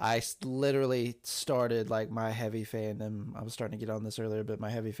I literally started like my heavy fandom. I was starting to get on this earlier, but my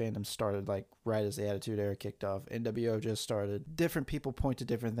heavy fandom started like right as the Attitude Era kicked off. NWO just started. Different people point to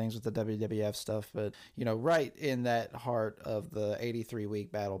different things with the WWF stuff, but right in that heart of the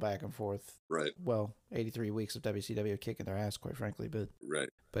 83-week battle back and forth. Right. Well, 83 weeks of WCW kicking their ass, quite frankly, but right.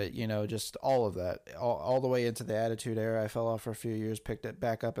 But just all of that, all the way into the Attitude Era. I fell off for a few years, picked it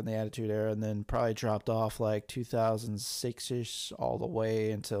back up in the Attitude Era, and then probably dropped off like 2006ish all the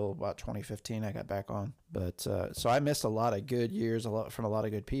way until about 2015. I got back on, but so I missed a lot of good years, from a lot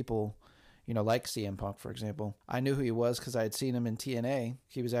of good people. Like CM Punk, for example. I knew who he was because I had seen him in TNA.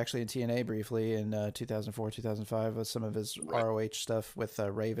 He was actually in TNA briefly in 2004, 2005 with some of his ROH stuff with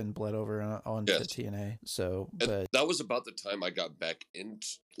Raven bled over on to TNA. So, but that was about the time I got back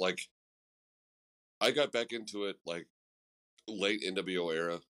into it, like late NWO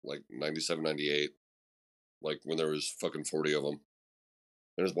era, like 97, 98, like when there was fucking 40 of them.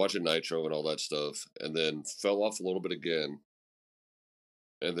 And I was watching Nitro and all that stuff, and then fell off a little bit again.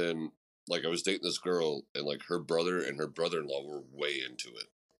 And then like I was dating this girl, and like her brother and her brother-in-law were way into it.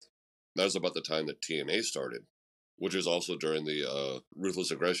 That was about the time that TNA started, which is also during the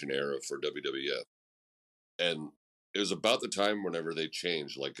Ruthless Aggression era for WWF. And it was about the time whenever they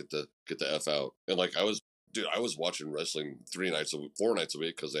changed, like get the F out. And like I was watching wrestling 4 nights a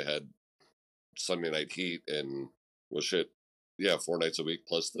week because they had Sunday Night Heat and 4 nights a week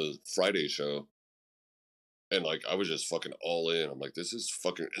plus the Friday show. And, like, I was just fucking all in. I'm like, this is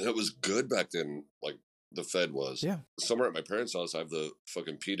fucking... And it was good back then, like, the Fed was. Yeah. Somewhere at my parents' house, I have the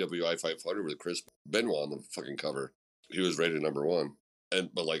fucking PWI 500 with Chris Benoit on the fucking cover. He was rated #1.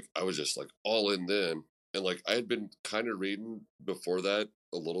 But, like, I was just, like, all in then. And, like, I had been kind of reading before that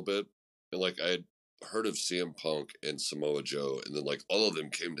a little bit. And, like, I had heard of CM Punk and Samoa Joe. And then, like, all of them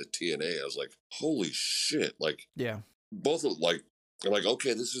came to TNA. I was like, holy shit. Like... Yeah. Both, like... I'm like,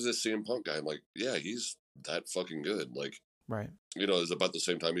 okay, this is a CM Punk guy. I'm like, yeah, he's... that fucking good. Like, right. It was about the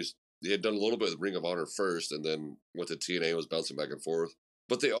same time he had done a little bit with Ring of Honor first, and then went to TNA, was bouncing back and forth.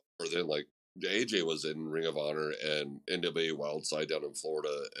 But they all were then, like, AJ was in Ring of Honor and NWA Wildside down in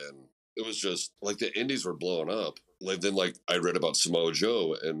Florida, and it was just like the indies were blowing up. Like then, like I read about Samoa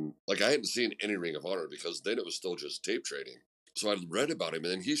Joe, and like I hadn't seen any Ring of Honor because then it was still just tape trading. So I read about him,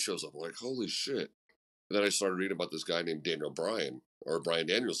 and then he shows up. I'm like, holy shit! And then I started reading about this guy named Daniel Bryan or Bryan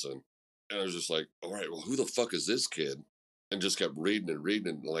Danielson. And I was just like, all right, well, who the fuck is this kid? And just kept reading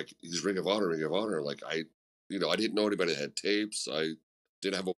and like, he's Ring of Honor. Like, I didn't know anybody that had tapes.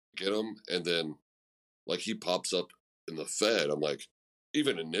 didn't have a get him, and then like he pops up in the Fed. I'm like,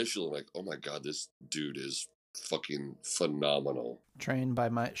 even initially, I'm like, oh my god, this dude is fucking phenomenal. Trained by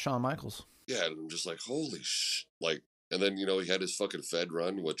Shawn Michaels. Yeah, and I'm just like, holy like, and then he had his fucking Fed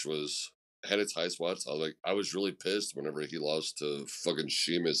run, which had its high spots. I was really pissed whenever he lost to fucking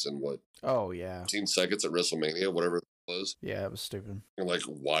Sheamus in what? Oh yeah, 15 seconds at WrestleMania, whatever it was. Yeah, it was stupid. And like,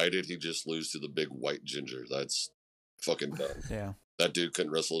 why did he just lose to the big white ginger? That's fucking dumb. Yeah. That dude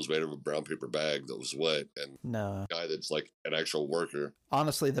couldn't wrestle his way out of a brown paper bag that was wet, and no guy that's like an actual worker.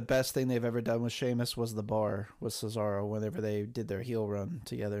 Honestly, the best thing they've ever done with Sheamus was the bar with Cesaro whenever they did their heel run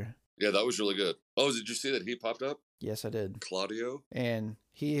together. Yeah, that was really good. Oh, did you see that he popped up? Yes, I did. Claudio? And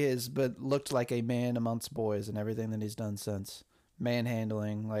he has looked like a man amongst boys in everything that he's done since.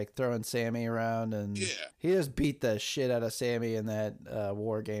 Manhandling, like throwing Sammy around, and he just beat the shit out of Sammy in that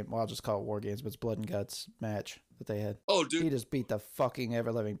War Game. Well, I'll just call it War Games, but it's Blood and Guts match that they had. Oh, dude. He just beat the fucking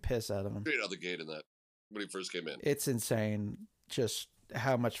ever-living piss out of him. Straight out of the gate in that, when he first came in. It's insane just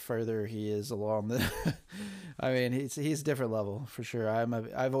how much further he is along the... I mean, he's a different level, for sure.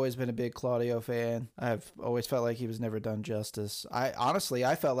 I've always been a big Claudio fan. I've always felt like he was never done justice. I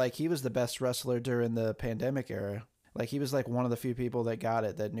felt like he was the best wrestler during the pandemic era. Like, he was like one of the few people that got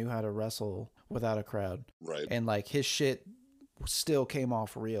it, that knew how to wrestle without a crowd. Right. And like his shit still came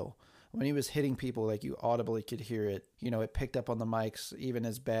off real. When he was hitting people, like you audibly could hear it. It picked up on the mics, even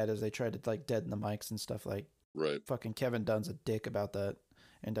as bad as they tried to like deaden the mics and stuff. Like, right. Fucking Kevin Dunn's a dick about that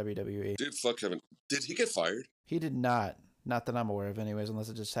in WWE. Dude, fuck Kevin. Did he get fired? He did not. Not that I'm aware of anyways, unless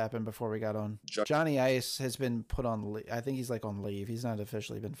it just happened before we got on. Johnny Ice has been put on, I think he's like on leave. He's not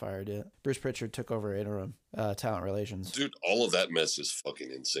officially been fired yet. Bruce Pritchard took over interim talent relations. Dude, all of that mess is fucking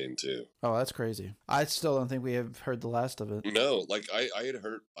insane too. Oh, that's crazy. I still don't think we have heard the last of it. No, like I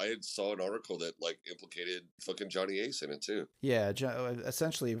had saw an article that like implicated fucking Johnny Ace in it too. Yeah,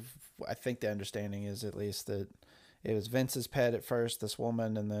 essentially, I think the understanding is at least that it was Vince's pet at first, this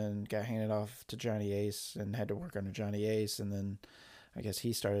woman, and then got handed off to Johnny Ace and had to work under Johnny Ace. And then I guess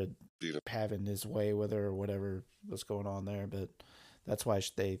he started having his way with her or whatever was going on there. But that's why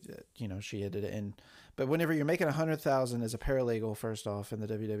she ended it in. But whenever you're making $100,000 as a paralegal, first off, in the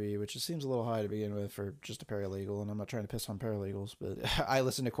WWE, which just seems a little high to begin with for just a paralegal, and I'm not trying to piss on paralegals, but I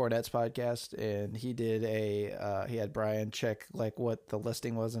listened to Cornette's podcast, and he did he had Brian check like what the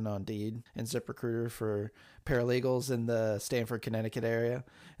listing was on Indeed and ZipRecruiter for paralegals in the Stamford, Connecticut area,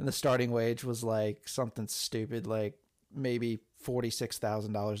 and the starting wage was like something stupid, like maybe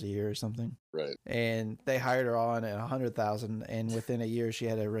 $46,000 a year or something. Right. And they hired her on at $100,000, and within a year she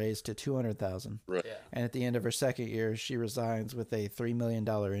had a raise to $200,000. Right. Yeah. And at the end of her second year, she resigns with a $3 million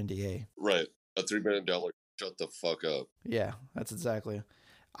NDA. Right. A $3 million. Shut the fuck up. Yeah, that's exactly.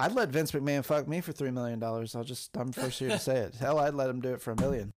 I'd let Vince McMahon fuck me for $3 million. I'm first here to say it. Hell, I'd let him do it for $1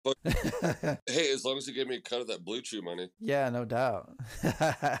 million. But, hey, as long as he gave me a cut of that Blue Chew money. Yeah, no doubt.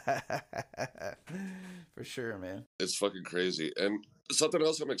 For sure, man. It's fucking crazy. And something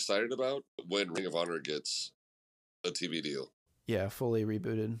else I'm excited about when Ring of Honor gets a TV deal. Yeah, fully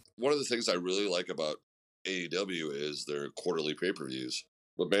rebooted. One of the things I really like about AEW is their quarterly pay-per-views.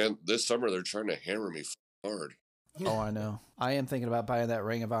 But man, this summer they're trying to hammer me hard. Oh, I know. I am thinking about buying that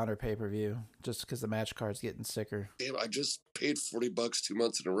Ring of Honor pay-per-view just because the match card's getting sicker. Damn, I just paid $40 2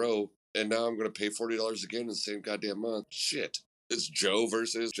 months in a row, and now I'm going to pay $40 again in the same goddamn month. Shit. It's Joe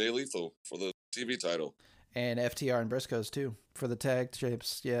versus Jay Lethal for the TV title. And FTR and Briscoes, too, for the tag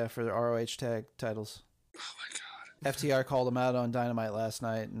chips. Yeah, for the ROH tag titles. Oh, my God. FTR called them out on Dynamite last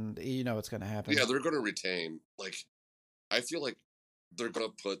night, and you know what's going to happen. Yeah, they're going to retain. Like, I feel like they're going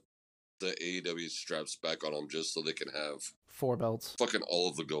to put the AEW straps back on them just so they can have 4 belts. Fucking all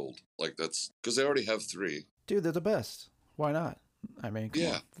of the gold. Like, that's because they already have 3. Dude, they're the best. Why not? I mean, come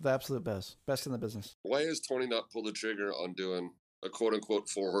yeah. on. The absolute best. Best in the business. Why has Tony not pulled the trigger on doing a quote-unquote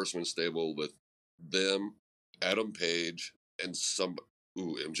 4 horseman stable with them, Adam Page, and some...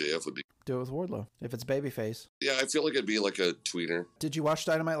 Ooh, MJF would be... Do it with Wardlow. If it's babyface. Yeah, I feel like it'd be like a tweener. Did you watch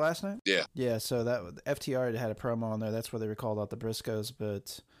Dynamite last night? Yeah. Yeah, so that FTR had a promo on there. That's where they recalled out the Briscoes,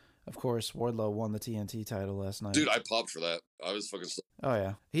 but... Of course, Wardlow won the TNT title last night. Dude, I popped for that. I was fucking... Oh,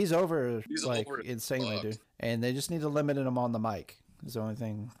 yeah. He's over, He's like, over insanely, dude. And they just need to limit him on the mic. Is the only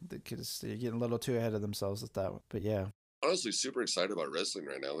thing. Because they're getting a little too ahead of themselves with that one. But, yeah. Honestly, super excited about wrestling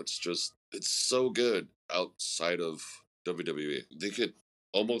right now. It's just... It's so good outside of WWE. They could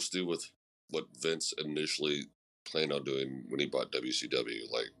almost do with what Vince initially planned on doing when he bought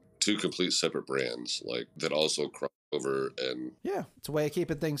WCW. Like, 2 complete separate brands. Like, that also cross over. And yeah, it's a way of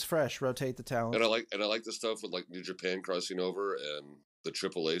keeping things fresh. Rotate the talent. And I like the stuff with like New Japan crossing over and the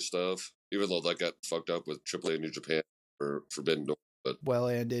AAA stuff. Even though that got fucked up with AAA and New Japan for Forbidden Door. But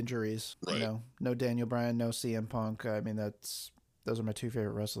and injuries. Right. You know, no Daniel Bryan, no CM Punk. I mean, those are my two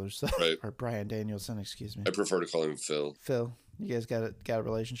favorite wrestlers. Right. Or Bryan Danielson, excuse me. I prefer to call him Phil. Phil, you guys got a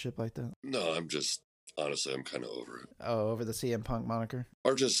relationship like that? No, honestly, I'm kind of over it. Oh, over the CM Punk moniker?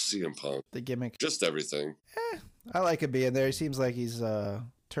 Or just CM Punk. The gimmick? Just everything. I like him being there. He seems like he's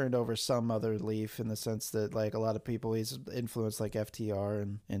turned over some other leaf in the sense that, like, a lot of people, he's influenced like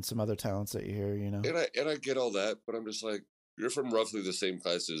FTR and some other talents that you hear, you know. And I get all that, but I'm just like, you're from roughly the same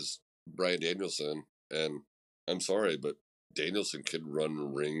class as Bryan Danielson, and I'm sorry, but Danielson could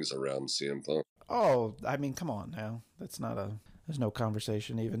run rings around CM Punk. Oh, I mean, come on now. There's no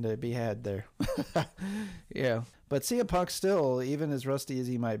conversation even to be had there. Yeah. But CM Punk still, even as rusty as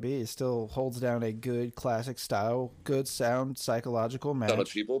he might be, still holds down a good classic style, good sound, psychological match. A lot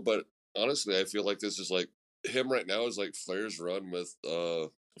of people, but honestly, I feel like this is like, him right now is like Flair's run with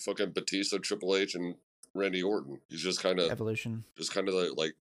fucking Batista, Triple H, and Randy Orton. He's just kind of evolution. Just kind of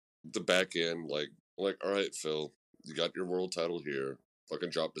like the back end, like, all right, Phil, you got your world title here.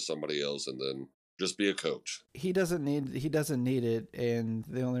 Fucking drop to somebody else, and then just be a coach. He doesn't need it, and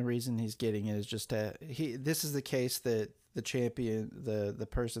the only reason he's getting it is just this is the case that the champion, the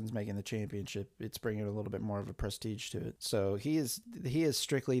person's making the championship, it's bringing a little bit more of a prestige to it. So he is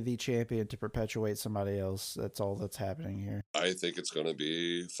strictly the champion to perpetuate somebody else. That's all that's happening here. I think it's going to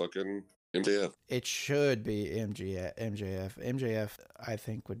be fucking MJF. It should be MJF. MJF, I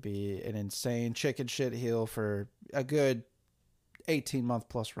think, would be an insane chicken shit heel for a good 18-month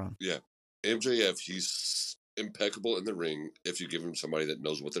plus run. Yeah. MJF, he's impeccable in the ring if you give him somebody that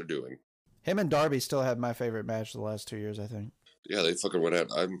knows what they're doing. Him and Darby still have my favorite match the last 2 years, I think. Yeah, they fucking went out.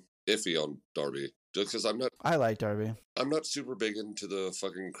 I'm iffy on Darby. Just because I like Darby. I'm not super big into the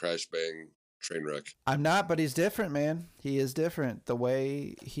fucking crash bang train wreck. I'm not, but he's different, man. He is different. The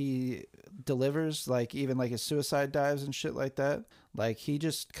way he delivers, like even like his suicide dives and shit like that, like he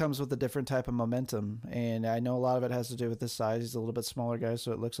just comes with a different type of momentum. And I know a lot of it has to do with his size. He's a little bit smaller guy,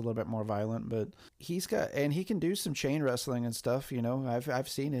 so it looks a little bit more violent, but he can do some chain wrestling and stuff, you know. I've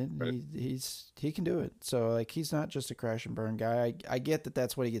seen it. Right. He can do it. So like he's not just a crash and burn guy. I get that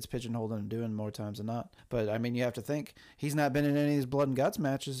that's what he gets pigeonholed into doing more times than not. But I mean, you have to think he's not been in any of these blood and guts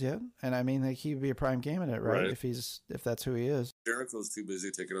matches yet. And I mean, like, he'd be a prime candidate, right? If that's who he is. Jericho's too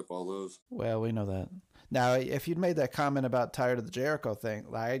busy taking up all those. Well, we know that. Now, if you'd made that comment about tired of the Jericho thing,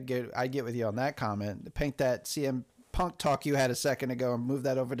 I'd get with you on that comment. Paint that CM Punk talk you had a second ago and move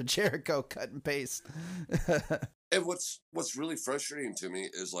that over to Jericho, cut and paste. And what's really frustrating to me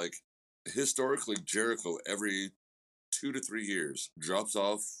is, like, historically, Jericho every 2 to 3 years drops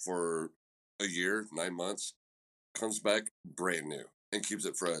off for a year, 9 months, comes back brand new and keeps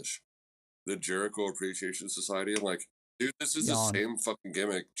it fresh. The Jericho Appreciation Society, I'm like, dude, this is the same fucking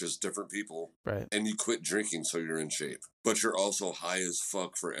gimmick, just different people. Right. And you quit drinking so you're in shape. But you're also high as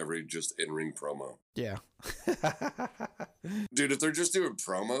fuck for every just in-ring promo. Yeah. Dude, if they're just doing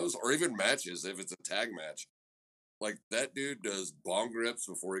promos or even matches, if it's a tag match, like, that dude does bong rips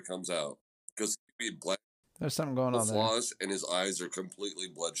before he comes out. Because he'd be black. There's something going on there. And his eyes are completely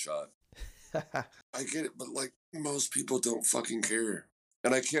bloodshot. I get it, but, like, most people don't fucking care.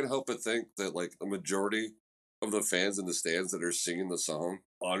 And I can't help but think that, like, a majority of the fans in the stands that are singing the song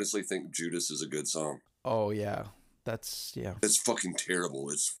honestly think Judas is a good song. Oh, yeah. Yeah. It's fucking terrible.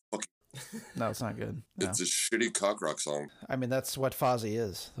 It's fucking... No, it's not good. No. It's a shitty cock rock song. I mean, that's what Fozzy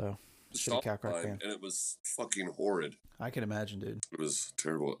is, so... Shitty cock rock band. And it was fucking horrid. I can imagine, dude. It was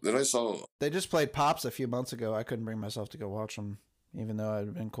terrible. Then I saw... They just played Pops a few months ago. I couldn't bring myself to go watch them, even though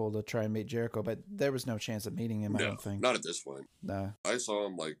it'd been cool to try and meet Jericho, but there was no chance of meeting him, I don't think. Not at this point. No. I saw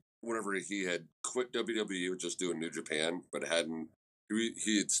him, like, whenever he had quit WWE, just doing New Japan, but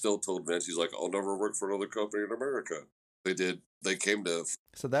he had still told Vince, he's like, I'll never work for another company in America. They did. They came to...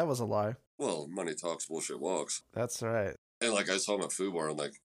 So that was a lie. Well, money talks, bullshit walks. That's right. And, like, I saw him at Food Bar, and,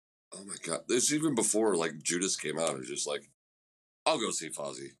 like, oh my God. This even before, like, Judas came out. It was just like, I'll go see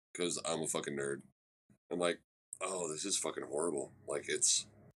Fozzy, because I'm a fucking nerd. I'm like, oh, this is fucking horrible. Like, it's...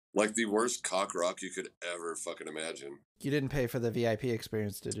 like the worst cock rock you could ever fucking imagine. You didn't pay for the VIP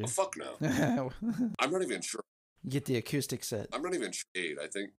experience, did you? Oh, fuck no. I'm not even sure. Get the acoustic set. I'm not even sure. I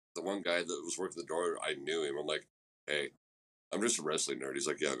think the one guy that was working the door, I knew him. I'm like, hey, I'm just a wrestling nerd. He's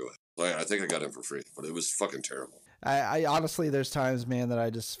like, yeah, go ahead. So I think I got him for free, but it was fucking terrible. I honestly, there's times, man, that I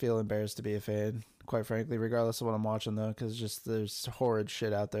just feel embarrassed to be a fan, quite frankly, regardless of what I'm watching, though, because just there's horrid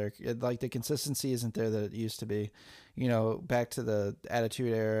shit out there. Like, the consistency isn't there that it used to be. You know, back to the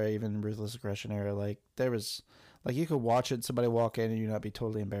Attitude Era, even Ruthless Aggression Era, like, there was... like, you could watch it, somebody walk in, and you not be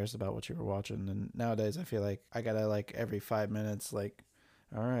totally embarrassed about what you were watching. And nowadays, I feel like I gotta, like, every 5 minutes, like,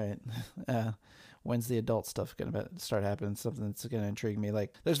 All right. Uh, when's the adult stuff going to start happening? Something that's going to intrigue me.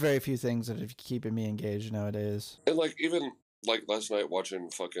 Like, there's very few things that are keeping me engaged nowadays. And like even like last night watching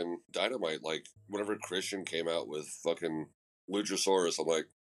fucking Dynamite, like whenever Christian came out with fucking Luchasaurus, I'm like,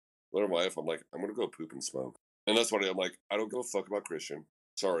 with my wife, I'm like, I'm gonna go poop and smoke. And that's what I'm like, I don't give a fuck about Christian.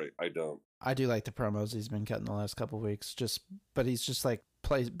 Sorry, I don't. I do like the promos he's been cutting the last couple of weeks. But he's just like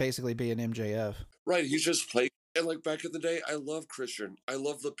basically being MJF. Right, he's just playing. And like back in the day, I love Christian. I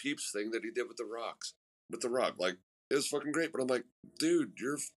love the Peeps thing that he did with the Rocks, with the Rock. Like it was fucking great. But I'm like, dude,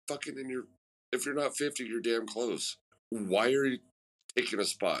 you're fucking in your. If you're not 50, you're damn close. Why are you taking a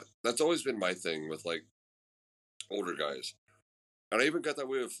spot? That's always been my thing with like older guys. And I even got that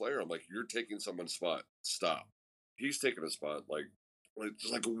way with Flair. I'm like, you're taking someone's spot. Stop. He's taking a spot. Like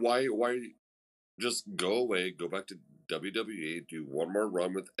why just go away, go back to WWE, do one more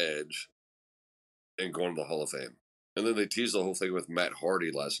run with Edge, and go into the Hall of Fame. And then they teased the whole thing with Matt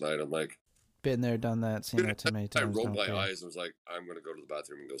Hardy last night. I'm like, been there, done that, seen it too many I times. rolled my eyes and was like, I'm going to go to the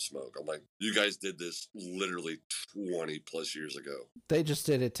bathroom and go smoke. I'm like, you guys did this literally 20 plus years ago. They just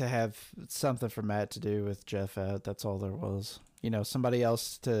did it to have something for Matt to do with Jeff out. That's all there was. You know, somebody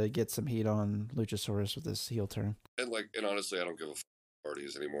else to get some heat on Luchasaurus with this heel turn. And honestly, I don't give a fuck about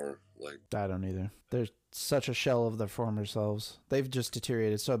parties anymore. Like, I don't either. They're such a shell of their former selves. They've just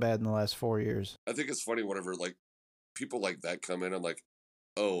deteriorated so bad in the last 4 years. I think it's funny whenever like people like that come in. I'm like,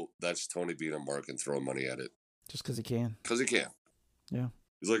 oh, that's Tony being a mark and throwing money at it. Just because he can. Because he can. Yeah.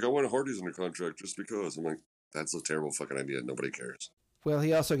 He's like, I want Hardy's under contract just because. I'm like, that's a terrible fucking idea. Nobody cares. Well,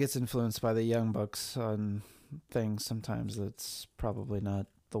 he also gets influenced by the Young Bucks on things sometimes that's probably not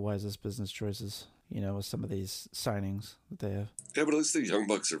the wisest business choices, you know, with some of these signings that they have. Yeah, but at least the Young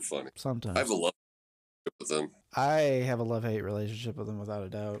Bucks are funny. Sometimes. I have a love with them. I have a love-hate relationship with them without a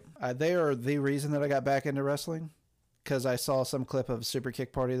doubt. They are the reason that I got back into wrestling. Because I saw some clip of a Super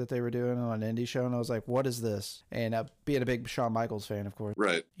Kick Party that they were doing on an indie show, and I was like, what is this? And being a big Shawn Michaels fan, of course.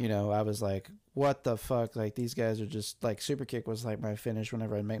 Right. You know, I was like, what the fuck? Like, these guys are just, like, Super Kick was, like, my finish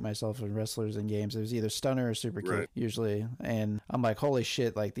whenever I'd make myself in wrestlers in games. It was either Stunner or Super Kick, usually. And I'm like, holy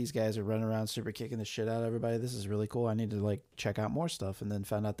shit, like, these guys are running around Super Kicking the shit out of everybody. This is really cool. I need to, like, check out more stuff. And then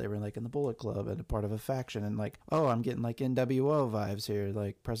found out they were, like, in the Bullet Club and a part of a faction. And, like, oh, I'm getting, like, NWO vibes here,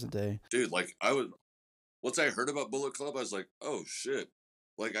 like, present day. Dude, like, once I heard about Bullet Club, I was like, oh, shit.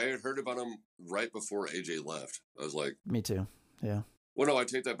 Like, I had heard about them right before AJ left. I was like... Me too, yeah. Well, no, I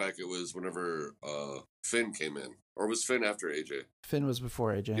take that back. It was whenever Finn came in. Or was Finn after AJ? Finn was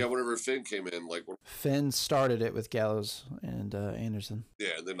before AJ. Yeah, whenever Finn came in, like... Finn started it with Gallows and Anderson.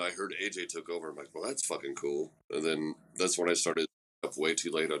 Yeah, and then I heard AJ took over. I'm like, well, that's fucking cool. And then that's when I started up way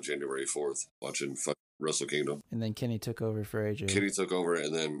too late on January 4th, watching Wrestle Kingdom. And then Kenny took over for AJ. Kenny took over,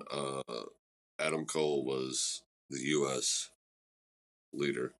 and then... Adam Cole was the U.S.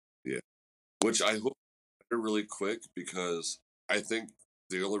 leader. Yeah. Which I hope really quick because I think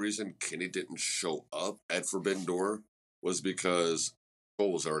the only reason Kenny didn't show up at Forbidden Door was because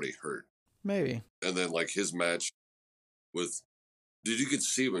Cole was already hurt. Maybe. And then, like, his match with... Dude, you could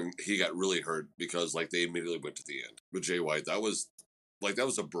see when he got really hurt because, like, they immediately went to the end. With Jay White, that was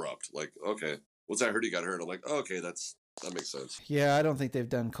abrupt. Like, okay. Once I heard he got hurt, I'm like, oh, okay, that makes sense. Yeah, I don't think they've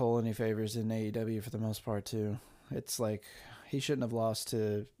done Cole any favors in AEW for the most part, too. It's like, he shouldn't have lost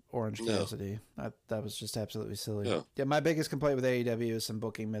to Orange Cassidy. That was just absolutely silly. Yeah, my biggest complaint with AEW is some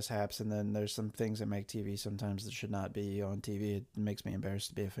booking mishaps, and then there's some things that make TV sometimes that should not be on TV. It makes me embarrassed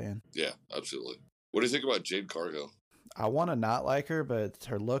to be a fan. Yeah, absolutely. What do you think about Jade Cargill? I want to not like her, but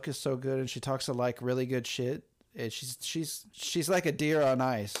her look is so good, and she talks to like really good shit. She's like a deer on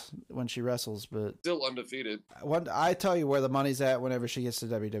ice when she wrestles, but still undefeated. I tell you where the money's at whenever she gets to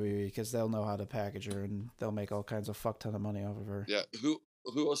WWE, because they'll know how to package her and they'll make all kinds of fuck ton of money off of her. Yeah, who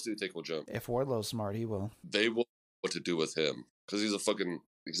else do you think will jump? If Wardlow's smart, he will. They will know what to do with him because he's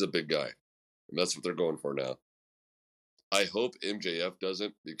a big guy, and that's what they're going for now. I hope MJF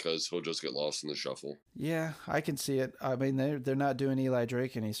doesn't because he'll just get lost in the shuffle. Yeah, I can see it. I mean, they're not doing Eli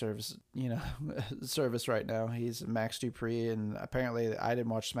Drake any service right now. He's Max Dupree, and apparently I didn't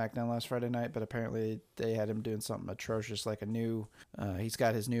watch SmackDown last Friday night, but apparently they had him doing something atrocious, like he's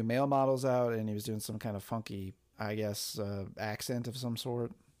got his new male models out, and he was doing some kind of funky, I guess, accent of some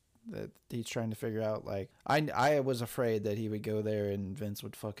sort that he's trying to figure out. Like, I was afraid that he would go there and Vince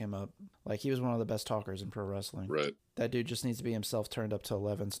would fuck him up. Like, he was one of the best talkers in pro wrestling. Right. That dude just needs to be himself turned up to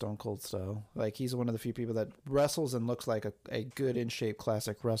 11, Stone Cold style. Like, he's one of the few people that wrestles and looks like a good in shape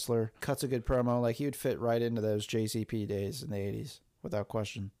classic wrestler. Cuts a good promo. Like, he would fit right into those JCP days in the 80s without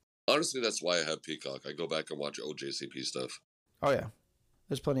question. Honestly, that's why I have Peacock. I go back and watch old JCP stuff. Oh yeah,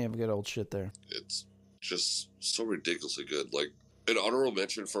 there's plenty of good old shit there. It's just so ridiculously good. Like, An honorable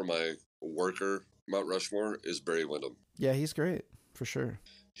mention for my worker Mount Rushmore is Barry Windham. Yeah, he's great for sure.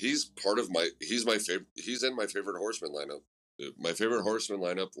 He's my favorite. He's in my favorite Horseman lineup. My favorite Horseman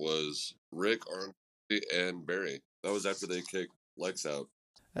lineup was Rick, Arn, and Barry. That was after they kicked Lex out.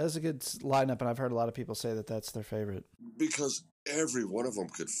 That was a good lineup, and I've heard a lot of people say that that's their favorite. Because every one of them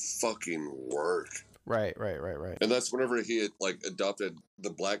could fucking work. Right. And that's whenever he had, like, adopted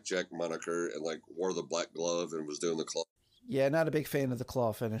the Blackjack moniker and, like, wore the black glove and was doing the claw. Yeah, not a big fan of the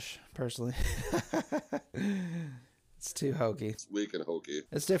claw finish, personally. It's too hokey. It's weak and hokey.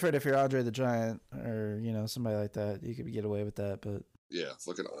 It's different if you're Andre the Giant or, somebody like that. You could get away with that, but... Yeah,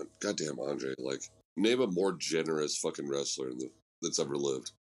 fucking goddamn Andre. Like, name a more generous fucking wrestler that's ever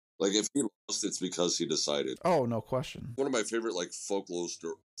lived. Like, if he lost, it's because he decided. Oh, no question. One of my favorite, like,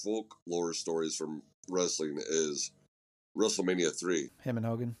 folklore stories from wrestling is WrestleMania 3. Him and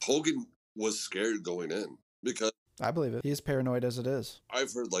Hogan. Hogan was scared going in because... I believe it. He's paranoid as it is.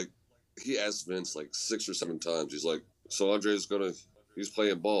 I've heard, like, he asked Vince, like, 6 or 7 times. He's like, so Andre's he's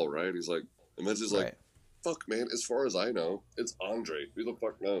playing ball, right? He's like, and Vince is like, fuck, man, as far as I know, it's Andre. Who the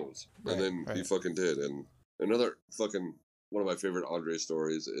fuck knows? Right, and then he fucking did. And another fucking... One of my favorite Andre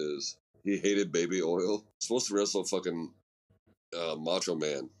stories is he hated baby oil. Supposed to wrestle fucking Macho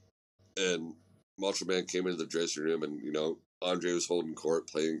Man. And Macho Man came into the dressing room and, Andre was holding court,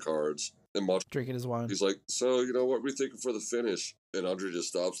 playing cards. And Macho drinking his wine. He's like, so, what are we thinking for the finish? And Andre just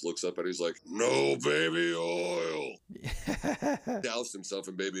stops, looks up, and he's like, no baby oil. Doused himself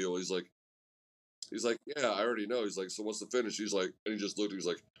in baby oil. He's like, yeah, I already know. He's like, so what's the finish? He's like, and he just looked, he's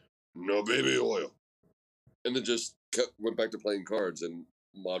like, no baby oil. And then just went back to playing cards, and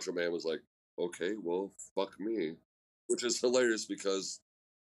Macho Man was like, okay, well, fuck me. Which is hilarious because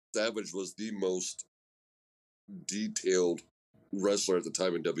Savage was the most detailed wrestler at the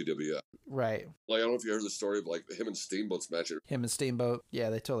time in WWF. Right. Like, I don't know if you heard the story of, like, him and Steamboat's match. Him and Steamboat,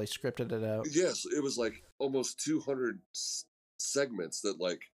 yeah, they totally scripted it out. Yes, it was, like, almost 200 segments that,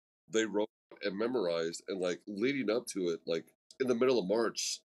 like, they wrote and memorized, and, like, leading up to it, like, in the middle of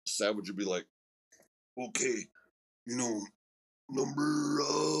March, Savage would be like, okay, number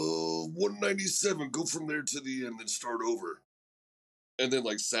 197, go from there to the end and start over. And then,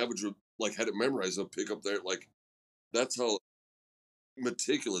 like, Savage would, like, had it memorized and pick up there. Like, that's how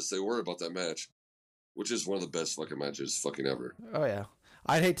meticulous they were about that match, which is one of the best fucking matches fucking ever. Oh, yeah.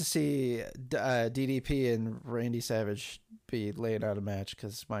 I'd hate to see DDP and Randy Savage be laying out a match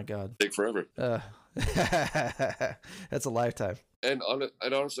because, my God. Take forever. That's a lifetime. And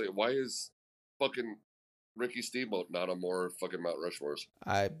honestly, why is fucking Ricky Steamboat not on more fucking Mount Rushmores?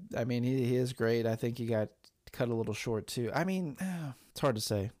 I mean, he is great. I think he got cut a little short, too. I mean, it's hard to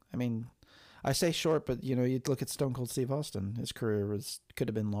say. I mean, I say short, but, you'd look at Stone Cold Steve Austin. His career could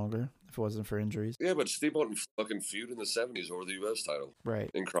have been longer if it wasn't for injuries. Yeah, but Steamboat and fucking feud in the 70s over the U.S. title.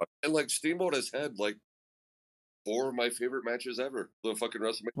 Right. And, like, Steamboat has had, like, 4 of my favorite matches ever. The fucking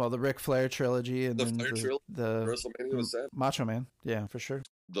WrestleMania. Well, the Ric Flair trilogy and the then Flair trilogy, the WrestleMania 7. Macho Man. Yeah, for sure.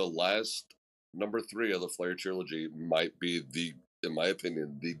 The last number 3 of the Flair trilogy might be in my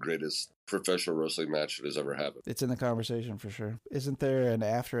opinion, the greatest professional wrestling match that has ever happened. It's in the conversation for sure. Isn't there an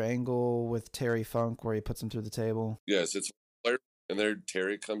after angle with Terry Funk where he puts him through the table? Yes, it's Flair, and there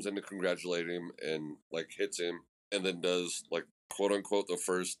Terry comes in to congratulate him and, like, hits him and then does, like, quote unquote the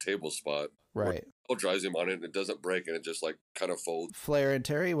first table spot. Right. Drives him on it and it doesn't break and it just, like, kind of folds. Flair and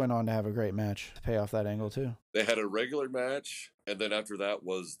Terry went on to have a great match to pay off that angle too. They had a regular match and then after that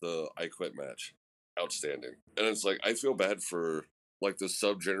was the I Quit match. Outstanding. And it's like, I feel bad for, like, the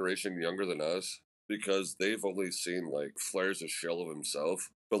sub-generation younger than us because they've only seen, like, Flair's a shell of himself.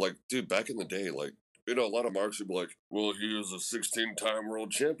 But, like, dude, back in the day, like, a lot of marks would be like, well, he was a 16-time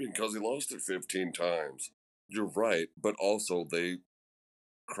world champion because he lost it 15 times. You're right, but also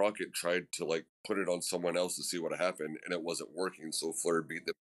Crockett tried to, like, put it on someone else to see what happened, and it wasn't working, so Flair beat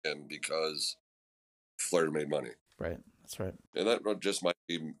them in because Flair made money. Right, that's right. And that just might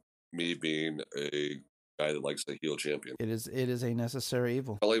be me being a guy that likes a heel champion. It is a necessary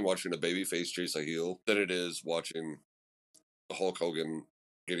evil. I like watching a babyface chase a heel than it is watching Hulk Hogan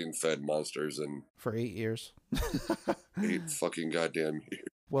getting fed monsters and for 8 years. 8 fucking goddamn years.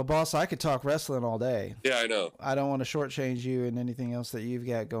 Well, boss, I could talk wrestling all day. Yeah, I know. I don't want to shortchange you and anything else that you've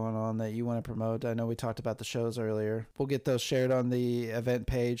got going on that you want to promote. I know we talked about the shows earlier. We'll get those shared on the event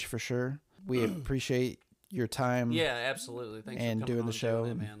page for sure. We appreciate your time. Yeah, absolutely. Thanks and for coming doing the show.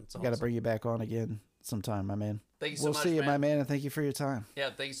 It, man. It's got to bring you back on again sometime, my man. Thank you so much. We'll see you, my man, and thank you for your time. Yeah,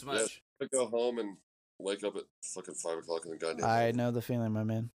 thank you so much. Yeah, I go home and wake up at fucking 5 o'clock in the goddamn I morning. know the feeling, my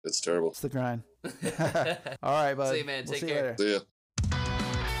man. It's terrible. It's the grind. All right, bud. See you, man. We'll Take see care. You later. See ya.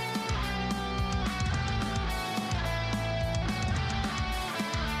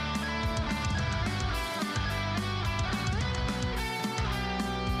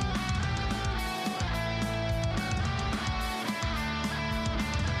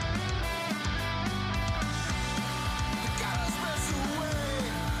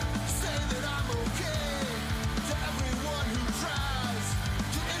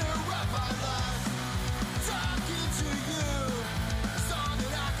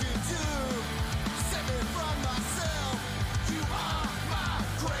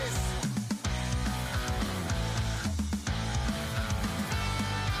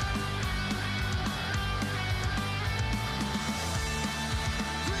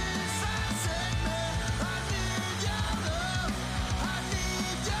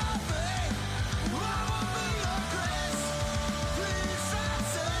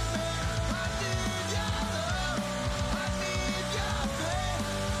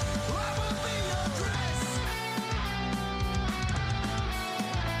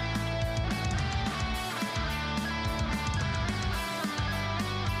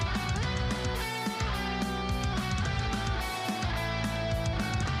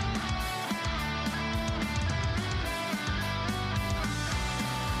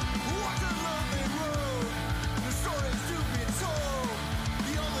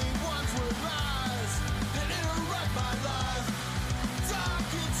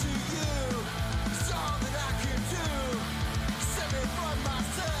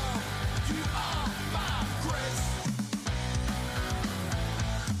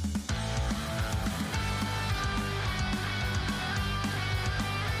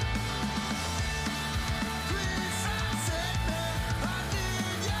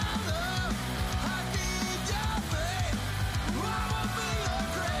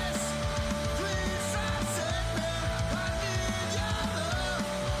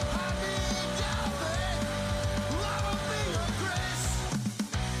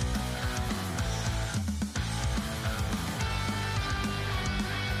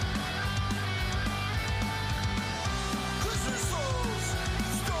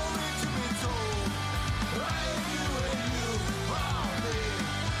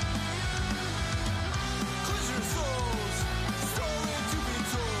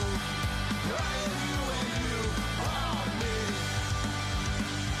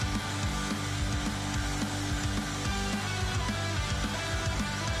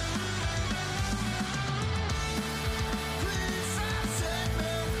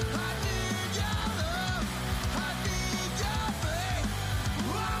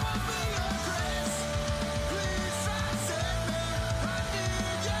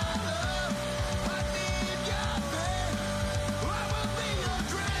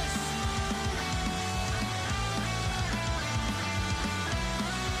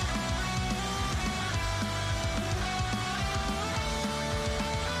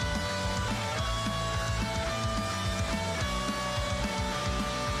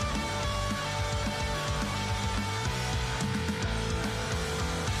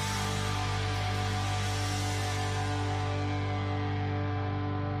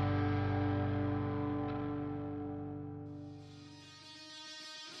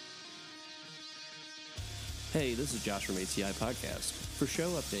 Hey, this is Josh from ATI Podcast. For show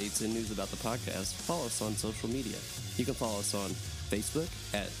updates and news about the podcast, follow us on social media. You can follow us on Facebook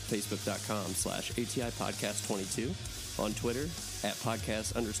at facebook.com/ATI Podcast 22, on Twitter at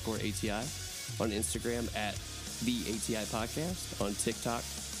podcast_ATI, on Instagram at the ATI Podcast, on TikTok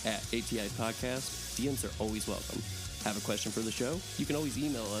at ATI Podcast. DMs are always welcome. Have a question for the show? You can always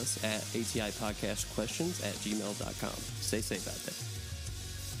email us at atipodcastquestions@gmail.com. Stay safe out there.